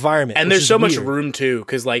in the environment. And there's so much room too,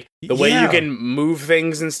 because like the way you can move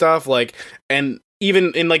things and stuff, like, and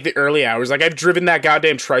even in like the early hours, like I've driven that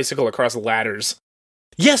goddamn tricycle across ladders.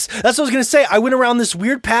 Yes, that's what I was gonna say. I went around this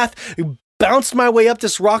weird path, bounced my way up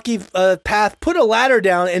this rocky path, put a ladder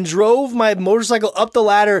down, and drove my motorcycle up the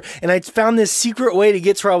ladder, and I found this secret way to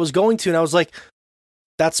get to where I was going to, and I was like,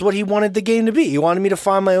 that's what he wanted the game to be. He wanted me to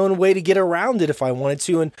find my own way to get around it if I wanted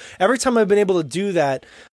to. And every time I've been able to do that,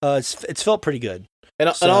 it's felt pretty good. And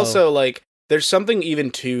also, like, there's something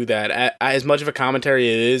even to that. As much of a commentary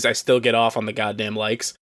it is, I still get off on the goddamn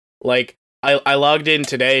likes. Like, I logged in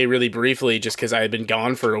today really briefly just because I had been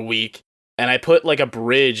gone for a week. And I put, like, a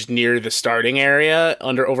bridge near the starting area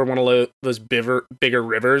over one of those bigger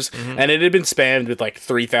rivers. Mm-hmm. And it had been spammed with, like,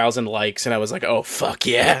 3,000 likes. And I was like, oh, fuck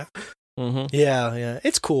yeah. Mm-hmm. Yeah,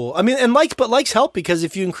 it's cool. I mean, and likes help because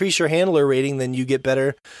if you increase your handler rating, then you get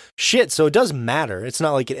better shit. So it does matter. It's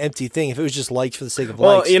not like an empty thing. If it was just likes for the sake of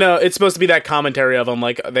likes, well, it's supposed to be that commentary of them,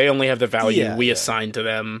 like they only have the value we assign to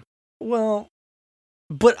them. Well,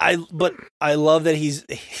 but I love that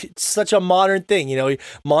it's such a modern thing.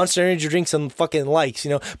 Monster Energy drinks and fucking likes.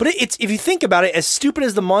 But it's if you think about it, as stupid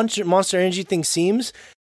as the Monster Energy thing seems.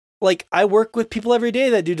 Like, I work with people every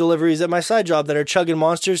day that do deliveries at my side job that are chugging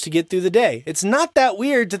monsters to get through the day. It's not that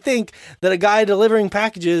weird to think that a guy delivering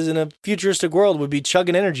packages in a futuristic world would be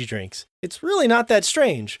chugging energy drinks. It's really not that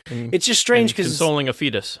strange. It's just strange because consoling a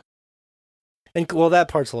fetus. And well, that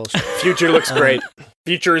part's a little strange. Future looks great.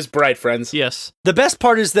 Future is bright, friends. Yes. The best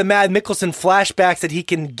part is the Mad Mikkelsen flashbacks that he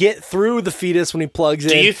can get through the fetus when he plugs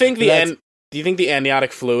in. Do you think the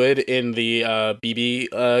amniotic fluid in the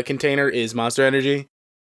BB container is Monster Energy?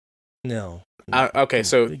 No. Okay,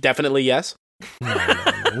 so definitely yes? No.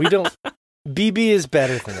 We don't... BB is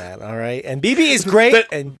better than that, all right? And BB is great.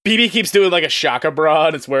 And BB keeps doing like a shaka bra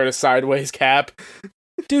and it's wearing a sideways cap.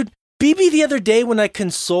 Dude, BB the other day when I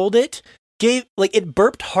consoled it, it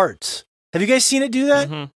burped hearts. Have you guys seen it do that?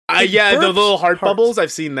 Mm-hmm. Yeah, the little heart bubbles.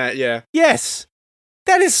 I've seen that, yeah. Yes.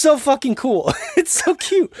 That is so fucking cool. It's so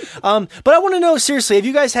cute. But I want to know, seriously, have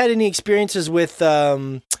you guys had any experiences with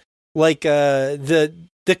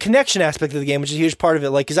the connection aspect of the game, which is a huge part of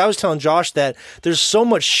it? Like, because I was telling Josh that there's so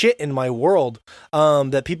much shit in my world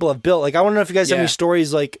that people have built. Like, I want to know if you guys have any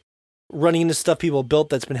stories, like, running into stuff people built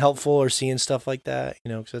that's been helpful or seeing stuff like that,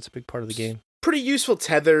 because that's a big part of the game. Pretty useful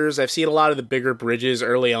tethers. I've seen a lot of the bigger bridges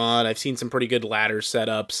early on. I've seen some pretty good ladder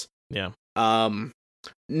setups. Yeah.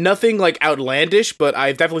 Nothing, like, outlandish, but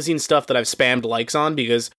I've definitely seen stuff that I've spammed likes on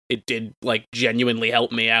because it did, like, genuinely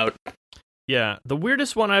help me out. Yeah, the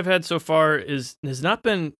weirdest one I've had so far has not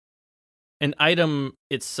been an item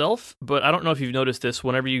itself, but I don't know if you've noticed this.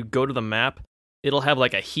 Whenever you go to the map, it'll have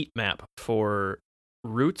like a heat map for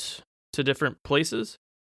routes to different places.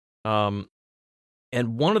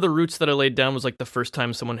 And one of the routes that I laid down was like the first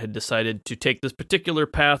time someone had decided to take this particular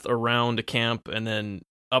path around a camp and then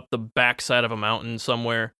up the backside of a mountain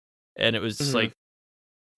somewhere. And it was like,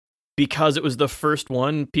 because it was the first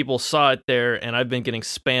one, people saw it there, and I've been getting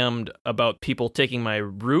spammed about people taking my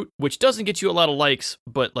route, which doesn't get you a lot of likes,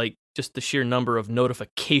 but like just the sheer number of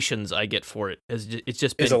notifications I get for it it's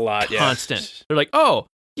just been a lot, constant. Yeah. They're like, oh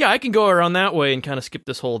yeah, I can go around that way and kind of skip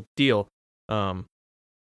this whole deal. And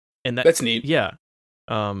that's neat. Yeah.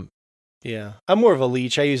 Yeah, I'm more of a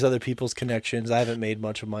leech. I use other people's connections. I haven't made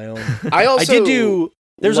much of my own. I did do.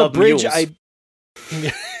 There's a bridge.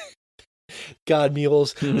 Mules. God,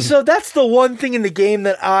 mules. So that's the one thing in the game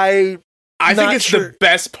that I think it's the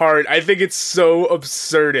best part. I think it's so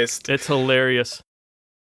absurdist. It's hilarious.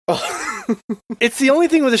 It's the only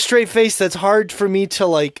thing with a straight face that's hard for me to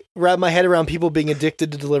like wrap my head around, people being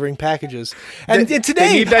addicted to delivering packages. And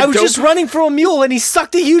today I was just running from a mule and he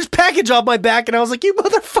sucked a huge package off my back and I was like, you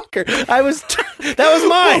motherfucker. That was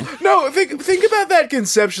mine. Well, no, think about that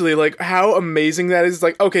conceptually, like how amazing that is.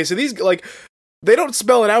 Like, okay, so these like they don't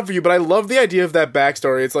spell it out for you, but I love the idea of that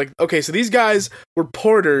backstory. It's like, okay, so these guys were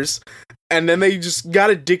porters, and then they just got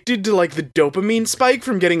addicted to, like, the dopamine spike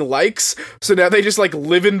from getting likes, so now they just, like,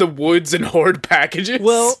 live in the woods and hoard packages.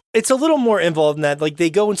 Well, it's a little more involved than that. Like, they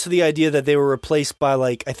go into the idea that they were replaced by,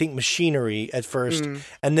 like, I think machinery at first,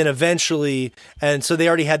 and then eventually, and so they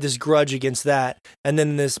already had this grudge against that, and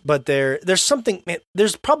then but there's something,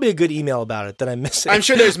 there's probably a good email about it that I'm missing. I'm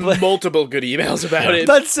sure there's multiple good emails about it.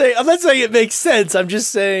 I'm not saying it makes sense. I'm just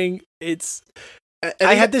saying it's...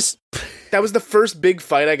 I had this... That was the first big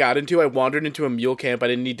fight I got into. I wandered into a mule camp I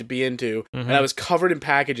didn't need to be into, and I was covered in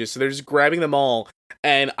packages, so they're just grabbing them all,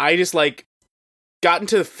 and I just, like, got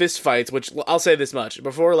into fist fights, which, I'll say this much,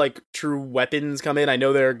 before, like, true weapons come in, I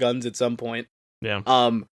know there are guns at some point. Yeah.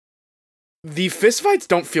 The fist fights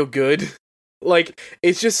don't feel good. Like,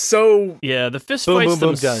 it's just so... Yeah, the fist fights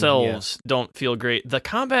themselves don't feel great. The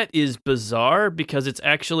combat is bizarre because it's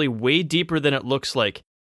actually way deeper than it looks like.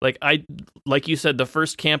 Like you said, the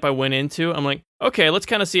first camp I went into, I'm like, okay, let's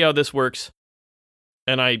kind of see how this works.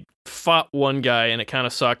 And I fought one guy, and it kind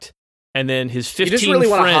of sucked. And then his 15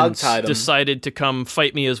 friends decided to come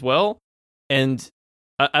fight me as well. And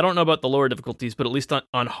I don't know about the lower difficulties, but at least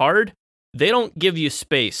on hard, they don't give you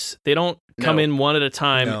space. They don't come in one at a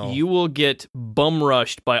time. No. You will get bum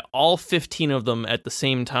rushed by all 15 of them at the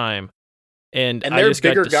same time. And I just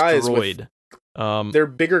got destroyed. They're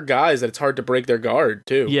bigger guys that it's hard to break their guard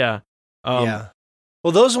too. Yeah. Yeah.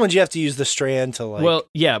 Well, those ones you have to use the strand to like. Well,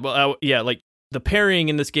 yeah, like the parrying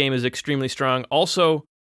in this game is extremely strong. Also,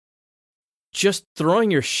 just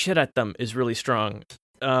throwing your shit at them is really strong.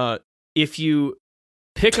 If you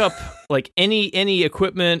pick up like any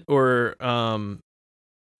equipment or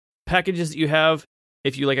packages that you have,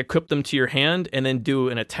 if you like equip them to your hand and then do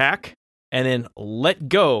an attack and then let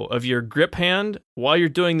go of your grip hand while you're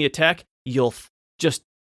doing the attack, you'll just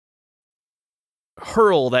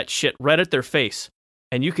hurl that shit right at their face,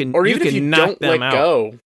 and you can if you knock them out.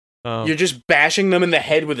 Go, you're just bashing them in the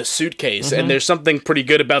head with a suitcase, and there's something pretty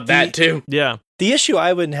good about that too. Yeah. The issue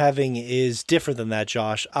I've been having is different than that,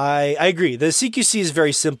 Josh. I agree. The CQC is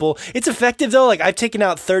very simple. It's effective, though. Like, I've taken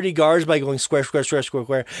out 30 guards by going square, square, square, square,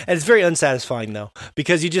 square. And it's very unsatisfying, though,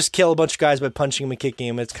 because you just kill a bunch of guys by punching them and kicking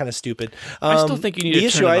them. It's kind of stupid. I still think you need to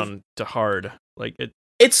turn it on to hard. Like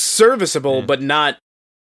It's serviceable, but not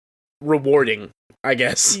rewarding, I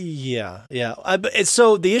guess. Yeah.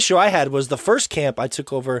 So the issue I had was the first camp I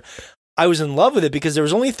took over, I was in love with it because there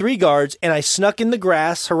was only 3 guards, and I snuck in the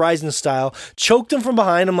grass, Horizon style, choked them from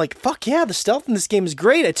behind. I'm like, fuck yeah, the stealth in this game is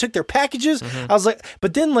great. I took their packages. I was like,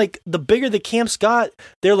 but then like the bigger the camps got,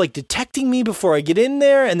 they're like detecting me before I get in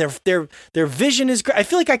there, and their vision is great. I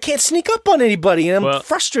feel like I can't sneak up on anybody, and I'm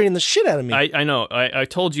frustrating the shit out of me. I know. I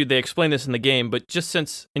told you they explained this in the game, but just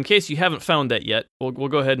in case you haven't found that yet, we'll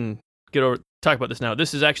go ahead and talk about this now.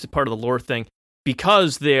 This is actually part of the lore thing.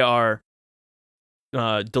 Because they are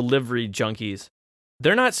delivery junkies,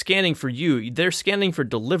 they're not scanning for you, they're scanning for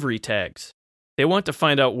delivery tags. They want to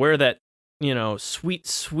find out where that,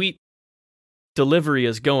 sweet delivery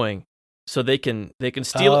is going, so they can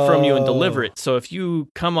steal it from you and deliver it. So if you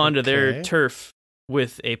come onto their turf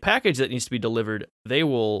with a package that needs to be delivered, they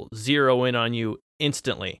will zero in on you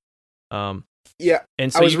instantly. Yeah,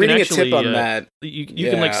 and so I was reading a tip on that. You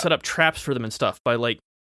can like set up traps for them and stuff by like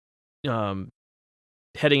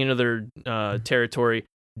heading into their territory,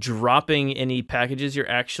 dropping any packages you're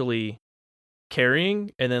actually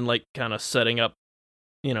carrying, and then like kind of setting up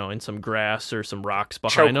in some grass or some rocks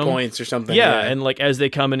choke behind them. points or something. Yeah, and like as they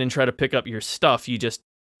come in and try to pick up your stuff, you just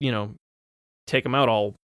take them out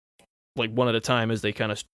all like one at a time as they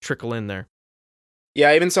kind of trickle in there. Yeah,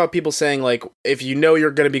 I even saw people saying, like, if you know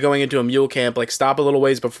you're going to be going into a mule camp, like, stop a little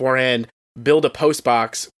ways beforehand, build a post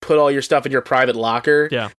box, put all your stuff in your private locker,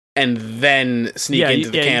 and then sneak into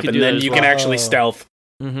the camp, and then you can actually stealth.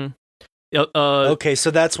 Mm-hmm. Okay,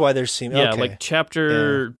 so that's why they're seeing. Yeah, okay. like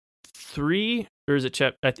chapter 3, or is it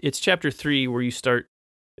it's chapter 3 where you start.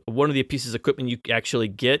 One of the pieces of equipment you actually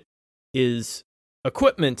get is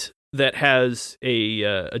equipment that has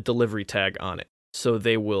a delivery tag on it, so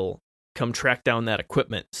they will come track down that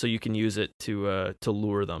equipment so you can use it to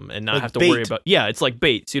lure them and not like have to bait. worry about it's like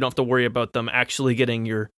bait, so you don't have to worry about them actually getting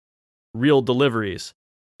your real deliveries,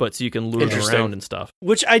 but so you can lure them around and stuff.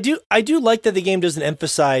 Which I do like that the game doesn't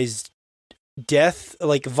emphasize death,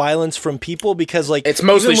 like violence from people, because like it's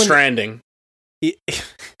mostly Stranding.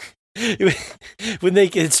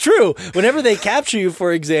 It's true. Whenever they capture you,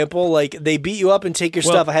 for example, like they beat you up and take your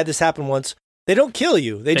stuff. I had this happen once. They don't kill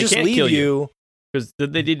you. They just leave you. Because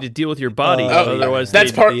they need to deal with your body. Otherwise,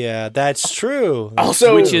 that's part. Yeah, that's true.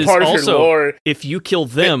 Also, which is part also, of your lore. If you kill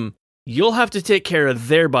them, you'll have to take care of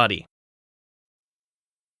their body.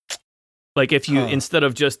 Like if you instead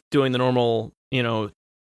of just doing the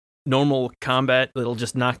normal combat that'll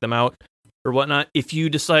just knock them out or whatnot, if you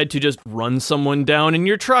decide to just run someone down in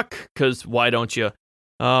your truck, because why don't you?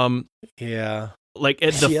 Like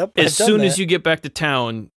as soon as you get back to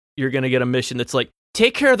town, you're gonna get a mission that's like,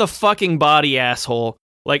 take care of the fucking body, asshole.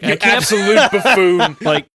 Like, you absolute buffoon.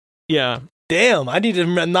 Like, yeah. Damn, I need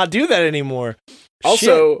to not do that anymore.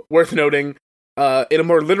 Also, worth noting, in a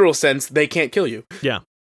more literal sense, they can't kill you. Yeah.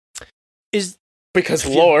 Because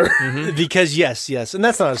lore. Mm-hmm. Because yes, and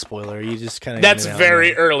that's not a spoiler. You just kind of that's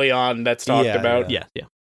very early on. That's talked about. Yeah.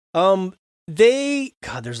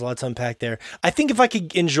 There's a lot to unpack there. I think if I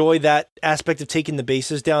could enjoy that aspect of taking the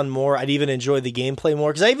bases down more, I'd even enjoy the gameplay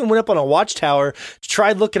more. Because I even went up on a watchtower,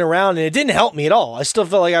 tried looking around, and it didn't help me at all. I still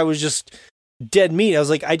felt like I was just dead meat. I was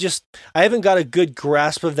like, I haven't got a good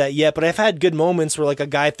grasp of that yet. But I've had good moments where like a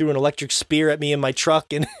guy threw an electric spear at me in my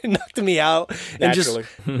truck and knocked me out. Naturally.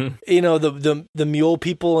 And just the mule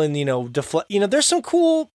people and there's some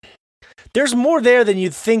cool. There's more there than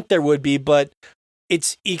you'd think there would be, but.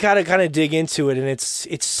 You gotta kind of dig into it, and it's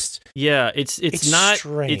not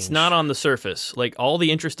strange. It's not on the surface. Like all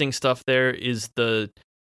the interesting stuff there is the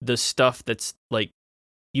stuff that's like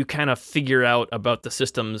you kind of figure out about the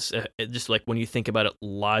systems, just like when you think about it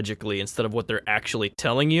logically instead of what they're actually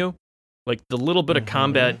telling you. Like the little bit of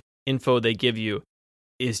combat info they give you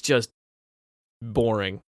is just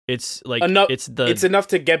boring. It's like it's enough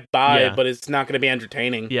to get by, but it's not going to be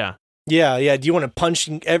entertaining. Yeah. Yeah. Do you want to punch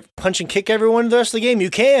and kick everyone the rest of the game? You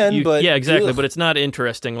can, but exactly. Ugh. But it's not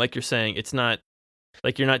interesting, like you're saying. It's not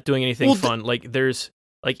like you're not doing anything fun. Like there's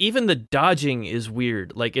like even the dodging is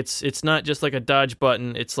weird. Like it's not just like a dodge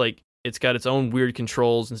button. It's like it's got its own weird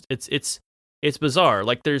controls, and it's bizarre.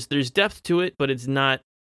 Like there's depth to it, but it is not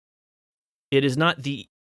the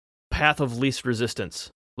path of least resistance.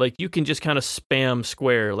 Like you can just kind of spam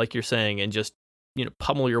square, like you're saying, and just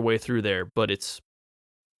pummel your way through there. But it's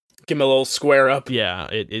give him a little square up. Yeah,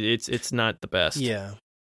 it's not the best. Yeah.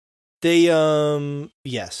 They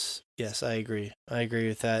yes, I agree. I agree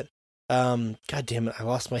with that. God damn it, I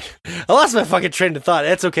lost my fucking train of thought.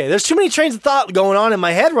 That's okay. There's too many trains of thought going on in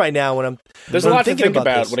my head right now There's a lot to think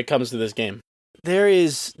about when it comes to this game. There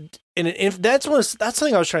is, and that's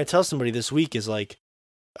something I was trying to tell somebody this week is like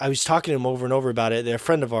I was talking to him over and over about it. They're a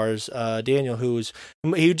friend of ours, Daniel,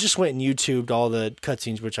 he just went and YouTubed all the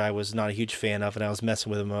cutscenes, which I was not a huge fan of, and I was messing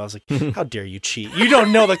with him. And I was like, "How dare you cheat? You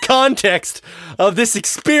don't know the context of this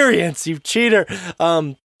experience, you cheater!"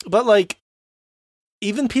 But like,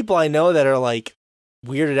 even people I know that are like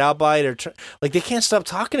weirded out by it, or like they can't stop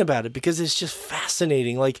talking about it because it's just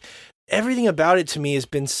fascinating. Like everything about it to me has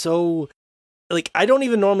been so. Like, I don't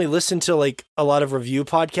even normally listen to, like, a lot of review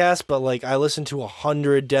podcasts, but, like, I listened to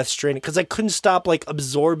 100 Death Stranding because I couldn't stop, like,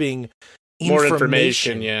 absorbing more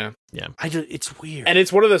information. Yeah. It's weird. And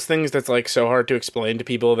it's one of those things that's, like, so hard to explain to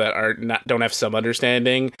people that don't have some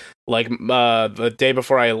understanding. Like, the day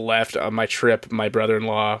before I left on my trip, my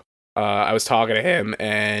brother-in-law, I was talking to him,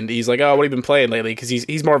 and he's like, "Oh, what have you been playing lately?" Because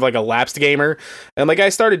he's more of like a lapsed gamer. And like, I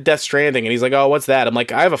started Death Stranding, and he's like, "Oh, what's that?" I'm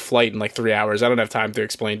like, "I have a flight in like 3 hours. I don't have time to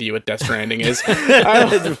explain to you what Death Stranding is."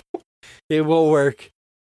 It won't work.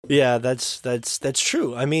 Yeah, that's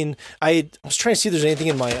true. I mean, I was trying to see if there's anything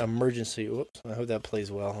in my emergency. Whoops, I hope that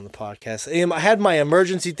plays well on the podcast. I had my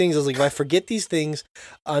emergency things. I was like, if I forget these things,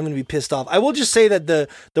 I'm going to be pissed off. I will just say that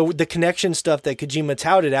the connection stuff that Kojima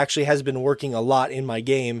touted actually has been working a lot in my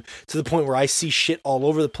game to the point where I see shit all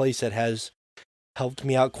over the place that has helped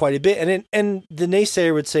me out quite a bit. And the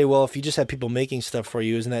naysayer would say, well, if you just have people making stuff for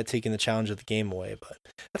you, isn't that taking the challenge of the game away? But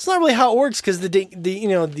that's not really how it works, because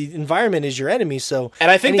the environment is your enemy. So,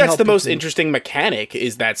 and I think that's the most interesting mechanic,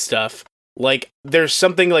 is that stuff. Like, there's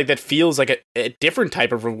something like that feels like a different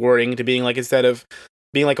type of rewarding to being like, instead of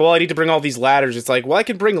being like, well, I need to bring all these ladders, it's like, well, I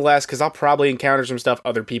can bring less because I'll probably encounter some stuff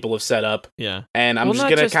other people have set up. Yeah, and I'm just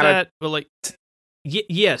gonna kind of, but like,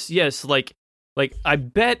 yes, like I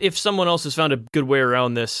bet if someone else has found a good way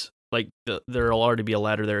around this, like there'll already be a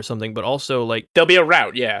ladder there or something. But also, like, there'll be a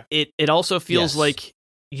route. Yeah, it also feels like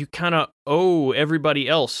you kind of owe everybody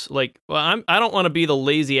else. Like, well, I don't want to be the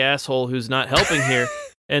lazy asshole who's not helping here,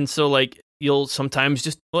 and so like you'll sometimes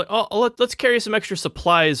just like, let's carry some extra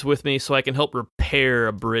supplies with me so I can help repair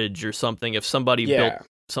a bridge or something if somebody built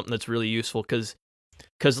something that's really useful, because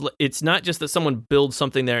it's not just that someone builds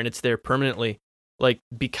something there and it's there permanently. Like,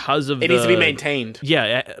 because of it needs to be maintained.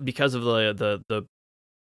 Yeah, because of the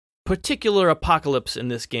particular apocalypse in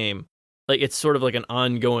this game, like it's sort of like an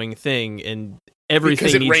ongoing thing, and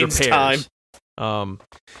everything needs repairs.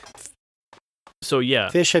 So yeah.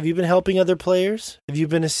 Fish, have you been helping other players? Have you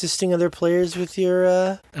been assisting other players with your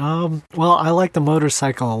Well, I like the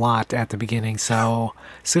motorcycle a lot at the beginning, so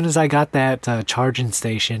as soon as I got that charging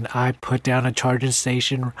station, I put down a charging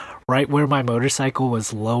station right where my motorcycle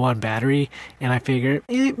was low on battery, and I figured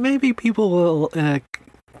maybe people will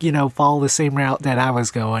follow the same route that I was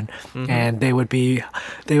going, and they would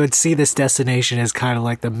see this destination as kind of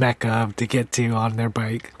like the mecca to get to on their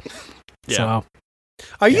bike. Yeah. So,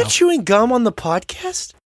 are you chewing gum on the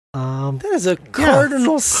podcast? That is a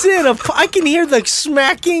cardinal sin. I can hear the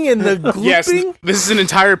smacking and the glooping. Yes, this is an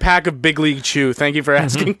entire pack of Big League Chew. Thank you for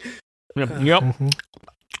asking. Yep.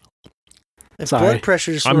 Sorry. Blood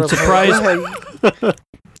pressure. I'm surprised.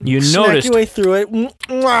 You noticed. Your way through it.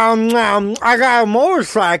 I got a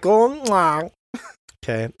motorcycle.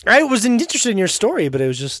 Okay. I wasn't interested in your story, but it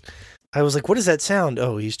was just, I was like, what is that sound?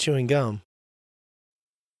 Oh, he's chewing gum.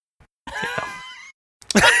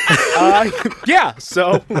 Yeah,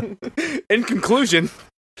 so in conclusion,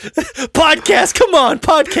 podcast, come on,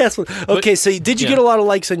 podcast. Okay, so did you get a lot of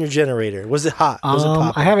likes on your generator? Was it hot? Was it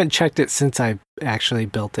popping? I haven't checked it since I actually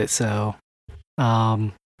built it, so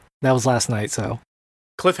that was last night, so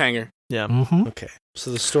cliffhanger. Yeah. Mm-hmm. Okay,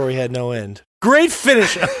 so the story had no end. Great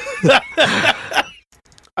finish.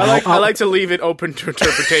 I like to leave it open to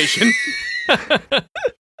interpretation.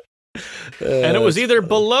 And it was either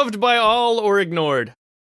beloved by all or ignored.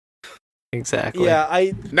 Exactly.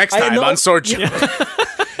 Yeah, next time on Sword Chat.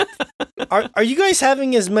 Are you guys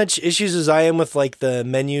having as much issues as I am with like the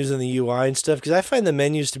menus and the UI and stuff? Because I find the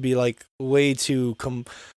menus to be like way too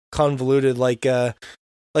convoluted. Like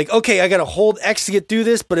okay, I gotta hold X to get through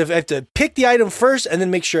this, but if I have to pick the item first and then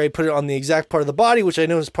make sure I put it on the exact part of the body, which I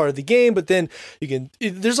know is part of the game, but then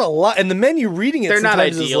there's a lot, and the menu reading it. They're not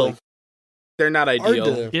sometimes ideal. Is like they're not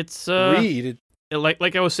ideal. It's read.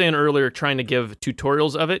 Like I was saying earlier, trying to give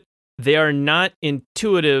tutorials of it. They are not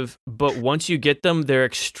intuitive, but once you get them, they're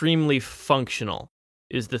extremely functional,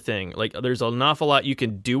 is the thing. Like, there's an awful lot you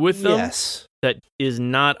can do with them that is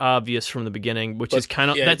not obvious from the beginning, which is kind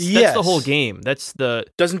of, that's the whole game.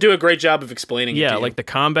 Doesn't do a great job of explaining it to you. Like, the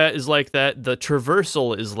combat is like that. The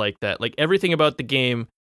traversal is like that. Like, everything about the game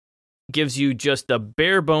gives you just a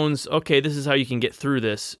bare bones, okay, this is how you can get through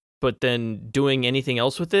this, but then doing anything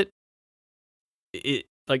else with it,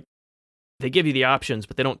 like, they give you the options,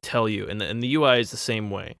 but they don't tell you, and the UI is the same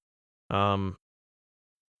way.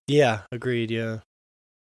 Yeah, agreed. Yeah,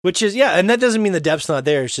 which is and that doesn't mean the depth's not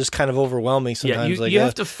there. It's just kind of overwhelming sometimes. You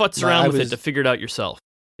have to futz around with it to figure it out yourself.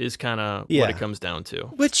 Is kind of what it comes down to.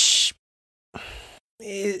 Which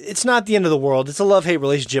it's not the end of the world. It's a love-hate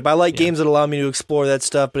relationship. I like games that allow me to explore that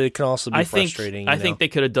stuff, but it can also be frustrating. I think they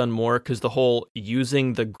could have done more, because the whole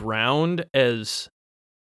using the ground as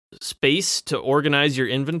space to organize your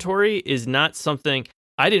inventory is not something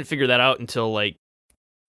I didn't figure that out until like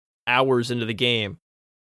hours into the game.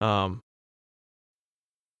 Like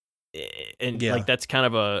that's kind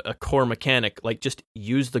of a core mechanic. Like, just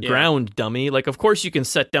use the ground, dummy. Like, of course you can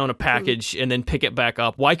set down a package and then pick it back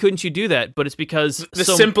up. Why couldn't you do that? But it's because the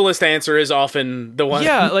simplest answer is often the one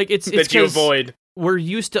like it's that you avoid. We're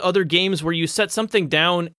used to other games where you set something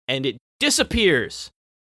down and it disappears.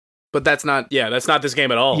 But that's not this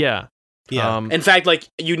game at all. Yeah. In fact, like,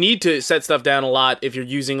 you need to set stuff down a lot if you're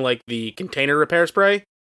using like the container repair spray,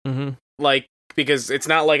 Like, because it's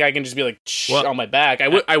not like I can just be like on my back.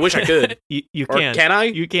 I wish I could. You or can. Can I?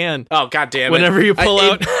 You can. Oh, god damn it. Whenever you pull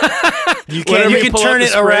out... You can turn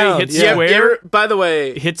it around. Hit square. By the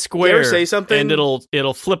way, hit square. You ever say something? And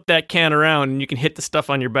it'll flip that can around and you can hit the stuff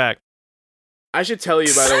on your back. I should tell you,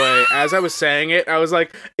 by the way, as I was saying it, I was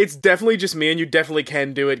like, it's definitely just me and you definitely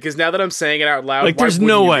can do it. Because now that I'm saying it out loud, like, why there's wouldn't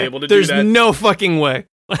no you way. be able to There's do that? no fucking way.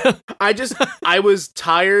 I was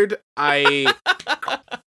tired.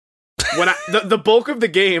 When the bulk of the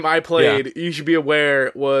game I played, you should be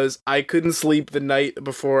aware, was I couldn't sleep the night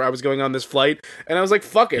before I was going on this flight, and I was like,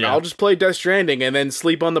 fuck it, I'll just play Death Stranding and then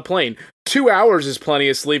sleep on the plane. 2 hours is plenty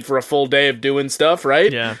of sleep for a full day of doing stuff,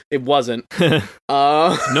 right? Yeah. It wasn't.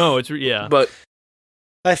 No, it's But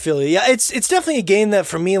I feel you. Yeah, it's definitely a game that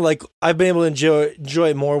for me, like, I've been able to enjoy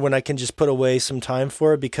it more when I can just put away some time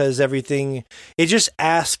for it, because everything, it's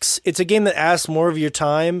a game that asks more of your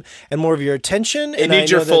time and more of your attention. It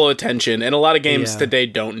needs your full attention, and a lot of games today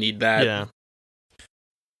don't need that. Yeah.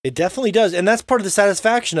 It definitely does, and that's part of the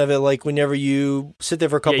satisfaction of it. Like, whenever you sit there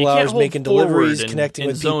for a couple hours making deliveries, connecting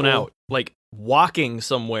with zone people. out. Like, walking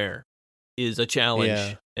somewhere is a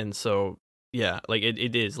challenge, and so like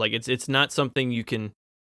it is. Like, it's not something you can.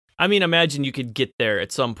 I mean, imagine you could get there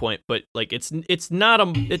at some point, but like it's not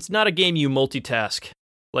a game you multitask.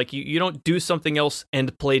 Like, you don't do something else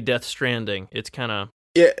and play Death Stranding. It's kind of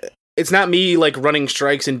it's not me like running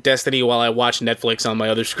strikes in Destiny while I watch Netflix on my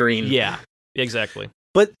other screen. Yeah, exactly.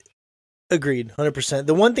 But agreed, 100%.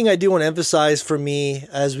 The one thing I do want to emphasize for me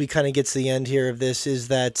as we kind of get to the end here of this is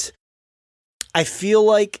that I feel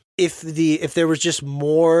like if there was just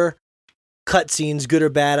more cutscenes, good or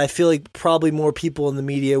bad, I feel like probably more people in the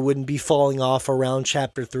media wouldn't be falling off around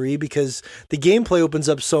Chapter 3, because the gameplay opens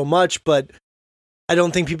up so much, but I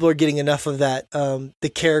don't think people are getting enough of that,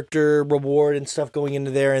 the character reward and stuff going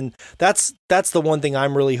into there, and that's the one thing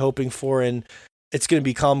I'm really hoping for, and it's going to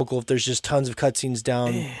be comical if there's just tons of cutscenes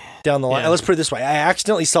down the line. Let's put it this way. I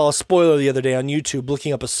accidentally saw a spoiler the other day on YouTube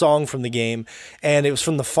looking up a song from the game, and it was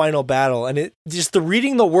from the final battle, and it just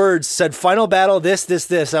reading the words said final battle, this.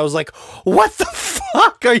 I was like, what the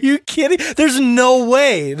fuck? Are you kidding? There's no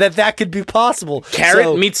way that could be possible.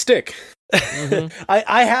 Carrot meets stick.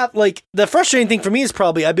 I have, like, the frustrating thing for me is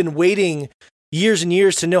probably I've been waiting years and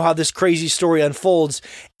years to know how this crazy story unfolds,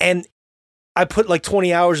 and I put like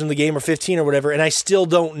 20 hours in the game, or 15 or whatever, and I still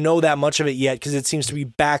don't know that much of it yet because it seems to be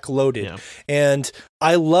backloaded. Yeah. And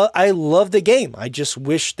I love the game. I just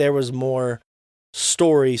wish there was more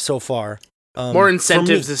story so far. More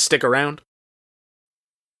incentives to stick around.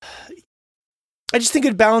 I just think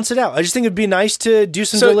it'd balance it out. I just think it'd be nice to do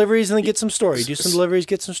some deliveries and then get some story. Do some deliveries,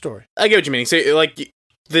 get some story. I get what you mean. So, like,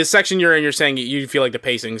 the section you're in, you're saying you feel like the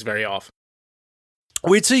pacing's very off.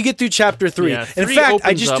 Wait till you get through Chapter 3. Yeah, in fact,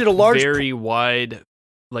 I just did a large, very wide,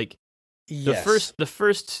 like, the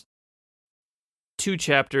first 2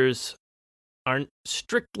 chapters aren't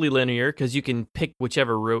strictly linear because you can pick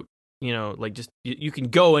whichever route, like, just you can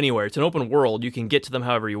go anywhere. It's an open world. You can get to them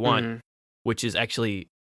however you want, which is actually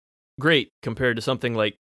great compared to something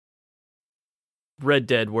like Red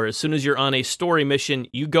Dead, where as soon as you're on a story mission,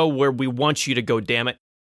 you go where we want you to go. Damn it!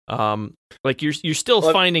 Like, you're still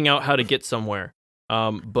finding out how to get somewhere.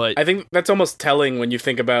 But I think that's almost telling when you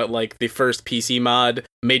think about, like, the first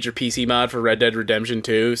major PC mod for Red Dead Redemption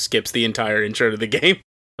 2 skips the entire intro to the game.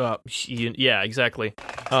 Yeah, exactly.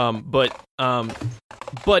 But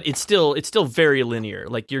it's still very linear.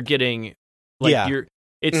 Like, you're getting, like,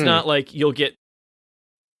 it's not like you'll get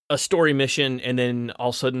a story mission and then all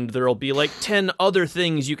of a sudden there'll be like 10 other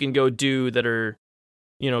things you can go do that are,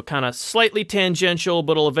 kind of slightly tangential,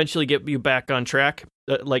 but will eventually get you back on track.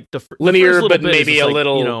 Like the linear, the but maybe a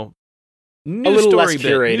little, new story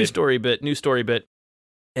bit, new story bit,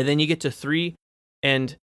 and then you get to 3,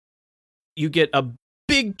 and you get a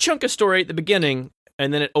big chunk of story at the beginning,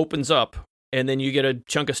 and then it opens up, and then you get a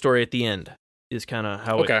chunk of story at the end. Is kind of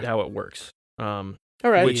how it works. All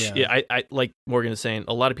right. Which I like Morgan is saying,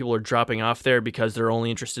 a lot of people are dropping off there because they're only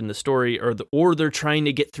interested in the story, or they're trying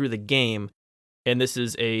to get through the game, and this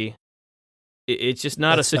is it's just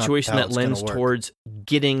not a situation that lends towards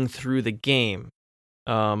getting through the game.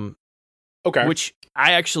 Which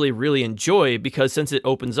I actually really enjoy, because since it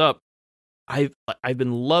opens up, I've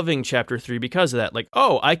been loving Chapter 3 because of that. Like,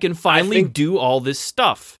 I can finally do all this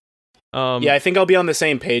stuff. I think I'll be on the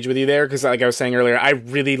same page with you there, because like I was saying earlier, I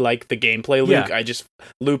really like the gameplay loop. Yeah. I just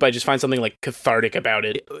find something like cathartic about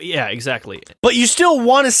it. Yeah, exactly. But you still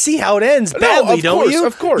want to see how it ends badly, don't you?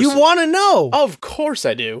 Of course. You want to know. Of course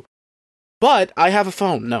I do. But I have a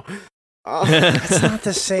phone. No. It's not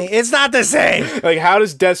the same. It's not the same. Like, how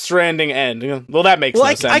does Death Stranding end? Well, that makes no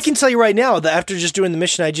sense. I can tell you right now that after just doing the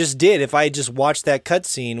mission I just did, if I had just watched that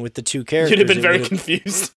cutscene with the two characters, you'd have been very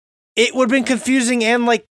confused. It would have been confusing and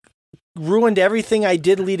like ruined everything I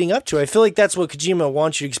did leading up to it. I feel like that's what Kojima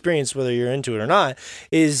wants you to experience, whether you're into it or not,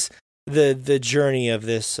 is the journey of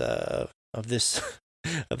this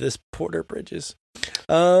Porter Bridges.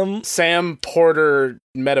 Sam Porter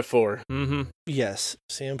metaphor. Mm-hmm. Yes,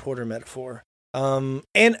 Sam Porter metaphor. And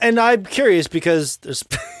I'm curious because there's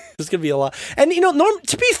gonna be a lot. And Norm.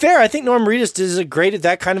 To be fair, I think Norm Reedus is great at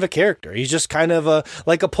that kind of a character. He's just kind of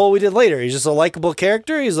like a poll we did later. He's just a likable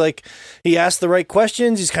character. He's like, he asks the right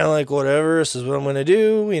questions. He's kind of like, whatever. This is what I'm gonna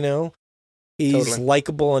do. He's totally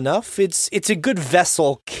likable enough. It's a good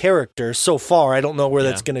vessel character so far. I don't know where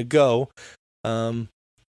that's gonna go.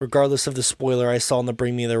 Regardless of the spoiler I saw in the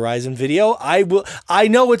Bring Me the Horizon video, I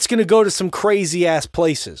know it's going to go to some crazy ass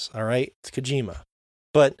places. All right, it's Kojima,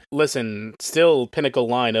 but listen, still pinnacle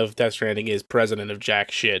line of Death Stranding is president of jack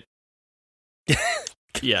shit.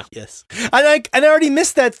 Yeah. Yes. I already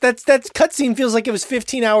missed that. That cutscene feels like it was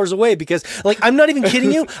 15 hours away because, like, I'm not even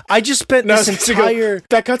kidding you. I just spent this entire...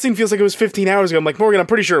 That cutscene feels like it was 15 hours ago. I'm like, Morgan, I'm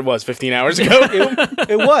pretty sure it was 15 hours ago.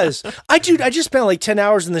 It was. I just spent like 10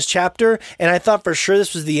 hours in this chapter, and I thought for sure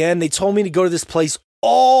this was the end. They told me to go to this place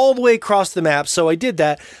all the way across the map, so I did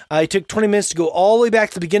that. I took 20 minutes to go all the way back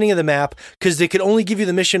to the beginning of the map because they could only give you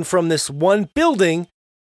the mission from this one building.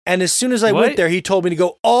 And as soon as I went there, he told me to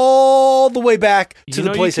go all the way back to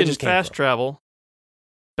the place I just came from. You can fast travel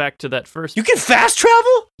back to that first. You can fast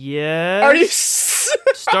travel? Yeah. Are you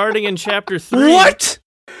starting in chapter 3? What?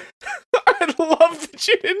 I love that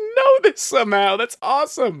you didn't know this somehow. That's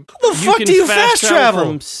awesome. How the fuck do you fast travel?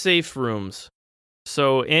 From safe rooms.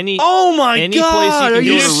 So any place you can go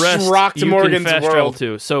to rest, rocked you Morgan's can fast world. travel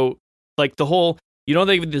to. So like the whole,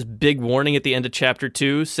 they give this big warning at the end of chapter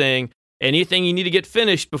 2 saying anything you need to get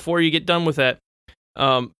finished before you get done with that.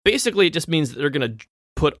 Basically, it just means that they're going to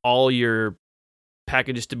put all your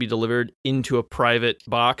packages to be delivered into a private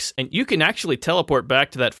box, and you can actually teleport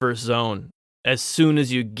back to that first zone as soon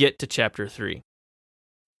as you get to chapter 3.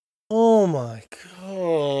 Oh my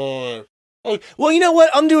god. Well, you know what?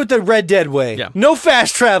 I'm doing it the Red Dead way. Yeah. No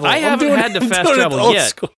fast travel. I haven't had to fast travel yet,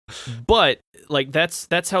 school. But like that's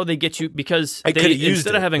how they get you, because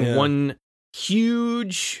instead of having one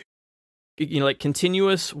huge, like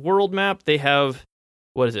continuous world map, they have,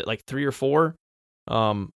 what is it, like 3 or 4?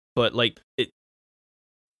 But like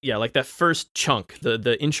like that first chunk,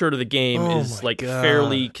 the intro to the game is like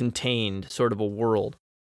fairly contained, sort of a world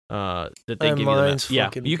that they give you. The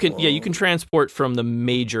map. You can transport from the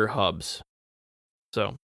major hubs.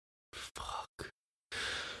 So, fuck.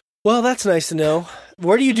 Well, that's nice to know.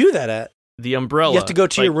 Where do you do that at? The umbrella. You have to go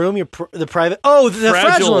to your room, the private... Oh, the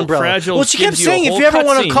fragile umbrella. Well, she kept saying, if you ever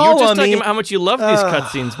want to call on me... You were just talking about how much you love these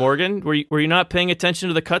cutscenes, Morgan. Were you not paying attention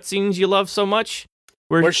to the cutscenes you love so much?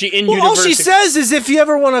 Where she in all she says is, if you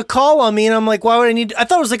ever want to call on me, and I'm like, why would I need... I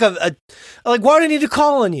thought it was like why would I need to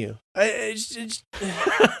call on you?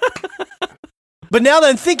 But now that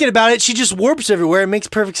I'm thinking about it, she just warps everywhere. It makes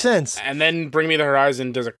perfect sense. And then Bring Me the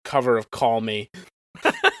Horizon does a cover of Call Me.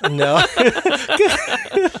 No.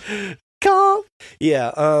 Call.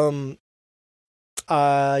 Yeah.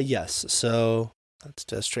 Yes. So that's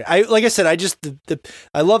Death Stranding. Like I said,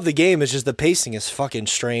 I love the game. It's just the pacing is fucking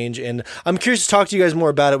strange, and I'm curious to talk to you guys more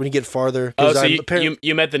about it when you get farther. Oh, so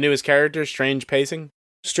you met the newest character, Strange Pacing?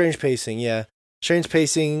 Strange Pacing, yeah. Strange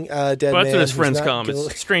Pacing, dead man. That's what his friends call him.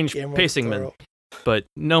 It's Strange Pacing Man. But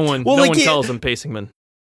no one calls him Pacing Man.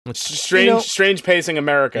 Strange Pacing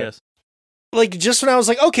America. Yes. Like, just when I was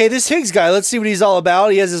like, okay, this Higgs guy, let's see what he's all about.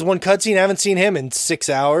 He has his one cutscene. I haven't seen him in 6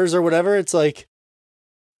 hours or whatever. It's like,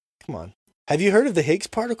 come on. Have you heard of the Higgs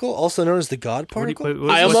particle, also known as the God particle?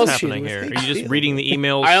 What's happening here? Are you just reading the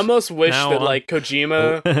emails? I almost wish that like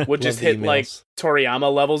Kojima would just hit like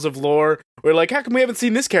Toriyama levels of lore. We're like, how come we haven't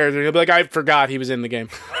seen this character? He'll be like, I forgot he was in the game.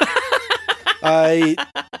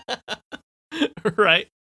 Right.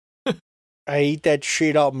 I eat that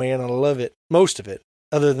shit up, man. I love it. Most of it.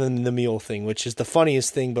 Other than the mule thing, which is the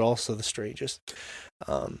funniest thing, but also the strangest.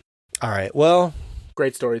 All right, well...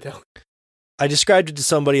 Great storytelling. I described it to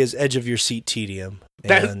somebody as edge of your seat tedium.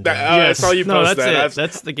 I saw you post that. That's it.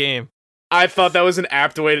 That's the game. I thought that was an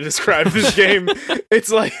apt way to describe this game.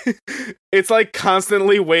 It's like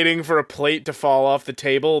constantly waiting for a plate to fall off the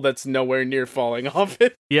table that's nowhere near falling off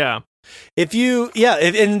it. Yeah. And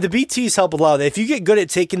the BTs help a lot. If you get good at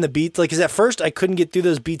taking the beats, like, because at first I couldn't get through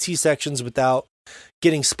those BT sections without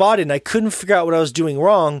getting spotted, and I couldn't figure out what I was doing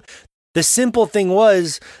wrong. The simple thing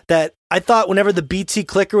was that I thought whenever the BT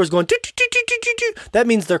clicker was going, that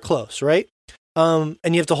means they're close, right? And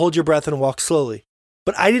you have to hold your breath and walk slowly.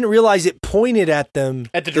 But I didn't realize it pointed at them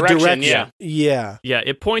at the direction. Yeah.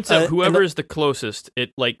 It points at whoever is the closest.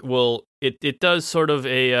 It it does sort of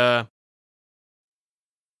a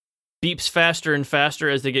beeps faster and faster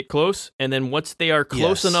as they get close, and then once they are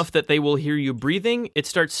close enough that they will hear you breathing, it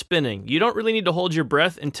starts spinning. You don't really need to hold your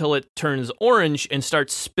breath until it turns orange and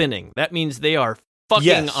starts spinning. That means they are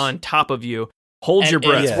fucking on top of you. Hold your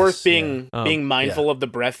breath. It's worth being mindful of the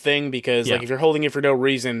breath thing, because like if you're holding it for no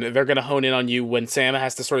reason, they're going to hone in on you when Sam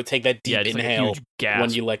has to sort of take that deep inhale when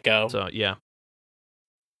you let go. So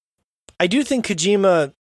I do think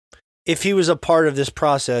Kojima, if he was a part of this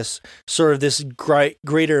process, sort of this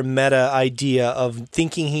greater meta idea of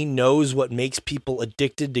thinking he knows what makes people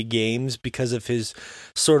addicted to games because of his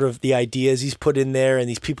sort of the ideas he's put in there, and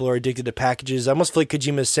these people are addicted to packages. I almost feel like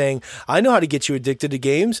Kojima is saying, I know how to get you addicted to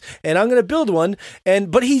games, and I'm going to build one.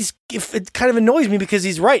 But it kind of annoys me because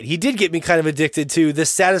he's right. He did get me kind of addicted to this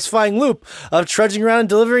satisfying loop of trudging around and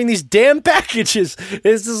delivering these damn packages.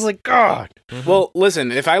 It's just like, God. Mm-hmm. Well,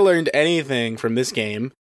 listen, if I learned anything from this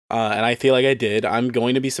game, and I feel like I did, I'm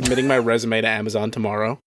going to be submitting my resume to Amazon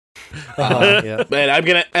tomorrow. And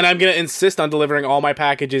I'm gonna insist on delivering all my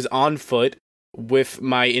packages on foot with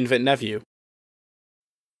my infant nephew.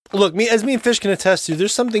 Look, me and Fish can attest to,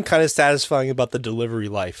 there's something kind of satisfying about the delivery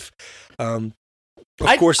life. Of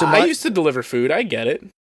course, I used to deliver food. I get it.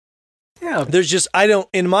 Yeah, there's just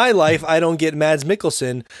in my life I don't get Mads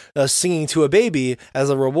Mikkelsen singing to a baby as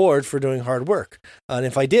a reward for doing hard work, and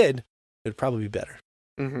if I did, it'd probably be better.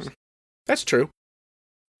 Mm-hmm. That's true.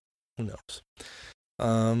 Who knows?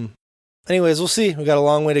 Anyways, we'll see. We got a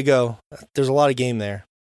long way to go. There's a lot of game there.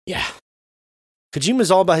 Yeah.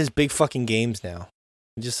 Kojima's all about his big fucking games now.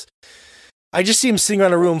 I just see him sitting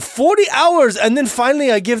around a room 40 hours, and then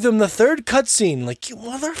finally I give them the third cutscene. Like, you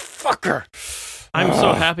motherfucker. I'm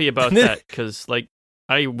so happy about that, because like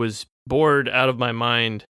I was bored out of my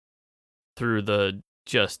mind through the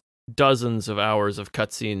just dozens of hours of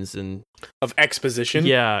cutscenes and of exposition.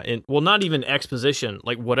 Yeah, and well, not even exposition,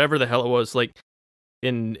 like whatever the hell it was, like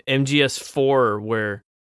in MGS4 where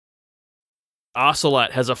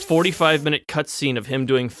Ocelot has a 45-minute cutscene of him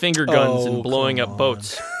doing finger guns and blowing up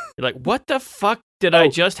boats. You're like, what the fuck did I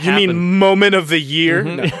just happen? You mean moment of the year?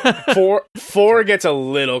 Mm-hmm. No. Four gets a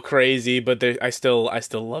little crazy, but I still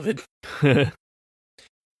love it.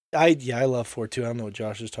 I love 4 too. I don't know what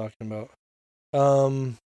Josh is talking about.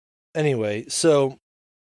 Anyway, so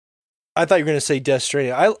I thought you were going to say Death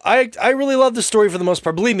Stranding. I really love the story for the most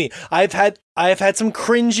part. Believe me, I've had some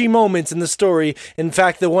cringy moments in the story. In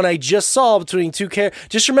fact, the one I just saw between two characters.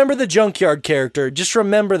 Just remember the junkyard character. Just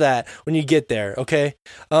remember that when you get there, okay?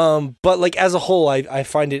 But like as a whole, I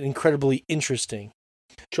find it incredibly interesting.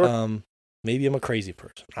 Sure. Maybe I'm a crazy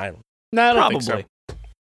person. I don't. No, I don't Probably. think so.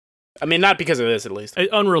 I mean, not because of this, at least.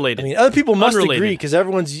 Unrelated. I mean, other people must agree because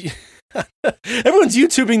everyone's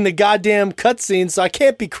YouTubing the goddamn cutscene, so I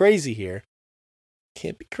can't be crazy here.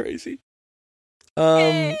 Can't be crazy.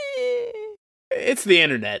 It's the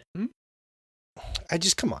internet. I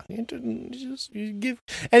just come on. You give.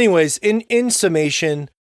 Anyways, in summation,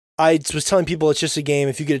 I was telling people it's just a game.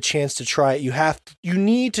 If you get a chance to try it, you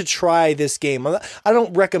need to try this game. I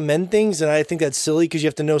don't recommend things, and I think that's silly because you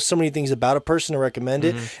have to know so many things about a person to recommend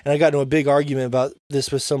it. And I got into a big argument about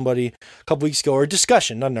this with somebody a couple weeks ago, or a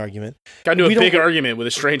discussion, not an argument. Got into a big argument with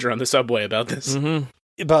a stranger on the subway about this. Mm-hmm.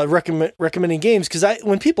 About recommending games, because I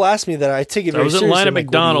when people ask me that, I take it very seriously. I was in line at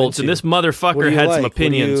McDonald's, and this motherfucker had some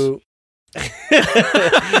opinions.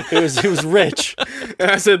 It was Rich.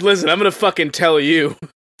 And I said, listen, I'm going to fucking tell you.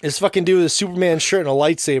 This fucking dude with a Superman shirt and a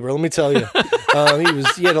lightsaber, let me tell you.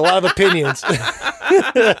 He had a lot of opinions.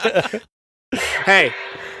 Hey,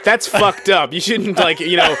 that's fucked up. You shouldn't,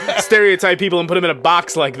 stereotype people and put them in a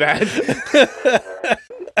box like that.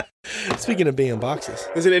 Speaking of being in boxes.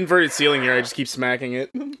 There's an inverted ceiling here. I just keep smacking it.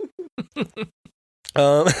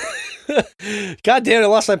 God damn it, I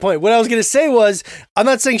lost my point. What I was going to say was, I'm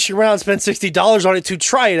not saying shit around and spend $60 on it to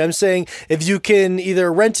try it. I'm saying if you can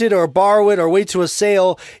either rent it or borrow it or wait to a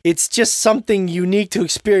sale, it's just something unique to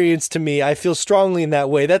experience to me. I feel strongly in that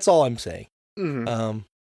way. That's all I'm saying. Mm-hmm.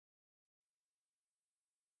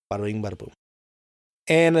 Bada bing, bada boom.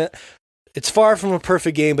 And it's far from a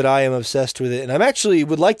perfect game, but I am obsessed with it. And I'm actually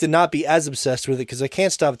would like to not be as obsessed with it because I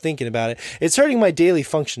can't stop thinking about it. It's hurting my daily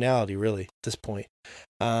functionality, really, at this point.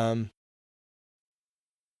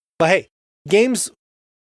 But hey, games,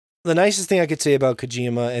 the nicest thing I could say about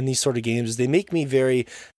Kojima and these sort of games is they make me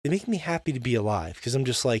happy to be alive, because I'm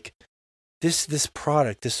just like, this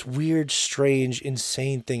product, this weird, strange,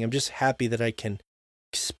 insane thing, I'm just happy that I can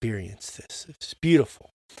experience this. It's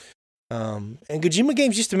beautiful. And Kojima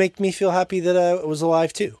games used to make me feel happy that I was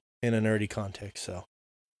alive too, in a nerdy context. So,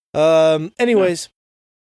 anyways,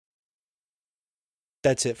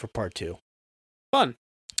 that's it for part 2. Fun.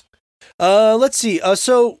 Let's see.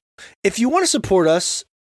 So if you want to support us,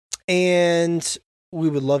 and we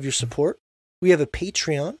would love your support, we have a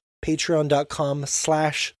Patreon,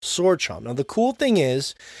 patreon.com/swordchomp. Now, the cool thing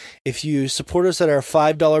is, if you support us at our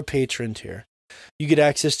 $5 patron tier, you get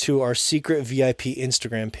access to our secret VIP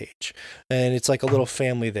Instagram page. And it's like a little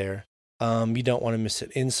family there. You don't want to miss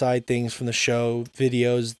it. Inside things from the show,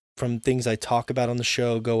 videos from things I talk about on the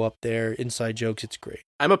show go up there, inside jokes. It's great.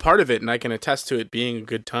 I'm a part of it, and I can attest to it being a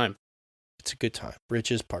good time. It's a good time.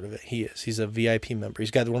 Rich is part of it. He is. He's a VIP member.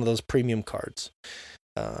 He's got one of those premium cards.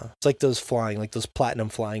 It's like those platinum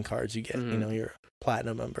flying cards you get. Mm-hmm. You know, you're a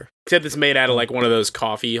platinum member. Except it's made out of like one of those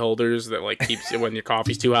coffee holders that like keeps when your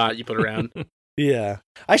coffee's too hot, you put it around. Yeah.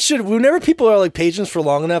 I should, whenever people are like patrons for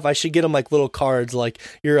long enough, I should get them like little cards like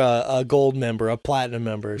you're a gold member, a platinum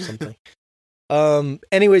member or something.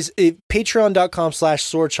 Anyways,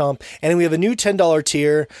 patreon.com/swordchomp, and we have a new $10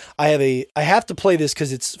 tier. I have to play this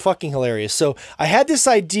because it's fucking hilarious. So I had this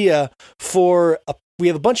idea we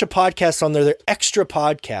have a bunch of podcasts on there. They're extra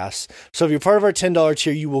podcasts. So if you're part of our $10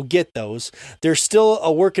 tier, you will get those. They're still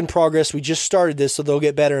a work in progress. We just started this, so they'll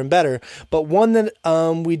get better and better. But one that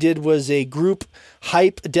we did was a group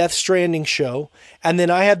hype Death Stranding show. And then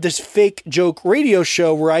I have this fake joke radio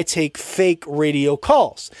show where I take fake radio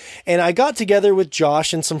calls. And I got together with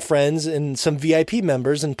Josh and some friends and some VIP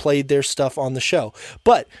members and played their stuff on the show.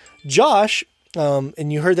 But Josh...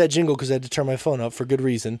 and you heard that jingle because I had to turn my phone up for good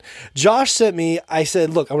reason. Josh sent me, I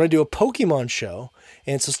said, look, I want to do a Pokemon show.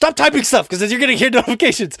 And so stop typing stuff because then you're going to hear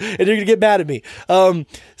notifications and you're going to get mad at me.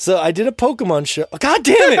 So I did a Pokemon show. Oh, God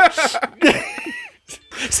damn it.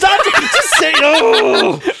 Stop just saying,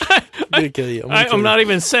 oh. I'm going to kill you. I'm not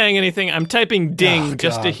even saying anything. I'm typing ding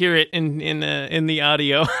just to hear it in the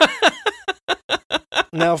audio.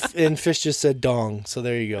 Now, and Fish just said dong. So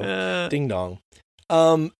there you go. Ding dong.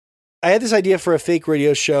 I had this idea for a fake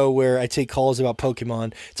radio show where I take calls about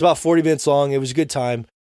Pokemon. It's about 40 minutes long. It was a good time.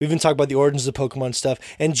 We even talked about the origins of Pokemon stuff.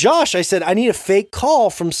 And Josh, I said, I need a fake call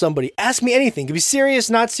from somebody. Ask me anything. It could be serious,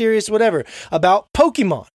 not serious, whatever, about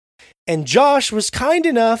Pokemon. And Josh was kind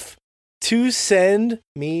enough to send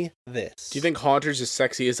me this. Do you think Haunter's as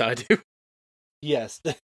sexy as I do? Yes.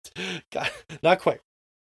 God, not quite.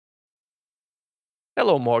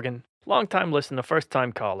 Hello, Morgan. Long-time listener,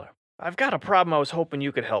 first-time caller. I've got a problem I was hoping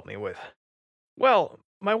you could help me with. Well,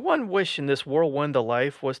 my one wish in this whirlwind of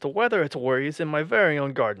life was to weather its worries in my very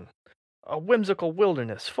own garden. A whimsical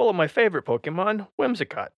wilderness full of my favorite Pokemon,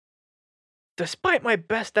 Whimsicott. Despite my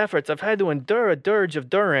best efforts, I've had to endure a dirge of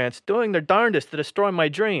Durants doing their darndest to destroy my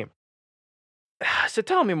dream. So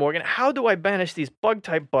tell me, Morgan, how do I banish these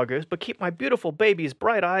bug-type buggers but keep my beautiful babies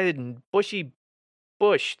bright-eyed and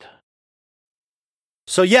bushy-bushed?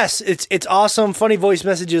 So yes, it's awesome. Funny voice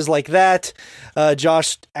messages like that.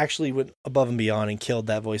 Josh actually went above and beyond and killed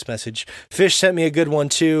that voice message. Fish sent me a good one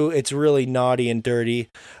too. It's really naughty and dirty.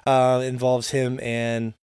 Involves him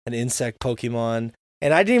and an insect Pokemon.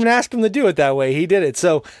 And I didn't even ask him to do it that way. He did it.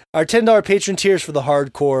 So our $10 patron tiers for the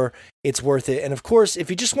hardcore, it's worth it. And of course, if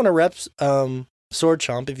you just want to rep Sword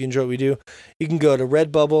Chomp, if you enjoy what we do, you can go to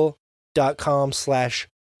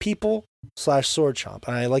redbubble.com/people/swordchomp.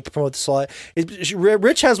 And I like to promote this a lot.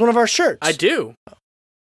 Rich has one of our shirts. I do.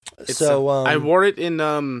 So I wore it in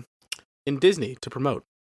Disney to promote.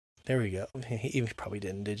 There we go. You probably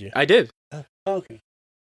didn't, did you? I did. Okay.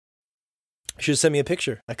 You should have sent me a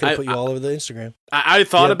picture. I could have put you all over the Instagram. I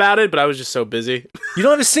thought about it, but I was just so busy. You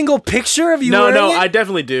don't have a single picture of you No, wearing it? I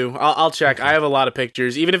definitely do. I'll check. Okay. I have a lot of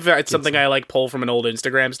pictures. Even if it's something I like pull from an old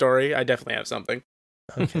Instagram story, I definitely have something.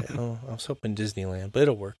 Okay. Oh, I was hoping Disneyland, but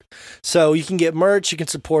it'll work. So you can get merch, you can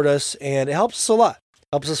support us, and it helps us a lot.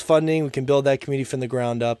 Helps us funding. We can build that community from the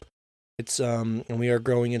ground up. It's and we are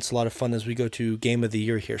growing. It's a lot of fun as we go to Game of the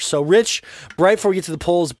Year here. So, Rich, right before we get to the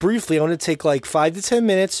polls, briefly, I want to take like 5 to 10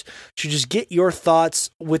 minutes to just get your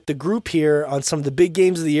thoughts with the group here on some of the big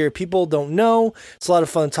games of the year. People don't know. It's a lot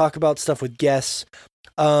of fun to talk about stuff with guests.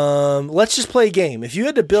 Let's just play a game. If you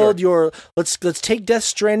had to build your, let's take Death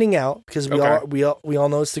Stranding out because we all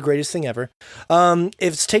know it's the greatest thing ever.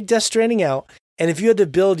 Take Death Stranding out, and if you had to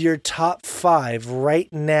build your top 5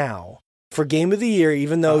 right now for Game of the Year,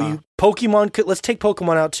 even though let's take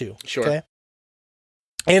Pokemon out too. Sure. Okay?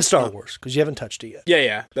 And Star Wars, because you haven't touched it yet.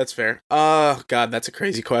 Yeah, that's fair. God, that's a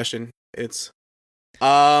crazy question. It's,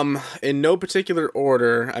 in no particular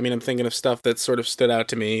order. I mean, I'm thinking of stuff that sort of stood out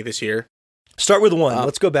to me this year. Start with 1.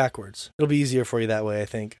 Let's go backwards. It'll be easier for you that way, I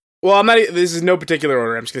think. Well, I'm not. This is no particular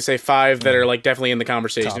order. I'm just gonna say 5 that are like definitely in the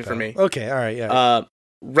conversation for me. Okay, all right, yeah.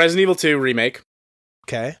 Resident Evil 2 remake.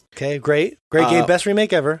 Okay, great game, best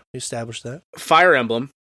remake ever. We established that. Fire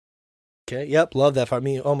Emblem. Okay, yep, love that.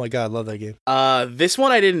 Oh my god, love that game. This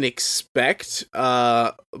one I didn't expect.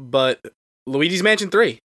 But Luigi's Mansion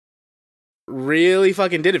 3 really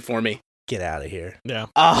fucking did it for me. Get out of here. Yeah,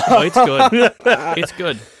 it's good. It's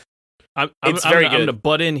good. I'm very good. I'm gonna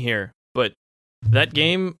butt in here, but that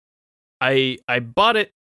game, I bought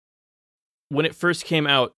it when it first came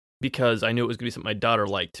out because I knew it was gonna be something my daughter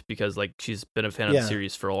liked because like she's been a fan of the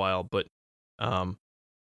series for a while, but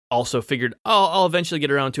also figured I'll eventually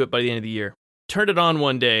get around to it by the end of the year. Turned it on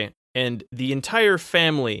one day, and the entire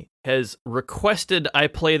family has requested I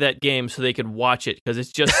play that game so they could watch it because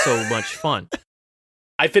it's just so much fun.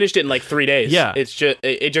 I finished it in like 3 days. Yeah,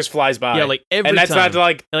 it just flies by. Yeah, like every time. And that's not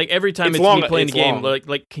like every time it's long, me playing the game. long.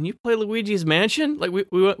 Like, can you play Luigi's Mansion? Like,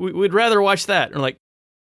 we'd rather watch that. And like,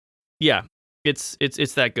 yeah, it's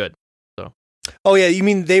that good. So. Oh yeah, you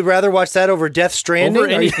mean they'd rather watch that over Death Stranding?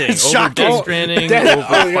 Over anything. Over Death Stranding. Over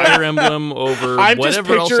Fire Emblem. Over I'm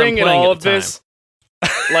whatever just picturing else I'm playing all at of the this.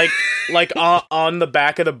 Like on the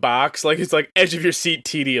back of the box, like it's like edge of your seat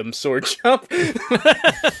tedium sword jump.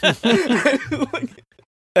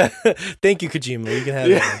 Thank you, Kojima. You can have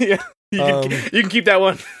it. Yeah. You can keep that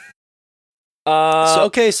one. So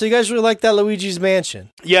you guys really like that Luigi's Mansion?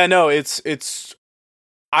 Yeah, no, it's.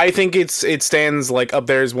 I think it stands like up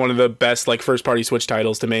there as one of the best like first party Switch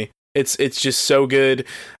titles to me. It's just so good,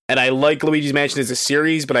 and I like Luigi's Mansion as a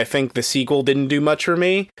series, but I think the sequel didn't do much for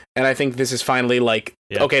me, and I think this is finally like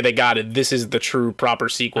okay, they got it. This is the true proper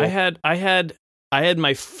sequel. I had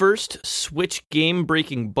my first Switch game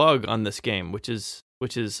breaking bug on this game, which is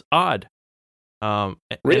odd. Really?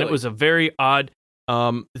 And it was a very odd.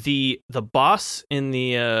 The boss in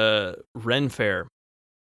the Ren Fair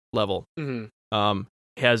level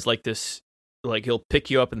has like this, like he'll pick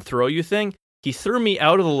you up and throw you thing. He threw me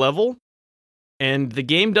out of the level, and the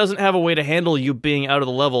game doesn't have a way to handle you being out of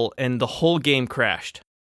the level, and the whole game crashed.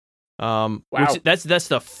 Wow. Which that's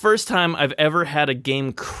the first time I've ever had a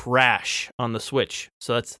game crash on the Switch.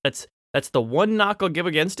 So that's the one knock I'll give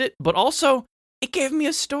against it. But also, it gave me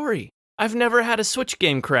a story. I've never had a Switch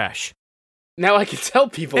game crash. Now I can tell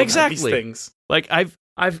people about these things. Like I've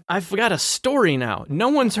got a story now. No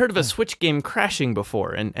one's heard of a Switch game crashing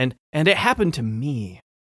before, and it happened to me.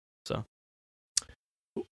 So,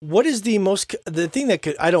 what is the thing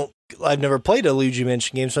that I've never played a Luigi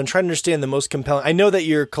Mansion game, so I'm trying to understand the most compelling. I know that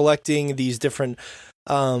you're collecting these different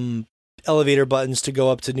elevator buttons to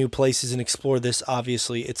go up to new places and explore this.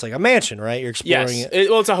 Obviously, it's like a mansion, right? You're exploring it.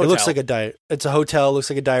 It's a hotel. It looks like it's a hotel. It looks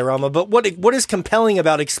like a diorama. But what is compelling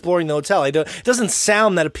about exploring the hotel? It doesn't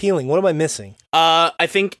sound that appealing. What am I missing? I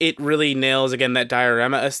think it really nails again that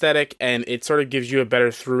diorama aesthetic, and it sort of gives you a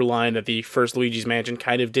better through line that the first Luigi's Mansion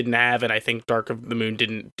kind of didn't have, and I think Dark of the Moon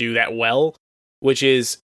didn't do that well. Which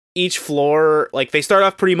is each floor, like they start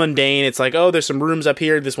off pretty mundane. It's like, oh, there's some rooms up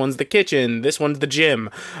here. This one's the kitchen. This one's the gym.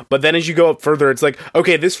 But then as you go up further, it's like,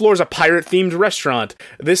 okay, this floor is a pirate themed restaurant.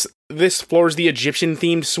 This floor is the Egyptian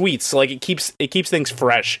themed suites. So like it keeps things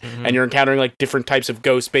fresh, and you're encountering like different types of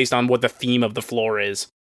ghosts based on what the theme of the floor is.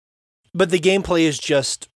 But the gameplay is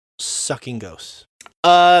just sucking ghosts.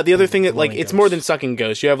 The other thing that like it's more than sucking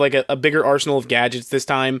ghosts. You have like a bigger arsenal of gadgets this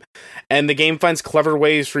time, and the game finds clever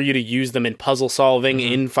ways for you to use them in puzzle solving,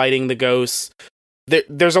 in fighting the ghosts.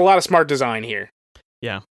 There's a lot of smart design here.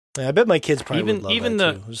 Yeah, I bet my kids probably would love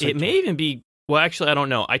that too. It may even be. Well, actually, I don't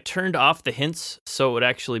know. I turned off the hints, so it would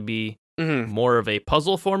actually be more of a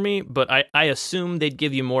puzzle for me. But I assume they'd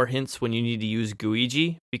give you more hints when you need to use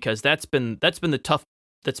Guigi, because that's been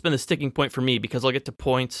the sticking point for me, because I'll get to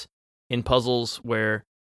points in puzzles where,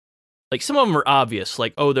 like, some of them are obvious,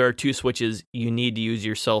 like, oh, there are 2 switches, you need to use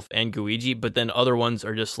yourself and Guigi, but then other ones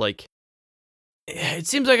are just like, it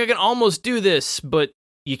seems like I can almost do this, but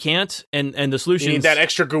you can't, and the solution is... You need that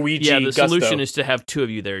extra Guigi gusto. Solution is to have 2 of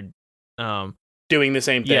you there. Doing the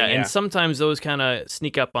same thing, yeah. And sometimes those kind of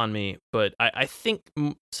sneak up on me, but I think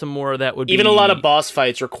some more of that would even be... a lot of boss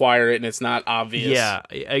fights require it, and it's not obvious. Yeah,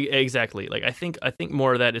 exactly. Like, I think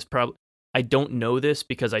more of that is probably... I don't know this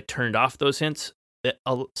because I turned off those hints.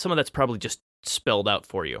 Some of that's probably just spelled out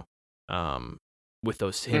for you with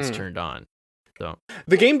those hints turned on. So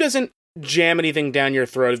the game doesn't jam anything down your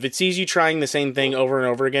throat. If it sees you trying the same thing over and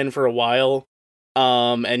over again for a while,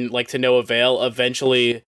 and like to no avail,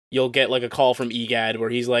 eventually you'll get like a call from EGAD where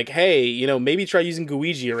he's like, "Hey, maybe try using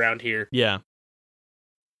Guigi around here." Yeah.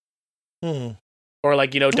 Or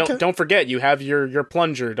like, don't forget you have your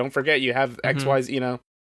plunger. Don't forget you have XYZ.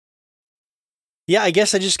 Yeah, I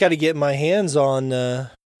guess I just got to get my hands on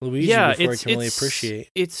Luigi before I can really appreciate.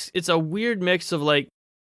 It's a weird mix of like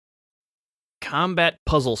combat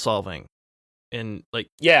puzzle solving and like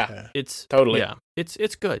it's totally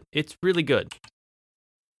it's good. It's really good.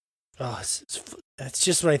 Oh, it's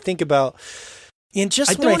just when I think about. And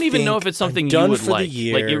just I don't even know if it's something you would like.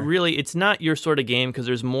 Like it's not your sort of game because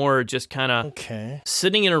there's more just kind of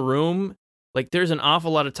sitting in a room. Like there's an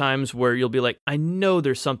awful lot of times where you'll be like, I know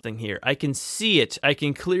there's something here. I can see it. I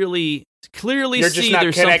can clearly see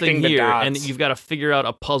there's something here, and you've got to figure out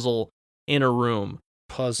a puzzle in a room.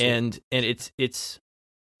 And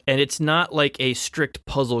it's not like a strict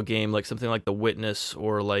puzzle game like something like The Witness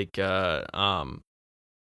or like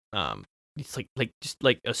it's just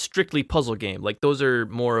like a strictly puzzle game. Like those are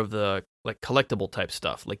more of the like collectible type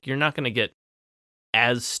stuff. Like you're not going to get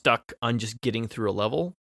as stuck on just getting through a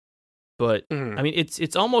level. But I mean,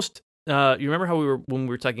 it's almost. You remember how when we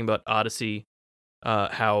were talking about Odyssey,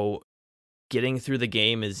 how getting through the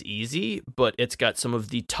game is easy, but it's got some of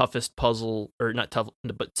the toughest puzzle, or not tough,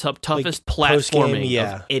 but toughest platforming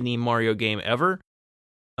of any Mario game ever.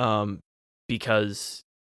 Because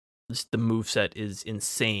the moveset is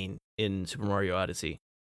insane in Super Mario Odyssey.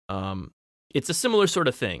 It's a similar sort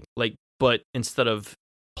of thing, like, but instead of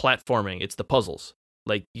platforming, it's the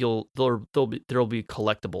there'll be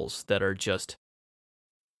collectibles that are just,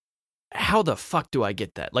 how the fuck do I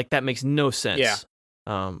get that? Like that makes no sense. Yeah.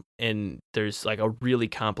 And there's like a really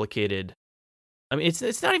complicated. I mean,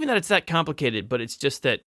 it's not even that it's that complicated, but it's just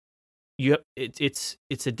that it's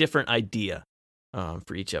a different idea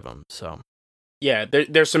for each of them. So. Yeah,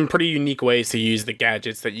 there's some pretty unique ways to use the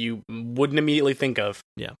gadgets that you wouldn't immediately think of.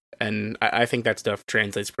 Yeah. And I think that stuff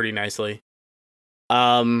translates pretty nicely.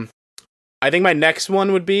 I think my next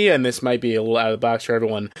one would be, and this might be a little out of the box for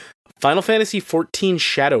everyone, Final Fantasy XIV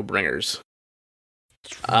Shadowbringers.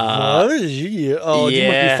 You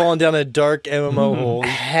must be falling down a dark MMO hole.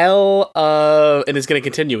 Hell and it's going to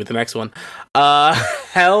continue with the next one.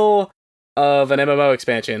 Hell of an MMO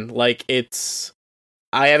expansion. Like,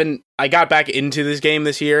 I got back into this game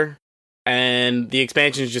this year, and the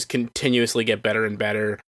expansions just continuously get better and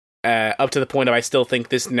better, up to the point of I still think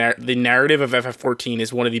the narrative of FF14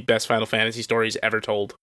 is one of the best Final Fantasy stories ever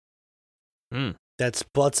told. That's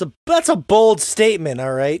a bold statement,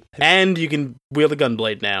 all right? And you can wield a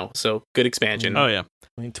gunblade now, so good expansion. Oh, yeah.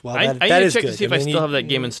 I need to check to see if I still have that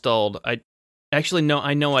game installed. I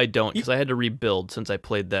know I don't, because I had to rebuild since I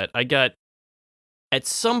played that. At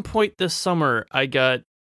some point this summer, I got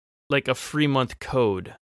like a free month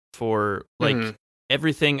code for like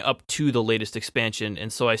everything up to the latest expansion,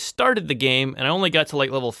 and so I started the game and I only got to like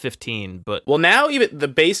level 15. But now even the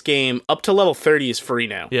base game up to level 30 is free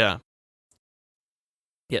now. Yeah.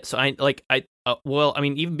 So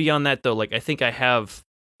even beyond that though, like I think I have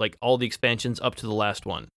like all the expansions up to the last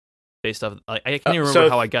one, based off. I can't even remember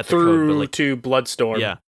how I got the code, but like to Bloodstorm.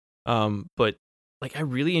 Yeah. But like I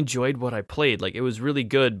really enjoyed what I played. Like it was really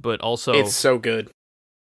good, but also it's so good.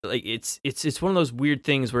 Like it's one of those weird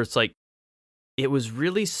things where it's like it was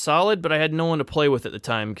really solid, but I had no one to play with at the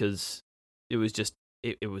time because it was just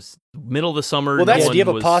it was middle of the summer. Well, do you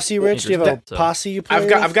have a posse, Rich? Do you have a posse you play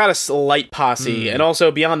with? I've got a slight posse, and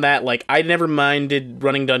also beyond that, like I never minded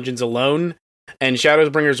running dungeons alone, and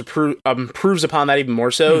Shadowbringers improves upon that even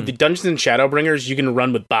more so. The dungeons in Shadowbringers you can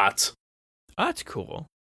run with bots. Oh, that's cool.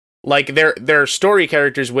 Like, there are story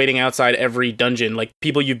characters waiting outside every dungeon, like,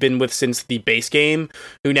 people you've been with since the base game,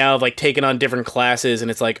 who now have, like, taken on different classes,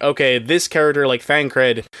 and it's like, okay, this character, like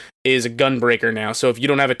Thancred, is a gunbreaker now, so if you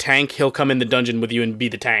don't have a tank, he'll come in the dungeon with you and be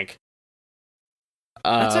the tank.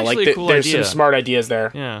 That's actually a cool there's idea. Some smart ideas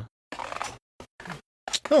there. Yeah.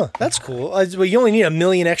 Huh, that's cool. Well, you only need 1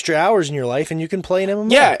 million extra hours in your life, and you can play an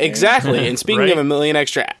MMO. Yeah, exactly. And speaking of 1 million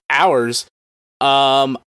extra hours,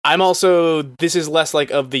 I'm also, this is less like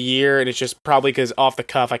of the year, and it's just probably because off the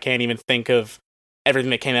cuff, I can't even think of everything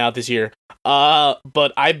that came out this year.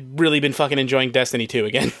 But I've really been fucking enjoying Destiny 2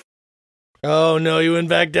 again. Oh no, you went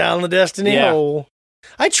back down the Destiny hole.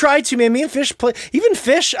 I tried to, man. Me and Fish play. Even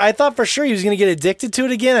Fish, I thought for sure he was going to get addicted to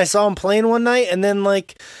it again. I saw him playing one night, and then,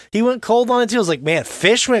 like, he went cold on it too. I was like, man,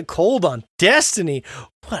 Fish went cold on Destiny.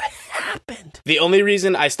 What happened? The only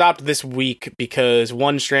reason I stopped this week because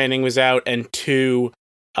 1, Stranding was out, and 2,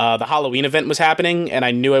 the Halloween event was happening, and I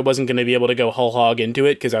knew I wasn't going to be able to go whole hog into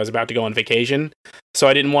it because I was about to go on vacation. So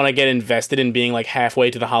I didn't want to get invested in being like halfway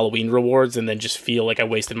to the Halloween rewards and then just feel like I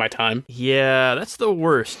wasted my time. Yeah, that's the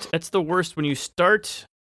worst. That's the worst when you start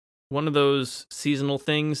one of those seasonal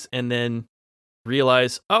things and then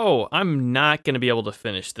realize, oh, I'm not going to be able to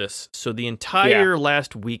finish this. So the entire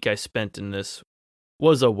last week I spent in this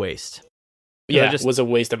was a waste. Yeah, it was a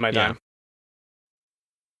waste of my time.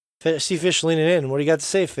 See Fish leaning in. What do you got to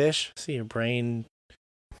say, Fish? See your brain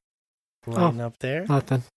lighting up there.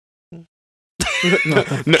 Nothing.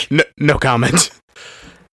 No comment.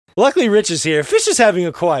 Luckily, Rich is here. Fish is having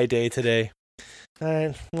a quiet day today. All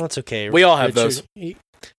right, well, it's okay. We all have Rich,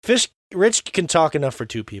 those. Rich can talk enough for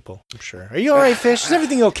two people, I'm sure. Are you all right, Fish? Is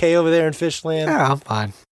everything okay over there in Fishland? Yeah, I'm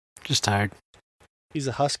fine. Just tired. He's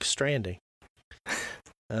a husk stranding.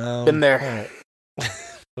 Been there. All right.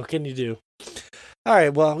 What can you do? All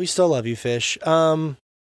right, well, we still love you, Fish.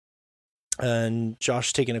 And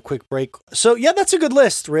Josh taking a quick break. So, yeah, that's a good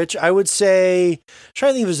list, Rich. I would say,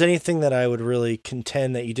 trying to think if there's anything that I would really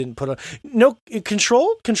contend that you didn't put on. No,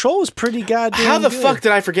 Control? Control was pretty goddamn How the good. fuck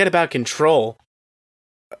did I forget about Control?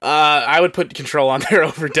 I would put Control on there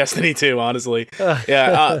over Destiny 2, honestly.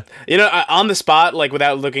 Yeah, on the spot, like,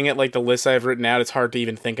 without looking at, like, the list I've written out, it's hard to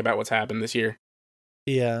even think about what's happened this year.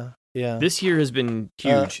 Yeah. This year has been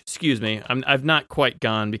huge. Excuse me. I've not quite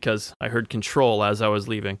gone because I heard Control as I was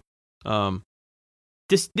leaving.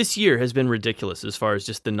 This year has been ridiculous as far as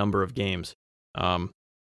just the number of games. I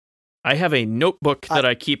have a notebook that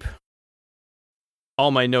I keep all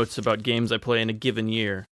my notes about games I play in a given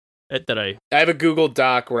year. I have a Google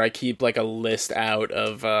Doc where I keep like a list out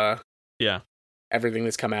of everything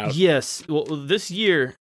that's come out. Yes. Well, this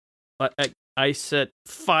year I set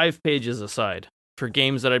 5 pages aside for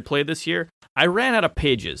games that I'd played this year. I ran out of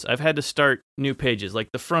pages. I've had to start new pages. Like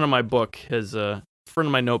the front of my book front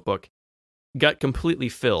of my notebook got completely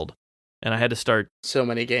filled, and I had to start so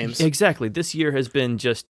many games. Exactly. This year has been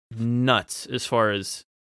just nuts as far as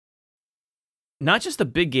not just the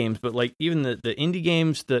big games, but like even the indie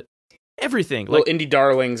games, everything. Little like indie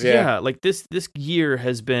darlings, yeah. Like this year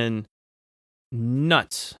has been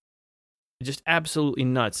nuts. Just absolutely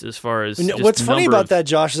nuts as far as what's funny about that,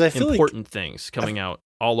 Josh, is I feel important things coming out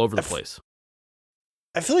all over the place.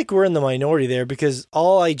 I feel like we're in the minority there because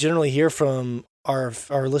all I generally hear from our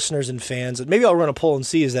listeners and fans, and maybe I'll run a poll and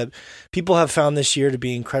see, is that people have found this year to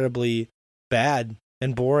be incredibly bad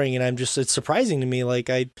and boring, and it's surprising to me. Like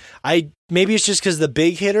I maybe it's just because the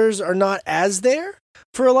big hitters are not as there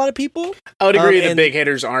for a lot of people. I would agree the big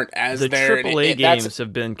hitters aren't as the there. The AAA games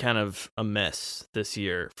have been kind of a mess this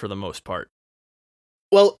year for the most part.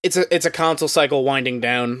 Well, it's a console cycle winding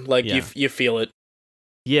down. Like you feel it.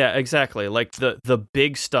 Yeah, exactly. Like the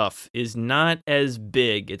big stuff is not as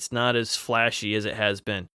big. It's not as flashy as it has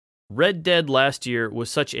been. Red Dead last year was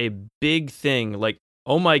such a big thing. Like,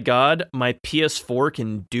 oh my God, my PS4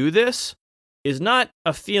 can do this, is not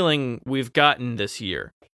a feeling we've gotten this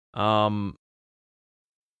year.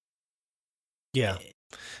 Yeah.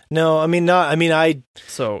 No, I mean, not. I mean, I.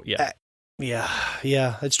 So yeah.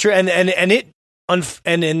 Yeah, it's true. And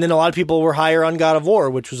then a lot of people were higher on God of War,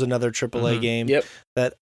 which was another AAA game. Yep.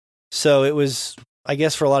 So it was, I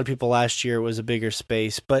guess, for a lot of people last year, it was a bigger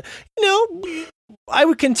space. But, I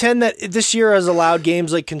would contend that this year has allowed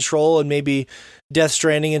games like Control and maybe Death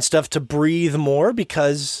Stranding and stuff to breathe more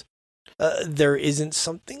because there isn't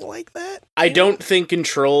something like that. I don't think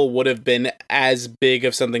Control would have been as big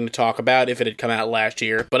of something to talk about if it had come out last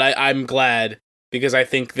year. But I'm glad because I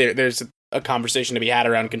think there's a conversation to be had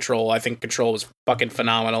around Control. I think Control was fucking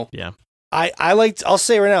phenomenal. Yeah. I'll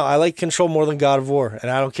say right now, I like Control more than God of War, and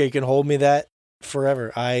I don't care, you can hold me that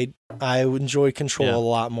forever. I enjoy Control a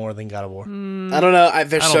lot more than God of War. I don't know.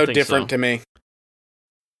 They're so different to me.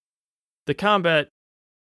 The combat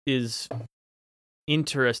is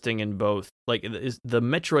interesting in both. Like the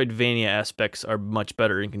Metroidvania aspects are much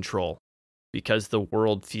better in Control because the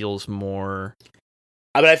world feels more.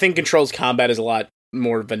 But I think Control's combat is a lot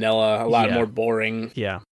more vanilla, a lot more boring.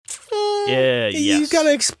 Yeah. You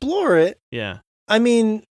gotta explore it. Yeah. I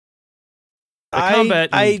mean, the combat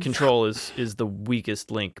in Control is the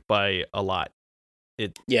weakest link by a lot.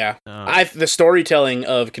 The storytelling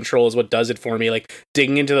of Control is what does it for me. Like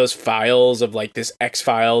digging into those files of like this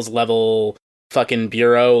X-Files level fucking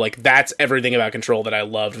bureau, like that's everything about Control that I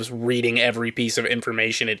loved, was reading every piece of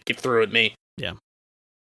information it threw at me. Yeah.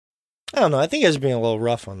 I don't know. I think I was being a little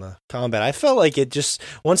rough on the combat. I felt like it just,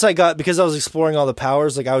 because I was exploring all the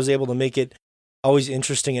powers, like I was able to make it always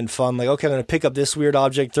interesting and fun. Like, okay, I'm going to pick up this weird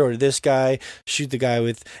object, throw it to this guy, shoot the guy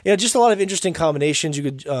with, just a lot of interesting combinations.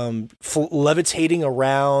 You could levitating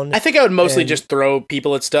around. I think I would mostly just throw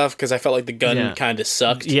people at stuff because I felt like the gun kind of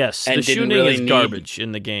sucked. Yes, and the shooting is garbage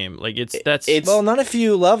in the game. Like well, not if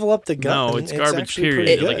you level up the gun. No, it's garbage.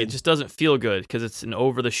 Period. Like it just doesn't feel good because it's an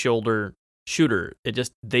over-the-shoulder shooter.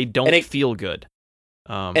 They don't feel good.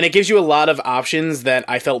 And it gives you a lot of options that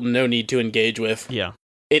I felt no need to engage with. Yeah.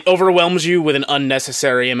 It overwhelms you with an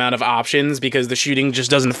unnecessary amount of options because the shooting just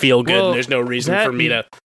doesn't feel good and there's no reason for me to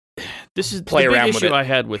this is play the big around issue with it. I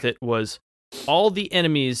had with it was all the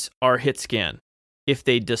enemies are hit scan. If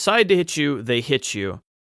they decide to hit you, they hit you.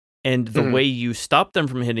 And the way you stop them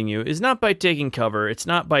from hitting you is not by taking cover. It's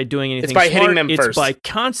not by doing anything It's by smart. hitting them It's first. by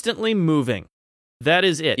constantly moving. That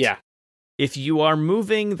is it. Yeah. If you are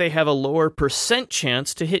moving, they have a lower percent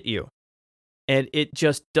chance to hit you. And it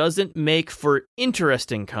just doesn't make for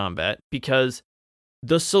interesting combat because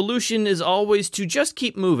the solution is always to just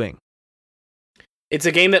keep moving. It's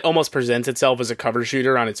a game that almost presents itself as a cover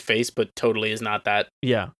shooter on its face, but totally is not that.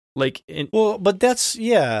 Yeah. Like, well, but that's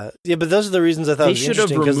but those are the reasons I thought they it was should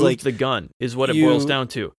have interesting because removed like the gun, is what it boils down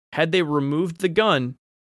to. Had they removed the gun,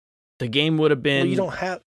 the game would have been. you don't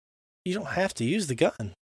have to use the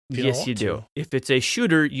gun. Yes, you do. If it's a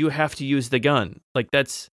shooter, you have to use the gun. Like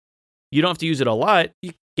you don't have to use it a lot.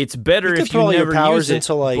 It's better if you never use it,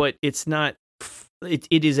 but it's not.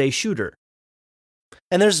 It is a shooter.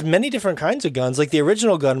 And there's many different kinds of guns. Like the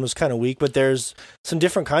original gun was kind of weak, but there's some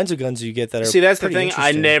different kinds of guns you get that are. See, that's the pretty thing. I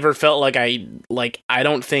interesting. never felt like I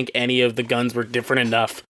don't think any of the guns were different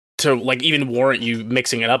enough to like even warrant you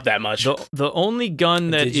mixing it up that much. The only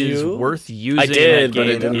gun that is worth using did, in but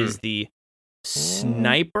it that game didn't. is the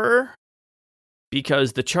sniper,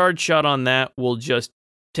 because the charge shot on that will just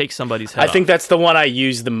take somebody's head I think off. that's the one I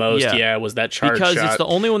used the most. Yeah. Yeah, was that charge because shot. it's the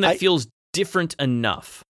only one that feels different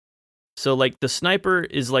enough. So, like, the sniper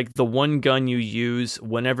is like the one gun you use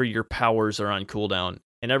whenever your powers are on cooldown,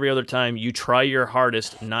 and every other time you try your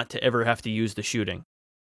hardest not to ever have to use the shooting.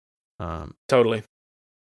 Totally.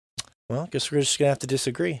 Well, I guess we're just gonna have to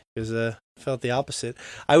disagree because I felt the opposite.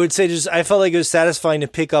 I would say I felt like it was satisfying to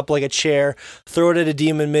pick up like a chair, throw it at a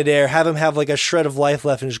demon midair, have him have like a shred of life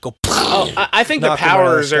left, and just go. Oh, I think the knock him out of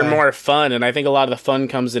the powers are sky. more fun, and I think a lot of the fun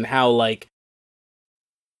comes in how like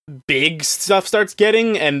big stuff starts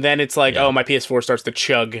getting, and then it's like, oh, my PS4 starts to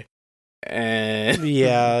chug. And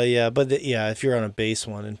but if you're on a base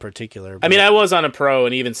one in particular. I mean, I was on a Pro,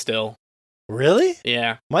 and even still. Really?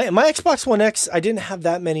 Yeah. My Xbox One X, I didn't have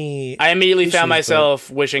that many. I immediately found issues,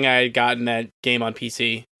 myself wishing I had gotten that game on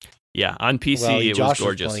PC. Yeah, on PC it Josh was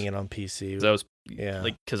gorgeous. Was playing it on PC. That was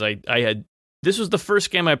like because I had this was the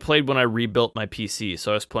first game I played when I rebuilt my PC,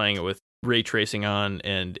 so I was playing it with ray tracing on,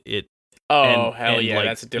 and it. Oh hell and yeah, like,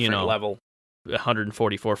 that's a different level.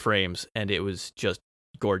 144 frames, and it was just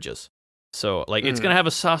gorgeous. So like it's gonna have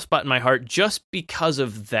a soft spot in my heart just because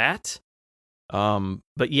of that.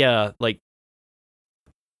 But yeah, like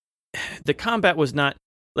the combat was not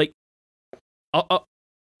like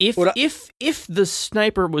if the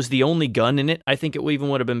sniper was the only gun in it, I think it even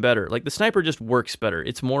would have been better. Like the sniper just works better.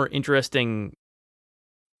 It's more interesting.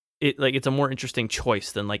 It's a more interesting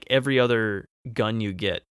choice than like every other gun you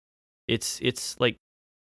get. It's like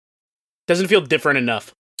doesn't feel different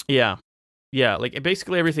enough. Yeah, like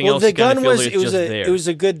basically everything else. The gun feels was like it's it was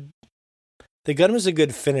a good. The gun was a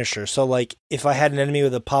good finisher. So like if I had an enemy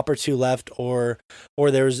with a pop or two left or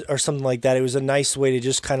something like that, it was a nice way to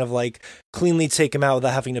just kind of like cleanly take him out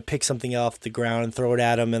without having to pick something off the ground and throw it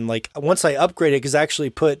at him. And like once I upgraded, because I actually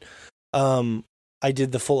put I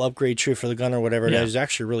did the full upgrade tree for the gun or whatever, and it was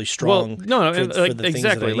actually really strong. Well, no, for the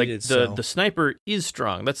exactly. Like needed, the sniper is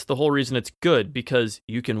strong. That's the whole reason it's good, because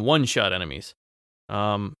you can one-shot enemies.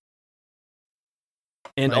 And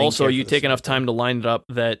also you take enough time to line it up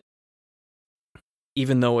that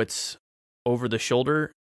even though it's over the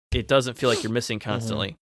shoulder, it doesn't feel like you're missing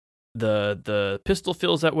constantly. The pistol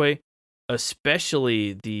feels that way,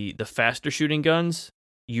 especially the faster shooting guns.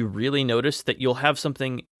 You really notice that you'll have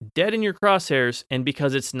something dead in your crosshairs, and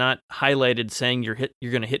because it's not highlighted saying you're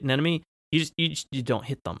going to hit an enemy, you don't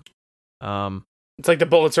hit them. It's like the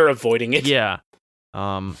bullets are avoiding it. Yeah.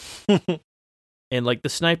 And like the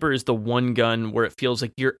sniper is the one gun where it feels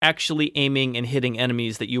like you're actually aiming and hitting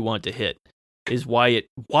enemies that you want to hit, is why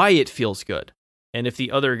it feels good. And if the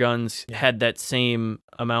other guns had that same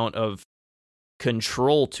amount of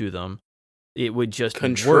control to them, it would just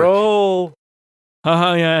control. Work.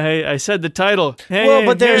 Yeah, hey, I said the title. Hey, well,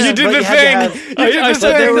 but there's you did the thing. I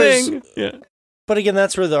said the thing. Yeah. But again,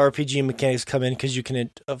 that's where the RPG mechanics come in, because you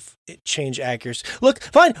can change accuracy. Look,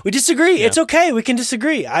 fine, we disagree. Yeah. It's okay. We can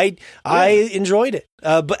disagree. I enjoyed it,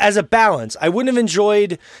 but as a balance, I wouldn't have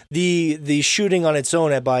enjoyed the shooting on its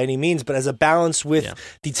own by any means. But as a balance with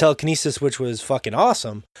the telekinesis, which was fucking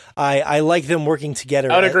awesome, I like them working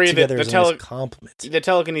together. I would agree that the complement. The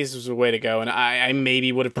telekinesis was the way to go, and I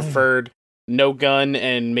maybe would have preferred no gun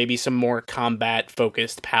and maybe some more combat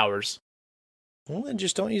focused powers. Well, then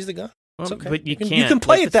just don't use the gun. It's okay. But you can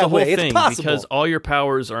play it that way. It's possible. Because all your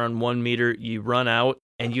powers are on 1 meter. You run out,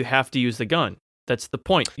 and you have to use the gun. That's the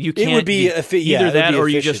point. You can't. It would be either that, or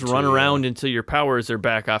you just run around until your powers are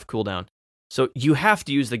back off cooldown. So you have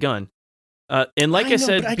to use the gun. And like I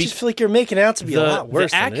said, but I just feel like you're making it out to be a lot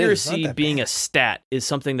worse. The accuracy being bad. a stat is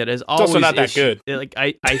something that is also always not that good. Like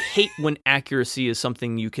I hate when accuracy is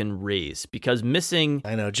something you can raise because missing.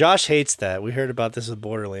 I know Josh hates that. We heard about this with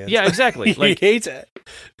Borderlands. Yeah, exactly. Like he hates it.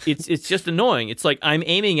 It's just annoying. It's like I'm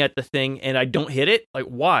aiming at the thing and I don't hit it. Like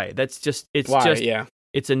why?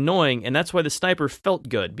 It's annoying, and that's why the sniper felt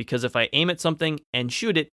good because if I aim at something and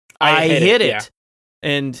shoot it, I hit it. Yeah.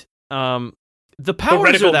 And the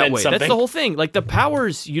powers are that way. Something. That's the whole thing. Like the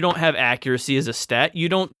powers, you don't have accuracy as a stat. You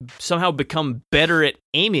don't somehow become better at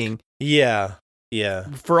aiming. Yeah.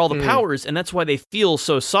 For all the powers, and that's why they feel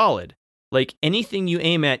so solid. Like anything you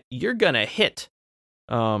aim at, you're gonna hit.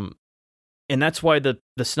 And that's why the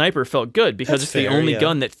sniper felt good because it's the only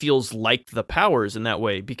gun that feels like the powers in that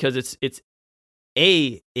way because it's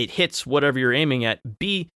A, it hits whatever you're aiming at.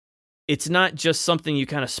 B, it's not just something you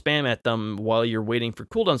kind of spam at them while you're waiting for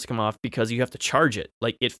cooldowns to come off because you have to charge it.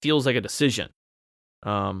 Like it feels like a decision.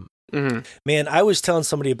 Man, I was telling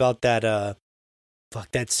somebody about that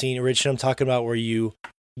that scene, Rich, I'm talking about where you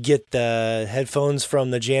get the headphones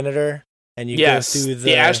from the janitor and you go through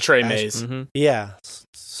the ashtray maze. Mm-hmm. Yeah,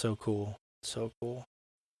 so cool.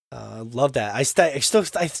 Love that. I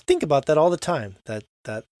think about that all the time. That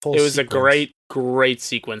whole It was sequence. a great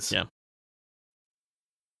sequence. Yeah.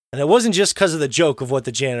 And it wasn't just because of the joke of what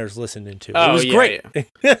the janitors listened to. Oh, it was great.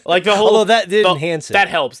 Yeah. Like the whole, although that did enhance it. That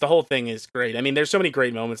helps. The whole thing is great. I mean, there's so many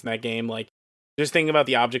great moments in that game. Like just thinking about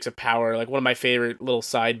the objects of power. Like one of my favorite little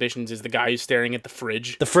side missions is the guy who's staring at the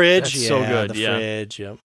fridge. The fridge, That's so good. The fridge,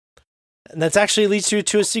 yep. And that's actually leads you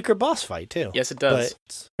to a secret boss fight too. Yes, it does. But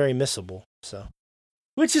it's very missable. So,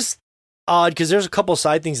 which is odd because there's a couple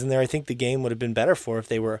side things in there. I think the game would have been better for if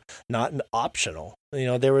they were not optional. You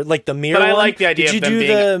know, they were like the mirror. But I one. like the idea. Did you of them do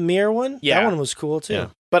being... the mirror one? Yeah, that one was cool too. Yeah.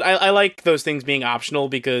 But I like those things being optional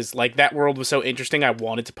because like that world was so interesting. I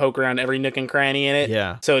wanted to poke around every nook and cranny in it.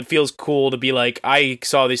 Yeah. So it feels cool to be like, I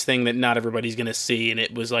saw this thing that not everybody's gonna see, and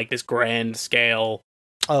it was like this grand scale.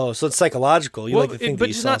 Oh, so it's psychological. You like to think that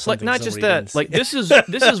you it's saw not something not just somebody that. didn't Like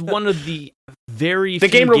see. this is one of the very The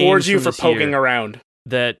few game rewards games you from for this poking year around.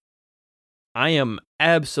 that I am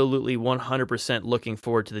absolutely 100% looking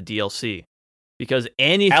forward to the DLC because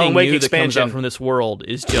anything Alan Wake new that comes expansion. out from this world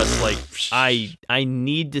is just like I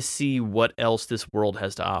need to see what else this world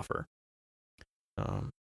has to offer. So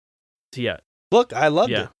yeah, Look, I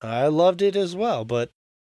loved Yeah. it. I loved it as well, but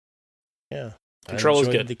yeah. Control is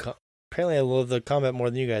I enjoyed good. Apparently, I love the combat more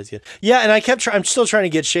than you guys did. Yeah, and I'm still trying to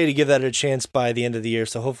get Shea to give that a chance by the end of the year,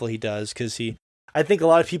 so hopefully he does, because I think a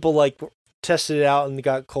lot of people like tested it out and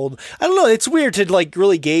got cold. I don't know. It's weird to like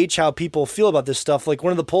really gauge how people feel about this stuff. Like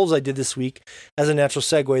one of the polls I did this week, as a natural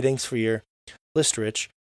segue, thanks for your list, Rich,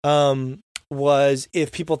 was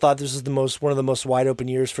if people thought this was one of the most wide open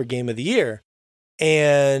years for Game of the Year.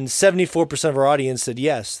 And 74% of our audience said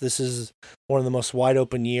yes, this is one of the most wide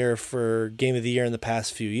open year for Game of the Year in the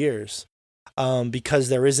past few years. Because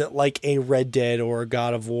there isn't like a Red Dead or a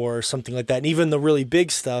God of War or something like that. And even the really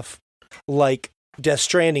big stuff like Death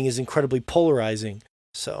Stranding is incredibly polarizing.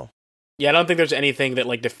 So Yeah, I don't think there's anything that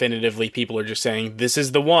like definitively people are just saying this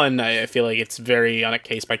is the one. I feel like it's very on a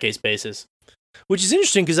case by case basis. which is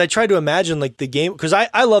interesting because I try to imagine like the game, because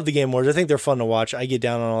I love the Game Awards. I think they're fun to watch. I get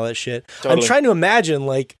down on all that shit. Totally. I'm trying to imagine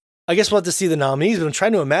like, I guess we'll have to see the nominees, but I'm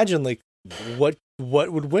trying to imagine like what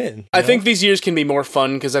would win. I think these years can be more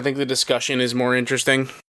fun because I think the discussion is more interesting.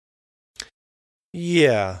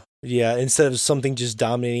 Yeah. Instead of something just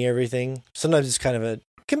dominating everything, sometimes it's kind of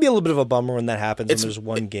can be a little bit of a bummer when that happens. When there's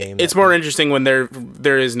one game. It's more interesting when there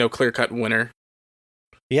is no clear cut winner.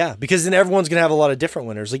 Yeah, because then everyone's gonna have a lot of different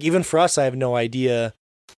winners. Like even for us, I have no idea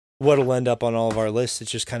what'll end up on all of our lists.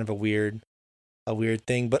 It's just kind of a weird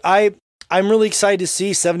thing. But I'm really excited to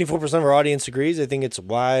see 74% of our audience agrees. I think it's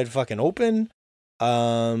wide fucking open.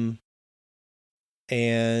 And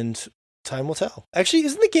time will tell. Actually,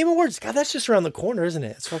 isn't the Game Awards? God, that's just around the corner, isn't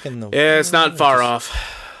it? It's fucking. Yeah, it's not far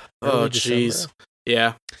off. Oh, jeez.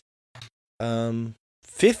 Yeah.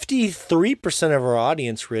 53% of our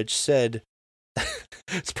audience, Rich, said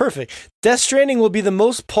it's perfect. Death Stranding will be the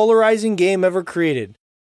most polarizing game ever created.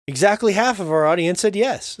 Exactly half of our audience said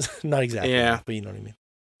yes. Not exactly, Yeah. but you know what I mean.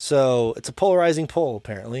 So it's a polarizing poll,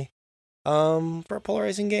 apparently, for a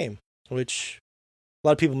polarizing game, which a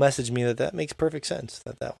lot of people messaged me that makes perfect sense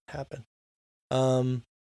that would happen.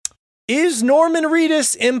 Is Norman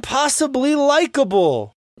Reedus impossibly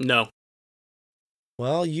likable? No.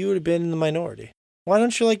 Well, you would have been in the minority. Why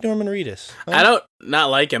don't you like Norman Reedus? Huh? I don't not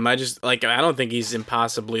like him. I just I don't think he's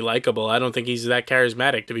impossibly likable. I don't think he's that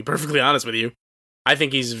charismatic, to be perfectly honest with you. I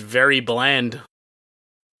think he's very bland.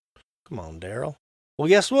 Come on, Daryl. Well,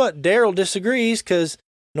 guess what? Daryl disagrees because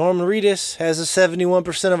Norman Reedus has a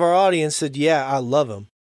 71% of our audience said, yeah, I love him.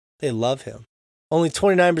 They love him. Only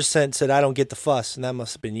 29% said, I don't get the fuss, and that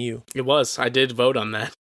must have been you. It was. I did vote on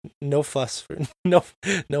that. No fuss. No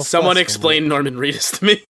Someone fuss explain Norman Reedus to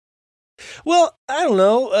me. Well, I don't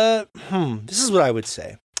know. This is what I would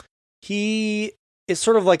say. He is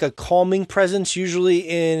sort of like a calming presence, usually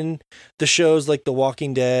in the shows like The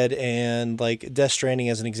Walking Dead and like Death Stranding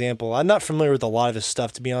as an example. I'm not familiar with a lot of his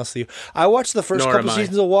stuff, to be honest with you. I watched the first couple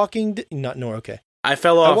seasons of Walking Dead. Okay. I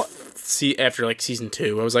fell off after like season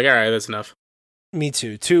 2. I was like, all right, that's enough. Me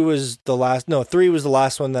too. 2 was the last. No, 3 was the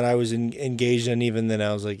last one that I was engaged in. Even then,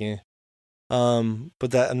 I was like, eh.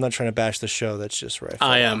 But that I'm not trying to bash the show. That's just right.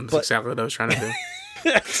 I am. That's exactly what I was trying to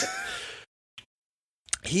do.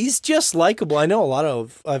 He's just likable. I know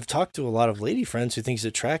I've talked to a lot of lady friends who think he's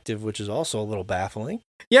attractive, which is also a little baffling.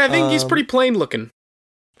 Yeah, I think he's pretty plain looking.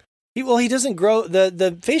 He doesn't grow,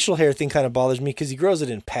 the facial hair thing kind of bothers me because he grows it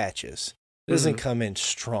in patches. It doesn't come in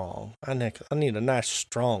strong. I need a nice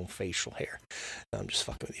strong facial hair. No, I'm just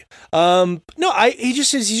fucking with you.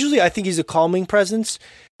 He's usually, I think he's a calming presence,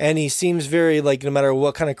 and he seems very like, no matter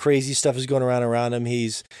what kind of crazy stuff is going around him,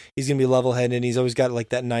 he's gonna be level-headed, and he's always got like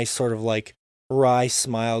that nice sort of like wry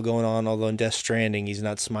smile going on, although in Death Stranding he's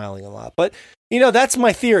not smiling a lot. But that's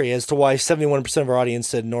my theory as to why 71% of our audience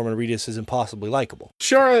said Norman Reedus is impossibly likable.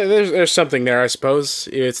 Sure, there's something there, I suppose.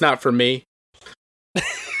 It's not for me.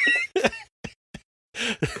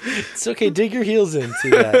 It's okay, dig your heels into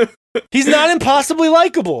that. He's not impossibly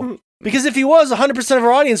likable, because if he was, 100% of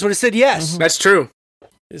our audience would have said yes. That's true.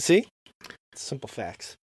 See? Simple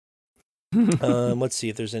facts. Let's see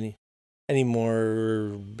if there's any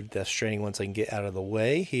more Death Stranding ones I can get out of the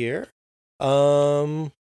way here. Do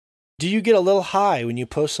you get a little high when you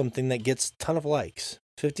post something that gets a ton of likes?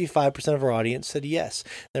 55% of our audience said yes.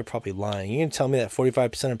 They're probably lying. You're going to tell me that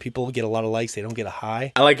 45% of people get a lot of likes, they don't get a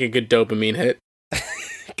high? I like a good dopamine hit.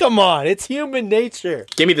 Come on, it's human nature.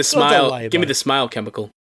 Give me the smile. Give me the smile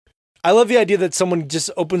chemical. I love the idea that someone just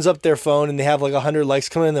opens up their phone and they have like 100 likes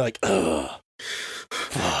coming in. They're like, ugh,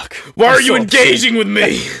 fuck. Why are you engaging with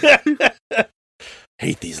me?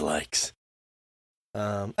 Hate these likes.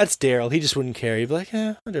 That's Daryl. He just wouldn't care. He'd be like,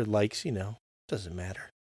 100 likes, doesn't matter.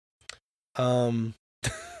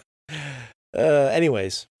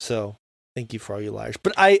 Anyways, so thank you for all you liars.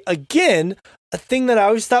 But a thing that I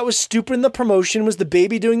always thought was stupid in the promotion was the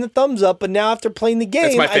baby doing the thumbs up, but now after playing the game,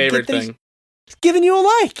 that's my favorite thing. He's giving you a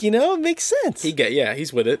like, it makes sense.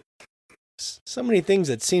 He's with it. So many things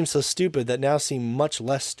that seem so stupid that now seem much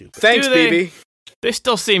less stupid. Thanks, BB. They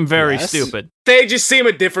still seem very stupid. They just seem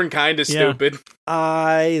a different kind of stupid.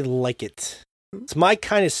 I like it. It's my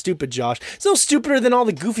kind of stupid, Josh. It's no stupider than all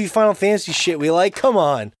the goofy Final Fantasy shit we like. Come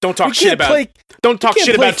on. Don't talk shit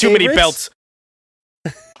about too many belts.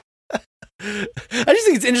 I just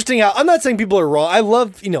think it's interesting how, I'm not saying people are wrong. I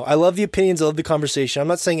love the opinions, I love the conversation. I'm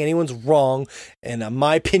not saying anyone's wrong and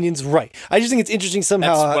my opinion's right. I just think it's interesting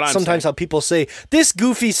sometimes how people say this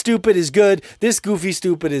goofy stupid is good, this goofy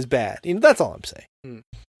stupid is bad. That's all I'm saying.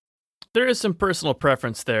 There is some personal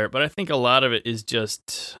preference there, but I think a lot of it is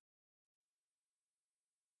just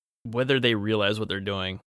whether they realize what they're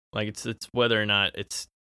doing. Like it's whether or not it's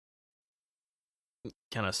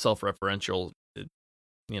kind of self-referential.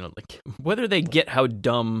 Like whether they get how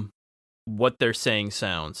dumb what they're saying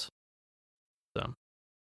sounds. So,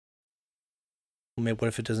 what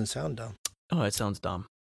if it doesn't sound dumb? Oh, it sounds dumb.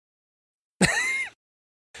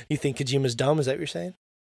 You think Kojima's dumb? Is that what you're saying?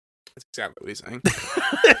 That's exactly what he's saying.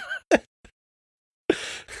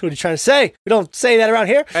 What are you trying to say? We don't say that around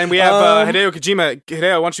here. And we have Hideo Kojima.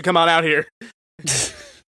 Hideo, why don't you come on out here?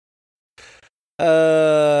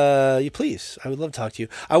 You please. I would love to talk to you.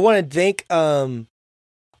 I want to thank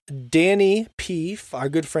Danny P, our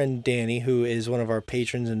good friend Danny, who is one of our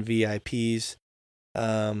patrons and VIPs.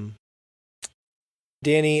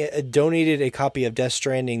 Danny donated a copy of Death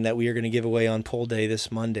Stranding that we are going to give away on poll day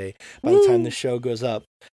this Monday by the time the show goes up.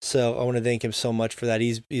 So I want to thank him so much for that.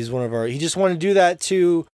 He's one of he just wanted to do that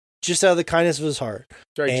just out of the kindness of his heart.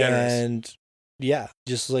 Very generous. And yeah,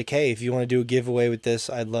 just like, hey, if you want to do a giveaway with this,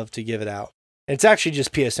 I'd love to give it out. And it's actually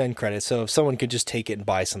just PSN credit, so if someone could just take it and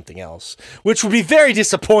buy something else, which would be very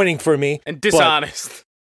disappointing for me. And dishonest.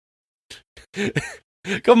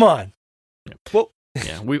 Come on. Yeah. Well,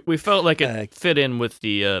 yeah, we felt like it fit in with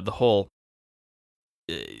the whole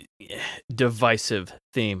divisive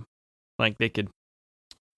theme. Like they could,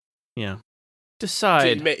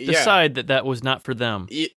 decide that was not for them.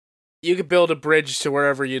 You could build a bridge to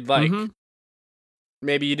wherever you'd like. Mm-hmm.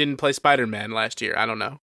 Maybe you didn't play Spider-Man last year. I don't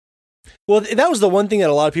know. Well, that was the one thing that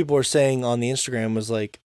a lot of people were saying on the Instagram was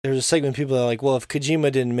like, there's a segment of people that are like, well, if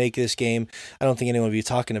Kojima didn't make this game, I don't think anyone would be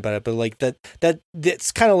talking about it. But like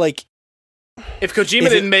that's kind of like, if Kojima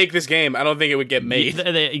didn't make this game, I don't think it would get made.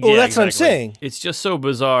 Well, that's what I'm saying. It's just so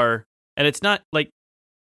bizarre, and it's not like,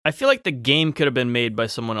 I feel like the game could have been made by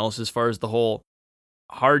someone else as far as the whole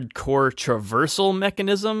hardcore traversal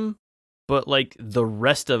mechanism, but like the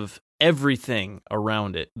rest of everything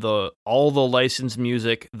around it, all the licensed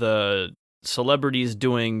music, the celebrities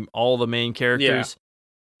doing all the main characters,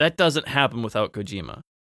 that doesn't happen without Kojima.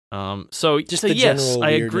 So just yes, I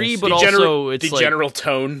agree, but it's the general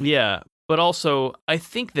tone. Yeah, but also I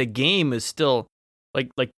think the game is still like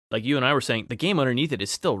you and I were saying, the game underneath it is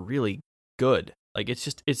still really good. Like it's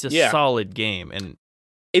a solid game, and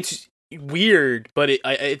it's weird, but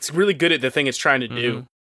it's really good at the thing it's trying to do.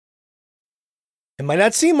 It might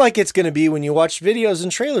not seem like it's going to be when you watch videos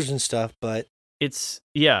and trailers and stuff, but it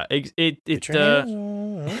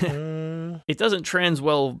doesn't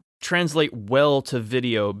translate well to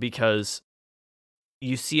video because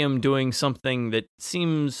you see him doing something that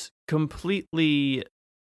seems completely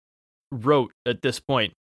rote at this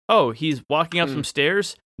point. Oh, he's walking up some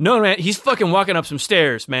stairs? No, man, he's fucking walking up some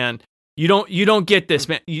stairs, man. You don't get this,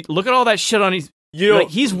 man. Look at all that shit on his.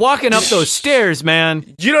 He's walking up those stairs,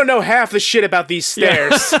 man. You don't know half the shit about these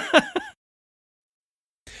stairs.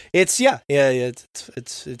 It's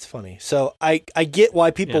funny. So I get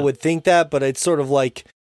why people would think that, but it's sort of like,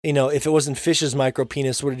 if it wasn't Fish's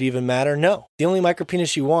micropenis, would it even matter? No. The only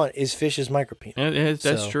micropenis you want is Fish's micropenis.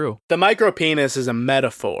 That's true. The micropenis is a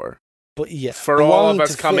metaphor. But yeah, for all of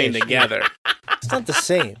us coming together. It's not the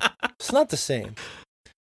same. It's not the same.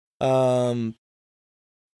 And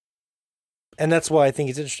that's why I think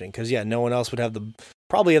it's interesting, because no one else would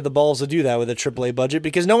probably have the balls to do that with a AAA budget,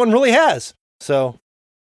 because no one really has. So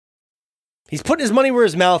he's putting his money where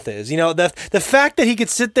his mouth is. The fact that he could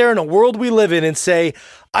sit there in a world we live in and say,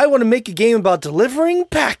 I want to make a game about delivering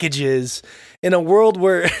packages in a world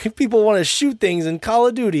where people want to shoot things in Call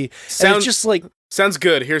of Duty. And it's just like, sounds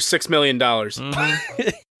good. Here's $6 million. Mm-hmm.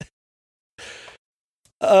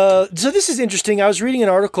 So this is interesting. I was reading an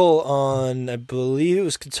article on, I believe it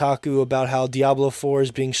was Kotaku, about how Diablo 4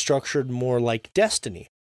 is being structured more like Destiny,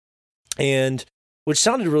 and which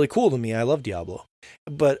sounded really cool to me. I love Diablo,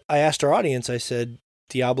 but I asked our audience. I said,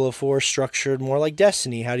 Diablo 4 structured more like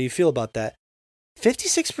Destiny. How do you feel about that?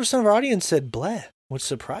 56% of our audience said bleh, which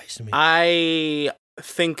surprised me. I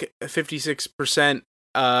think 56%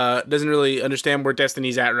 doesn't really understand where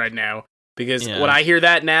Destiny's at right now. Because when I hear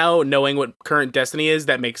that now, knowing what current Destiny is,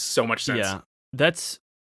 that makes so much sense. Yeah, that's...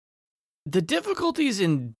 The difficulties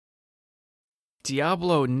in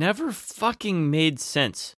Diablo never fucking made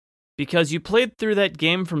sense. Because you played through that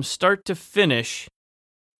game from start to finish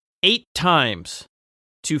 8 times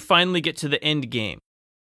to finally get to the end game.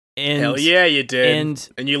 And, hell yeah, you did.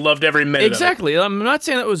 And you loved every minute exactly. of it. I'm not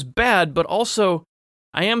saying it was bad, but also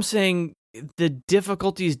I am saying the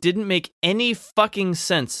difficulties didn't make any fucking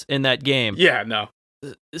sense in that game. Yeah, no.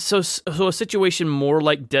 So a situation more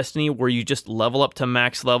like Destiny where you just level up to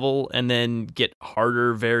max level and then get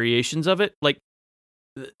harder variations of it. Like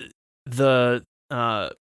the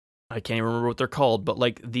I can't even remember what they're called, but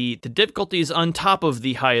like the difficulties on top of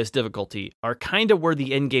the highest difficulty are kind of where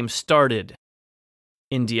the end game started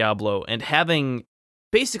in Diablo, and having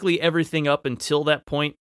basically everything up until that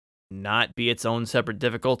point not be its own separate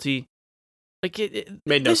difficulty. Like it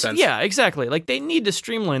made no sense. Yeah, exactly. Like they need to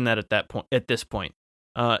streamline that at this point.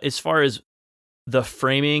 As far as the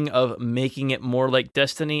framing of making it more like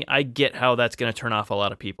Destiny, I get how that's going to turn off a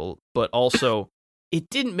lot of people, but also it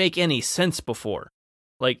didn't make any sense before.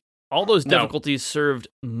 Like all those difficulties served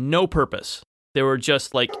no purpose. They were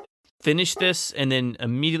just like finish this and then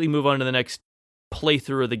immediately move on to the next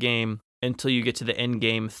playthrough of the game until you get to the end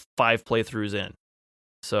game 5 playthroughs in.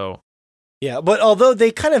 So yeah, but although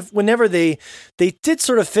they kind of, whenever they did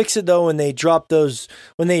sort of fix it though, when they dropped those,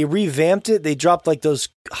 when they revamped it, they dropped like those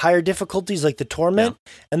higher difficulties, like the Torment,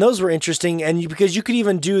 and those were interesting. And because you could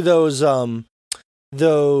even do those, what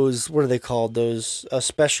are they called? Those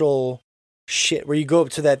special shit where you go up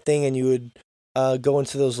to that thing and you would go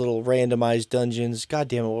into those little randomized dungeons. God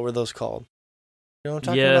damn it, what were those called? You know what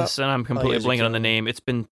I'm talking about? Yes, and I'm completely blanking on the name. It's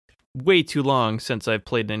been way too long since I've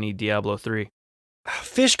played any Diablo 3.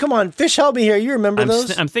 Fish, come on. Fish, help me here. You remember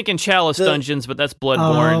those? I'm thinking Chalice dungeons, but that's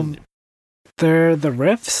Bloodborne. They're the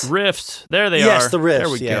Rifts? Rifts. There they are. Yes, the Rifts. There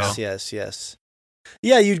we go. Yes.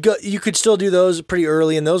 Yeah, you could still do those pretty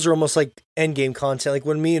early, and those are almost like endgame content. Like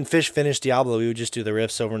when me and Fish finished Diablo, we would just do the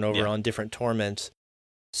Rifts over and over on different torments.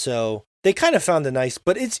 So they kind of found a nice,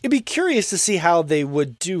 but it'd be curious to see how they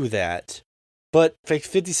would do that. But like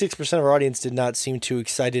 56% of our audience did not seem too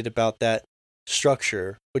excited about that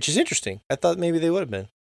structure, which is interesting. I thought maybe they would have been.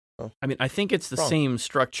 I mean, I think it's the same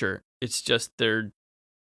structure. It's just they're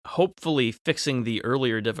hopefully fixing the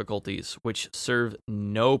earlier difficulties, which serve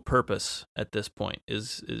no purpose at this point.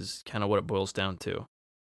 Is kind of what it boils down to.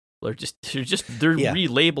 They're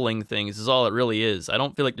relabeling things is all it really is. I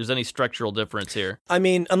don't feel like there's any structural difference here. I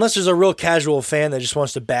mean, unless there's a real casual fan that just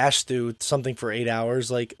wants to bash through something for 8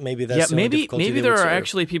 hours, like maybe that's the only difficulty maybe they there would are serve.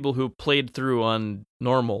 actually people who played through on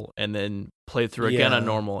normal and then played through again on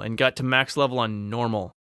normal and got to max level on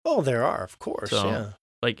normal. Oh, there are, of course. So, yeah.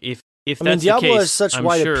 Like if I that's mean, Diablo the case, has such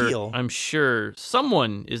wide appeal. I'm sure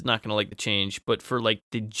someone is not going to like the change, but for like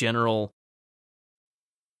the general,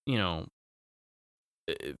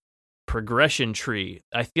 progression tree,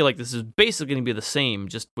 I feel like this is basically going to be the same,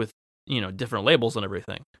 just with different labels and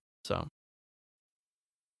everything. So,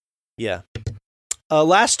 yeah.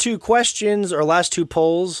 Last two questions or last two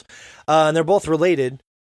polls, and they're both related.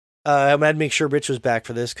 I had to make sure Rich was back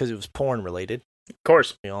for this because it was porn related. Of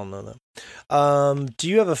course. We all know that. Do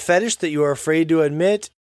you have a fetish that you are afraid to admit?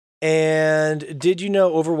 And did you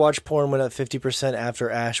know Overwatch porn went up 50% after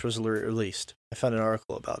Ash was released? I found an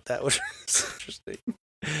article about that, which was interesting.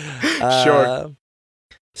 Sure.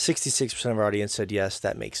 66% of our audience said yes,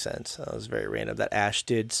 that makes sense. That was very random. That Ash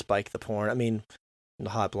did spike the porn. I mean,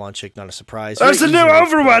 the hot blonde chick, not a surprise. That's the new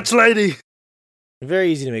Overwatch lady.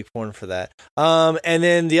 Very easy to make porn for that. And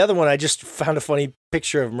then the other one, I just found a funny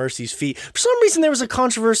picture of Mercy's feet. For some reason, there was a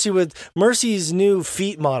controversy with Mercy's new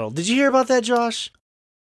feet model. Did you hear about that, Josh?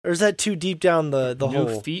 Or is that too deep down the new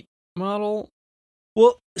hole? Feet model?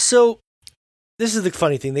 Well, so this is the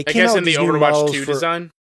funny thing. They came out with in the these new Overwatch models 2 for,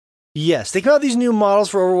 design? Yes, they came out with these new models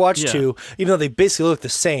for Overwatch Yeah. 2, even though they basically look the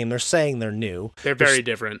same. They're saying they're new. They're very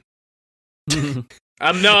different. No,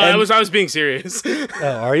 I was being serious. Oh,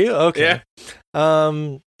 are you? Okay.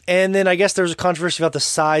 Yeah. And then I guess there was a controversy about the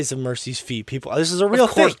size of Mercy's feet. This is a real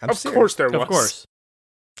thing. Of course there was. Of course.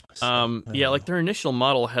 So, Yeah, like their initial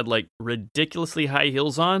model had like ridiculously high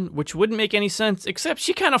heels on, which wouldn't make any sense, except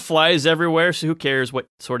she kind of flies everywhere, so who cares what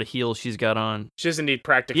sort of heels she's got on. She doesn't need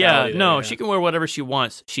practicality. Yeah, no, she can wear whatever she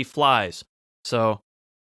wants. She flies. So,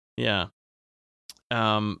 yeah.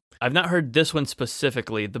 I've not heard this one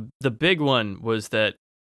specifically. The big one was that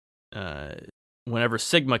whenever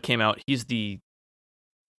Sigma came out, his feet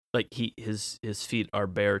are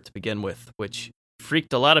bare to begin with, which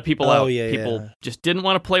freaked a lot of people out. Yeah, people yeah. just didn't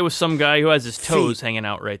want to play with some guy who has his toes hanging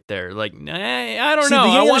out right there. Like, I don't know.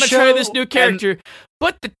 I want to try this new character,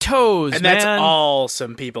 but the toes, and man. that's all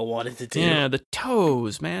some people wanted to do. Yeah, the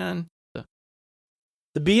toes, man.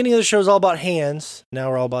 The beginning of the show is all about hands.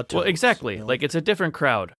 Now we're all about toes. Well, exactly. Like, it's a different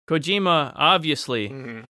crowd. Kojima,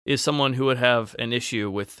 obviously, is someone who would have an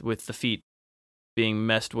issue with the feet being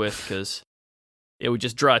messed with, because it would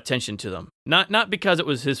just draw attention to them. Not because it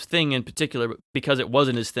was his thing in particular, but because it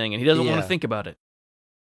wasn't his thing, and he doesn't want to think about it.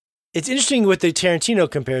 It's interesting with the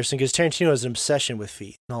Tarantino comparison, because Tarantino has an obsession with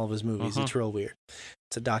feet in all of his movies. It's real weird.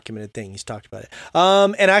 It's a documented thing. He's talked about it.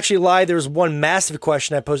 And actually lied, there was one massive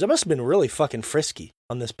question I posed. I must have been really fucking frisky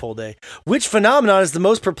on this poll day. Which phenomenon is the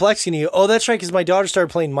most perplexing to you? Oh, that's right, because my daughter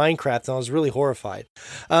started playing Minecraft, and I was really horrified.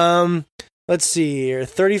 Let's see here.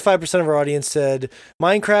 35% of our audience said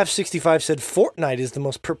Minecraft, 65% said Fortnite is the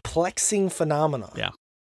most perplexing phenomenon. Yeah.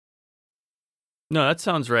 No, that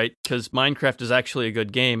sounds right, because Minecraft is actually a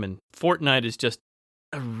good game, and Fortnite is just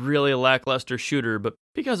a really lackluster shooter, but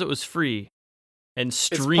because it was free and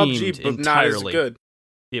streamed it's PUBG, but entirely, not as good.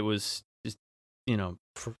 It was just,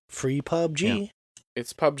 free PUBG? Yeah.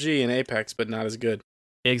 It's PUBG and Apex, but not as good.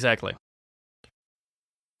 Exactly.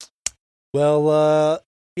 Well,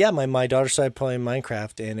 yeah, my daughter started playing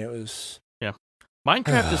Minecraft, and it was... Yeah.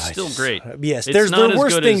 Minecraft is still great. Yes, It's there's not the as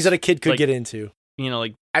worst good things as, that a kid could like, get into.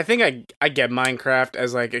 Like... I think I get Minecraft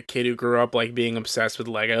as, like, a kid who grew up, like, being obsessed with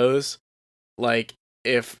Legos. Like,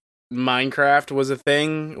 if Minecraft was a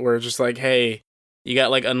thing where it's just like, hey, you got,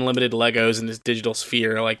 like, unlimited Legos in this digital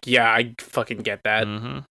sphere, like, yeah, I fucking get that.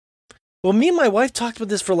 Mm-hmm. Well, me and my wife talked about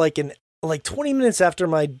this for, like, 20 minutes after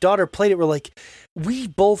my daughter played it. We're like, we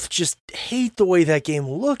both just hate the way that game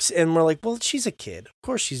looks, and we're like, well, she's a kid. Of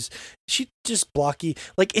course she's just blocky.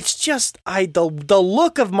 Like, it's just the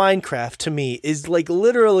look of Minecraft to me is like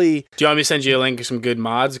literally. Do you want me to send you a link of some good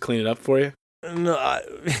mods to clean it up for you? No, I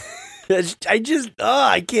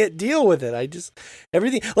can't deal with it.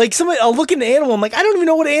 Everything, like, I'll look at an animal, I'm like, I don't even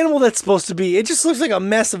know what animal that's supposed to be. It just looks like a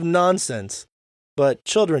mess of nonsense. But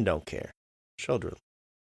children don't care. Children.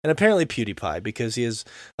 And apparently PewDiePie, because he has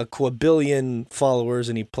a quadrillion followers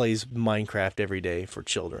and he plays Minecraft every day for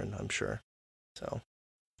children, I'm sure. So,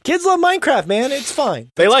 kids love Minecraft, man. It's fine.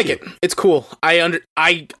 They like it. It's cool. I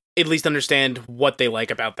at least understand what they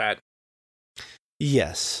like about that.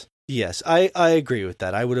 Yes. I agree with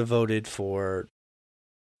that. I would have voted for.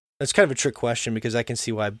 That's kind of a trick question because I can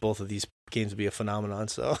see why both of these games would be a phenomenon.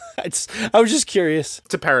 So I was just curious.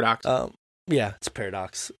 It's a paradox. Yeah, it's a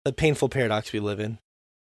paradox. A painful paradox we live in.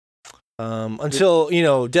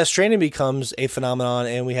 Until, Death Stranding becomes a phenomenon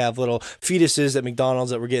and we have little fetuses at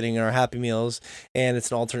McDonald's that we're getting in our Happy Meals, and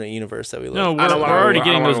it's an alternate universe that we live in. No, we're already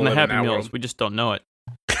getting those in the Happy Meals. World. We just don't know it.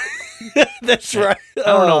 That's right. I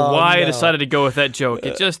don't know why I decided to go with that joke.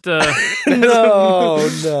 It just No.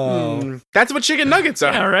 That's what chicken nuggets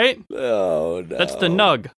are. Yeah, right? No. That's the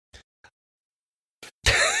nug.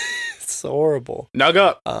 It's horrible. Nug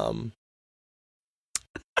up. I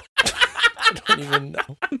don't even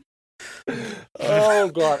know. Oh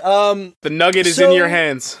god. The nugget is in your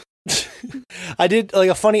hands. I did like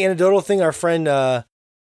a funny anecdotal thing. Our friend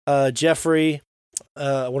Jeffrey,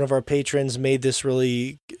 one of our patrons, made this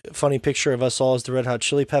really funny picture of us all as the Red Hot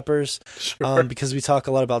Chili Peppers, because we talk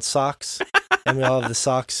a lot about socks, and we all have the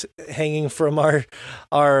socks hanging from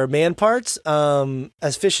our man parts,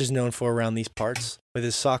 as Fish is known for around these parts with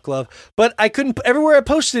his sock love. But I couldn't. Everywhere I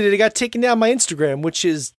posted it, it got taken down my Instagram, which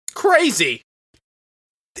is crazy.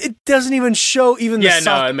 It doesn't even show even the sock.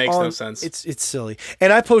 Yeah, no, it makes no sense. It's silly.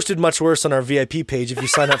 And I posted much worse on our VIP page. If you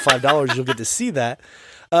sign up $5, you'll get to see that.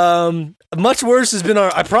 Much worse has been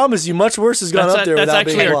I promise you, much worse has gone up there without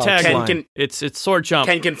being blocked. That's actually our tagline. It's Sword Chomp.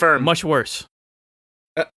 Can confirm. Much worse.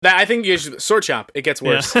 I think you should Sword Chomp. It gets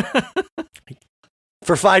worse. Yeah.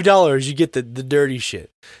 For $5, you get the dirty shit.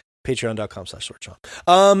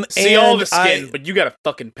 Patreon.com/SwordChomp. See all the skin, but you gotta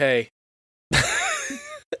fucking pay.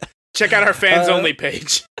 Check out our fans only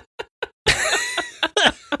page.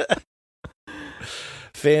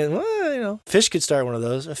 Fish could start one of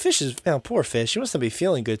those. Fish is, poor Fish. He must not be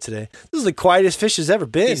feeling good today. This is the quietest Fish has ever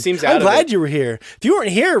been. He seems I'm glad you were here. If you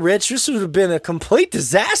weren't here, Rich, this would have been a complete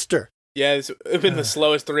disaster. Yeah, it's been the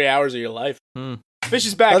slowest 3 hours of your life. Fish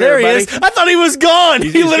is back. Oh, there everybody. he is. I thought he was gone.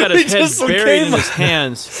 He's he literally got his just head buried in came. his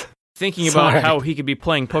hands, thinking about how he could be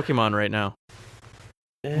playing Pokemon right now.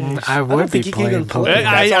 I would be playing Pokemon.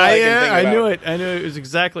 I knew it. I knew it was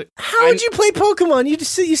exactly. How would you play Pokemon? You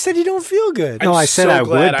said you don't feel good. No, I said I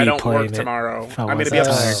would be I don't playing work it tomorrow. if I I'm going to wasn't be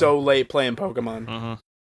up tired. so late playing Pokemon.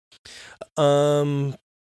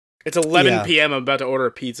 It's 11 p.m. I'm about to order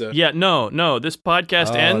a pizza. Yeah, no. This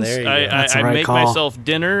podcast ends. there you go. I right make call. myself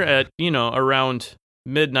dinner at around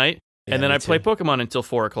midnight, and then me I play too. Pokemon until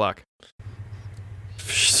 4:00.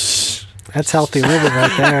 That's healthy living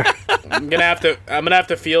right there. I'm gonna have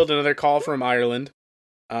to field another call from Ireland.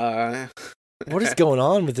 What is going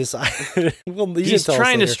on with this? He's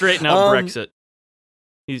trying to straighten out Brexit.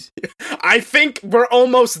 I think we're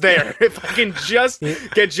almost there. If I can just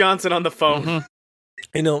get Johnson on the phone.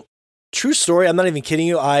 True story. I'm not even kidding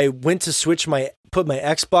you. I went to put my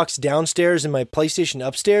Xbox downstairs and my PlayStation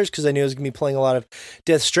upstairs because I knew I was going to be playing a lot of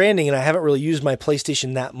Death Stranding, and I haven't really used my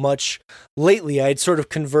PlayStation that much lately. I had sort of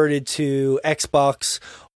converted to Xbox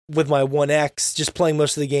with my One X, just playing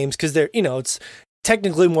most of the games because they're, it's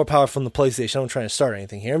technically more powerful than the PlayStation. I'm not trying to start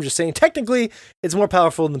anything here. I'm just saying technically it's more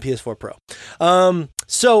powerful than the PS4 Pro. I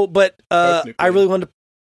really wanted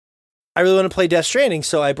to play Death Stranding,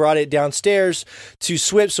 so I brought it downstairs to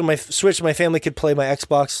Switch, so my family could play my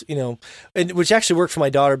Xbox, and which actually worked for my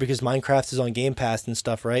daughter because Minecraft is on Game Pass and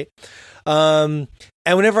stuff, right? And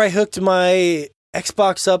whenever I hooked my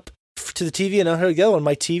Xbox up to the TV and I hooked the other one,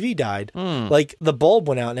 my TV died. Like the bulb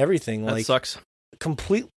went out and everything. That sucks.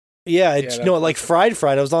 Complete. Yeah, like fried.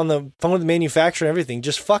 I was on the phone with the manufacturer and everything,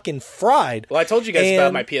 just fucking fried. Well, I told you guys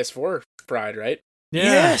about my PS4 fried, right? Yeah.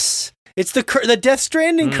 Yes. It's the Death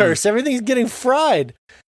Stranding curse. Everything's getting fried.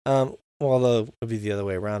 Although it would be the other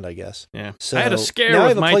way around, I guess. Yeah. So I had a scare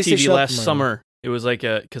with my TV last summer. It was like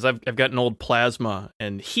because I've got an old plasma,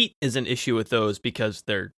 and heat is an issue with those because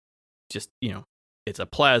they're just it's a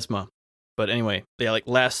plasma. But anyway, like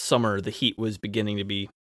last summer, the heat was beginning to be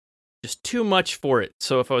just too much for it.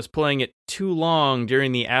 So if I was playing it too long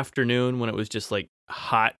during the afternoon when it was just like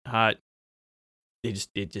hot,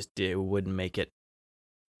 it wouldn't make it.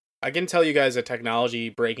 I can tell you guys a technology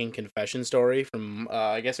breaking confession story from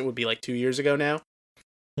I guess it would be like 2 years ago now.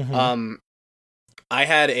 Mm-hmm.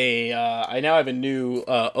 I now have a new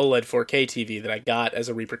OLED 4K TV that I got as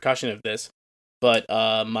a repercussion of this, but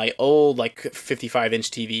my old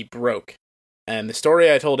 55-inch TV broke, and the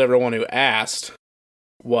story I told everyone who asked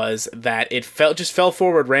was that it just fell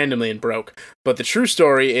forward randomly and broke. But the true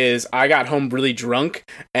story is I got home really drunk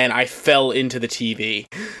and I fell into the TV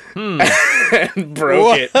and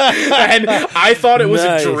broke it. And I thought it was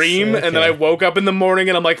a dream, and then I woke up in the morning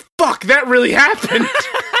and I'm like, fuck, that really happened.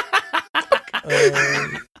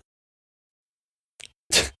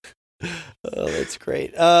 Oh, that's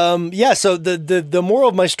great. Yeah. So the moral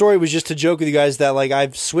of my story was just to joke with you guys that like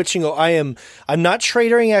I'm not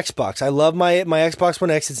trading Xbox. I love my Xbox One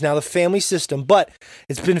X. It's now the family system, but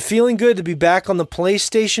it's been feeling good to be back on the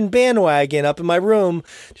PlayStation bandwagon up in my room.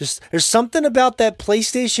 Just there's something about that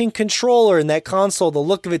PlayStation controller and that console, the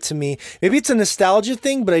look of it to me. Maybe it's a nostalgia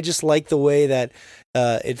thing, but I just like the way that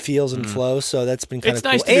it feels and flows. So that's been kind of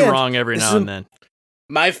cool. It's nice to be wrong every now and then.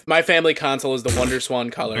 My family console is the Wonder Swan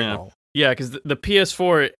color. Yeah. Yeah, because the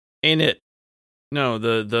PS4 ain't it. No,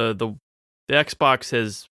 the Xbox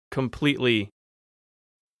has completely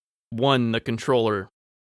won the controller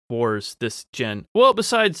wars this gen. Well,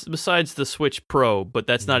 besides the Switch Pro, but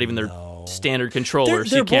that's not even their standard controller,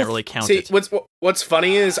 so you can't really count it. What's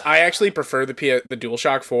funny is I actually prefer the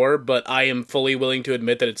DualShock 4, but I am fully willing to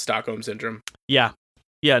admit that it's Stockholm Syndrome. Yeah,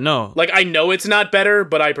 no. Like, I know it's not better,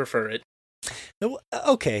 but I prefer it.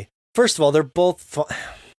 Okay, first of all, they're both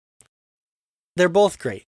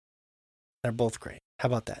great. They're both great. How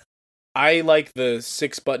about that? I like the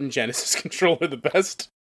 6-button Genesis controller the best.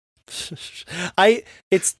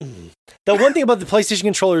 It's the one thing about the PlayStation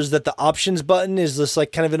controller is that the options button is just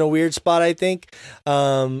like kind of in a weird spot, I think.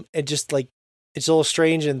 It just like it's a little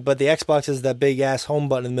strange, but the Xbox has that big ass home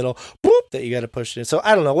button in the middle, boop, that you got to push it in. So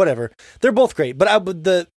I don't know, whatever. They're both great, but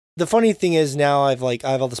the funny thing is now I have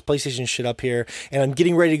all this PlayStation shit up here, and I'm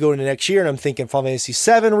getting ready to go into next year, and I'm thinking Final Fantasy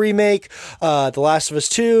VII remake, The Last of Us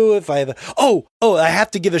 2. If I have I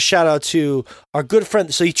have to give a shout out to our good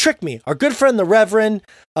friend. So he tricked me. Our good friend, the Reverend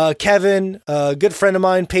Kevin, a good friend of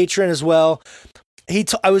mine, patron as well. We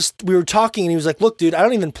were talking and he was like, look, dude, I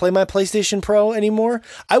don't even play my PlayStation Pro anymore.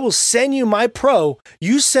 I will send you my Pro.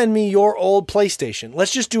 You send me your old PlayStation.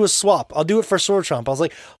 Let's just do a swap. I'll do it for Sword Trump. I was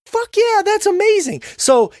like, fuck yeah, that's amazing.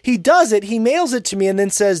 So he does it. He mails it to me and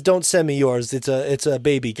then says, don't send me yours. It's a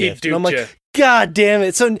baby gift. And I'm like, God damn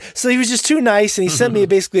it. So he was just too nice and he sent me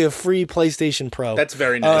basically a free PlayStation Pro. That's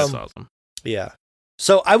very nice. That's awesome. Yeah.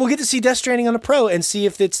 So I will get to see Death Stranding on a Pro and see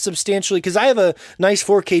if it's substantially, because I have a nice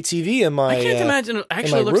 4K TV in my. I can't imagine it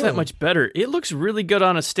actually looks that much better. It looks really good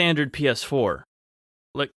on a standard PS4.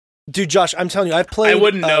 Like, dude, Josh, I'm telling you, I've played. I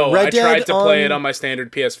wouldn't know. Red I Dead tried to play it on my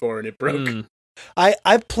standard PS4 and it broke.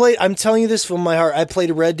 I've played. I'm telling you this from my heart. I played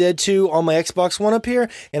Red Dead 2 on my Xbox One up here,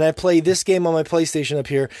 and I played this game on my PlayStation up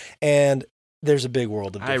here, and there's a big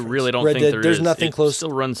world of difference. I really don't think there's nothing close. It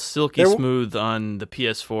still runs silky smooth on the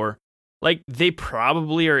PS4. Like, they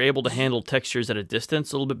probably are able to handle textures at a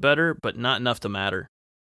distance a little bit better, but not enough to matter.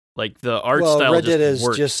 Like, the art style Red Dead is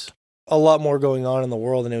works. Just a lot more going on in the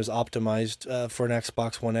world, and it was optimized for an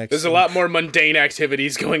Xbox One X. There's a lot more mundane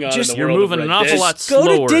activities going on in the world. You're moving an awful lot slower.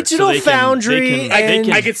 Go to Digital Foundry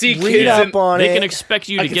and I can see read up on it. They can expect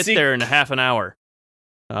you to get there in half an hour.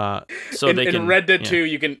 In Red Dead 2,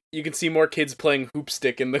 you can see more kids playing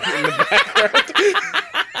hoopstick in the background.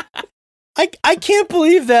 I can't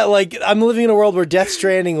believe that, like, I'm living in a world where Death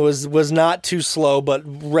Stranding was not too slow, but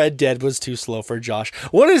Red Dead was too slow for Josh.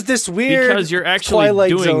 What is this weird Because you're actually Twilight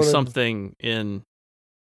doing Zone something in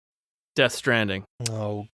Death Stranding.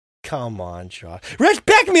 Oh, come on, Josh. Rich,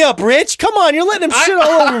 back me up, Rich! Come on, you're letting him shit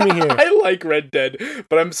all over me here. I like Red Dead,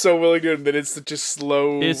 but I'm so willing to admit it's such a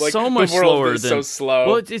slow... It's like, so much the world slower is than... so slow.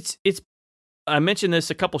 Well, it's I mentioned this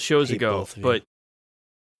a couple shows ago, but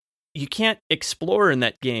you can't explore in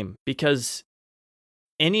that game because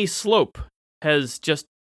any slope has just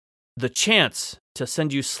the chance to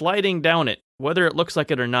send you sliding down it, whether it looks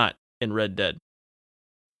like it or not, in Red Dead.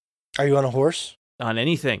 Are you on a horse? On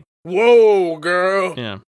anything. Whoa, girl.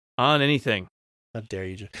 Yeah, on anything. How dare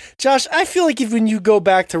you, Josh? I feel like when you go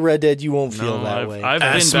back to Red Dead, you won't feel that way. I've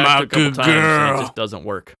been back a couple times, and it just doesn't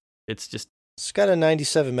work. It's got a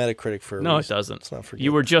 97 Metacritic for a reason. No, it doesn't. It's not for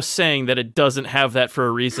you were just saying that it doesn't have that for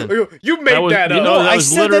a reason. You made that up. You know, that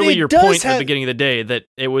was literally your point at the beginning of the day, that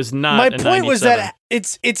it was not my a point 97. was that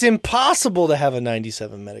it's impossible to have a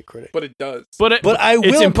 97 Metacritic. But it does. But I will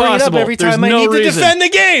bring it up every time I need to defend the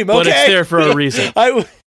game, okay? But it's there for a reason.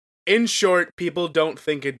 In short, people don't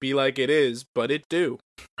think it'd be like it is, but it do.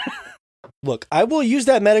 Look, I will use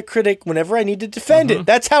that Metacritic whenever I need to defend it.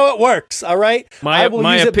 That's how it works, all right? My I will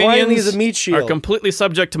use it blindly as a meat shield. Are completely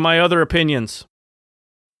subject to my other opinions.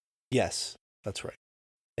 Yes, that's right.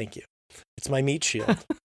 Thank you. It's my meat shield.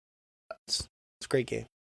 It's a great game.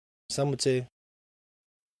 Some would say,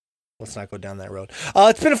 let's not go down that road.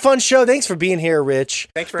 It's been a fun show. Thanks for being here, Rich.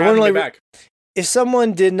 Thanks for having me back. If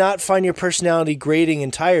someone did not find your personality grating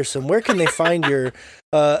and tiresome, where can they find your...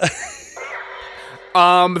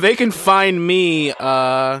 They can find me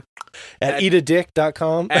at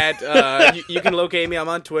eatadick.com. You can locate me. I'm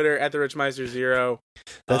on Twitter at the Rich Meister 0.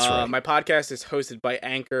 That's right. My podcast is hosted by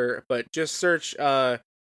Anchor, but just search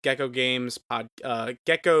Gecko Games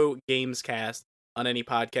Gecko Games Cast on any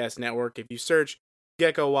podcast network. If you search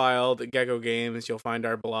Geckowild, Gecko Games, you'll find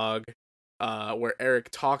our blog where Eric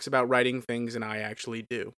talks about writing things and I actually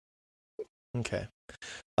do. Okay.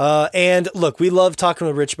 And look, we love talking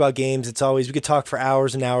with Rich about games. It's always, we could talk for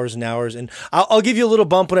hours and hours and hours. And I'll give you a little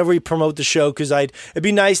bump whenever we promote the show, because it'd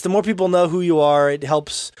be nice. The more people know who you are, it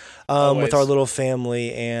helps with our little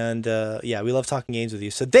family. And yeah, we love talking games with you.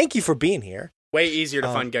 So thank you for being here. Way easier to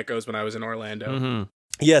find geckos when I was in Orlando. Mm-hmm.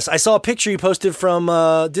 Yes, I saw a picture you posted from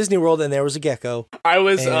Disney World, and there was a gecko. I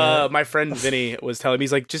was, my friend Vinny was telling me,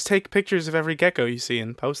 he's like, just take pictures of every gecko you see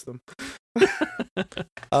and post them.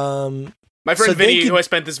 My friend Vinny, who I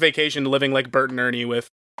spent this vacation living like Bert and Ernie with.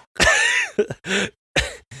 We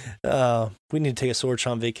need to take a Sword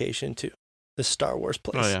on vacation to the Star Wars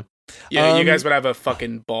place. Oh, yeah. Yeah, you guys would have a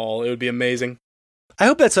fucking ball. It would be amazing. I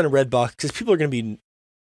hope that's on a Redbox, because people are going to be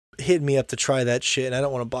hitting me up to try that shit, and I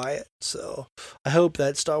don't want to buy it. So I hope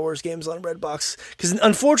that Star Wars game's on Redbox, because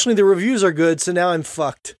unfortunately the reviews are good, so now I'm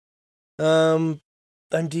fucked. I'm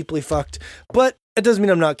deeply fucked. But it doesn't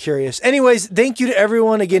mean I'm not curious. Anyways, thank you to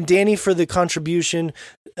everyone. Again, Danny for the contribution,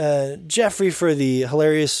 Jeffrey for the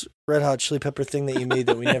hilarious Red Hot Chili Pepper thing that you made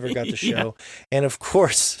that we never got to show, and of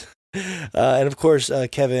course,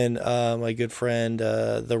 Kevin, my good friend,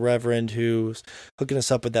 the Reverend, who's hooking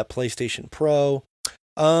us up with that PlayStation Pro.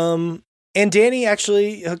 And Danny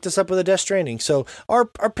actually hooked us up with a Death Stranding. So our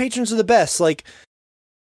patrons are the best. Like,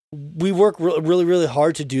 we work really, really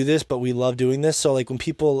hard to do this, but we love doing this. So like when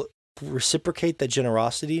people reciprocate that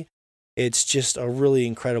generosity, it's just a really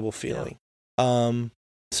incredible feeling. Yeah.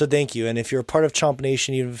 So thank you. And if you're a part of Chomp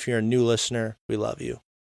Nation, even if you're a new listener, we love you.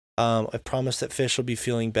 I promise that Fish will be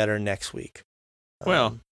feeling better next week.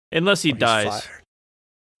 Well, unless he dies.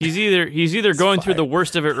 He's either going through the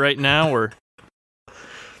worst of it right now, or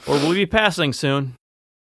will be passing soon.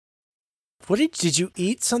 What did you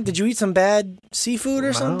eat? Did you eat some bad seafood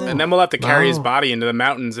or something? And then we'll have to carry his body into the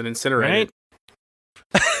mountains and incinerate it.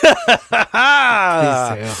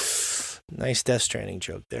 Nice Death Stranding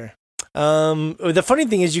joke there. The funny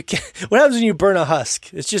thing is, what happens when you burn a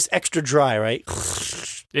husk? It's just extra dry, right?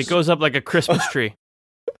 It goes up like a Christmas tree.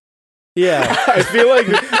 Yeah, I feel like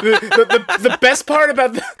the best part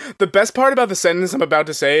about the sentence I'm about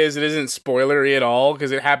to say is it isn't spoilery at all,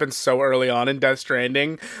 because it happens so early on in Death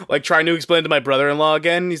Stranding. Like, trying to explain to my brother-in-law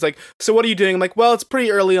again, he's like, "So what are you doing?" I'm like, "Well, it's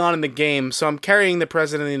pretty early on in the game, so I'm carrying the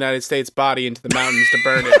President of the United States' body into the mountains to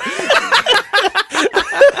burn it."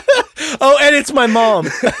 Oh, and it's my mom.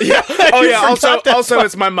 Yeah. Oh, yeah. Also,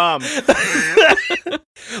 it's my mom.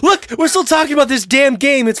 Look, we're still talking about this damn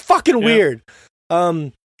game. It's fucking weird.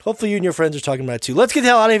 Hopefully you and your friends are talking about it too. Let's get the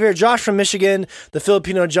hell out of here. Josh from Michigan, the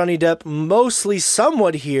Filipino Johnny Depp, mostly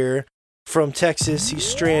somewhat here from Texas. He's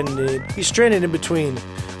stranded in between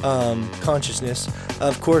consciousness.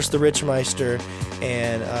 Of course, the Rich Meister,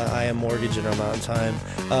 and I am Mortgage in our Mountain Time.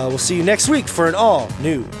 We'll see you next week for an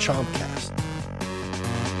all-new Chompcast.